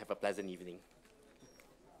again and have a pleasant evening.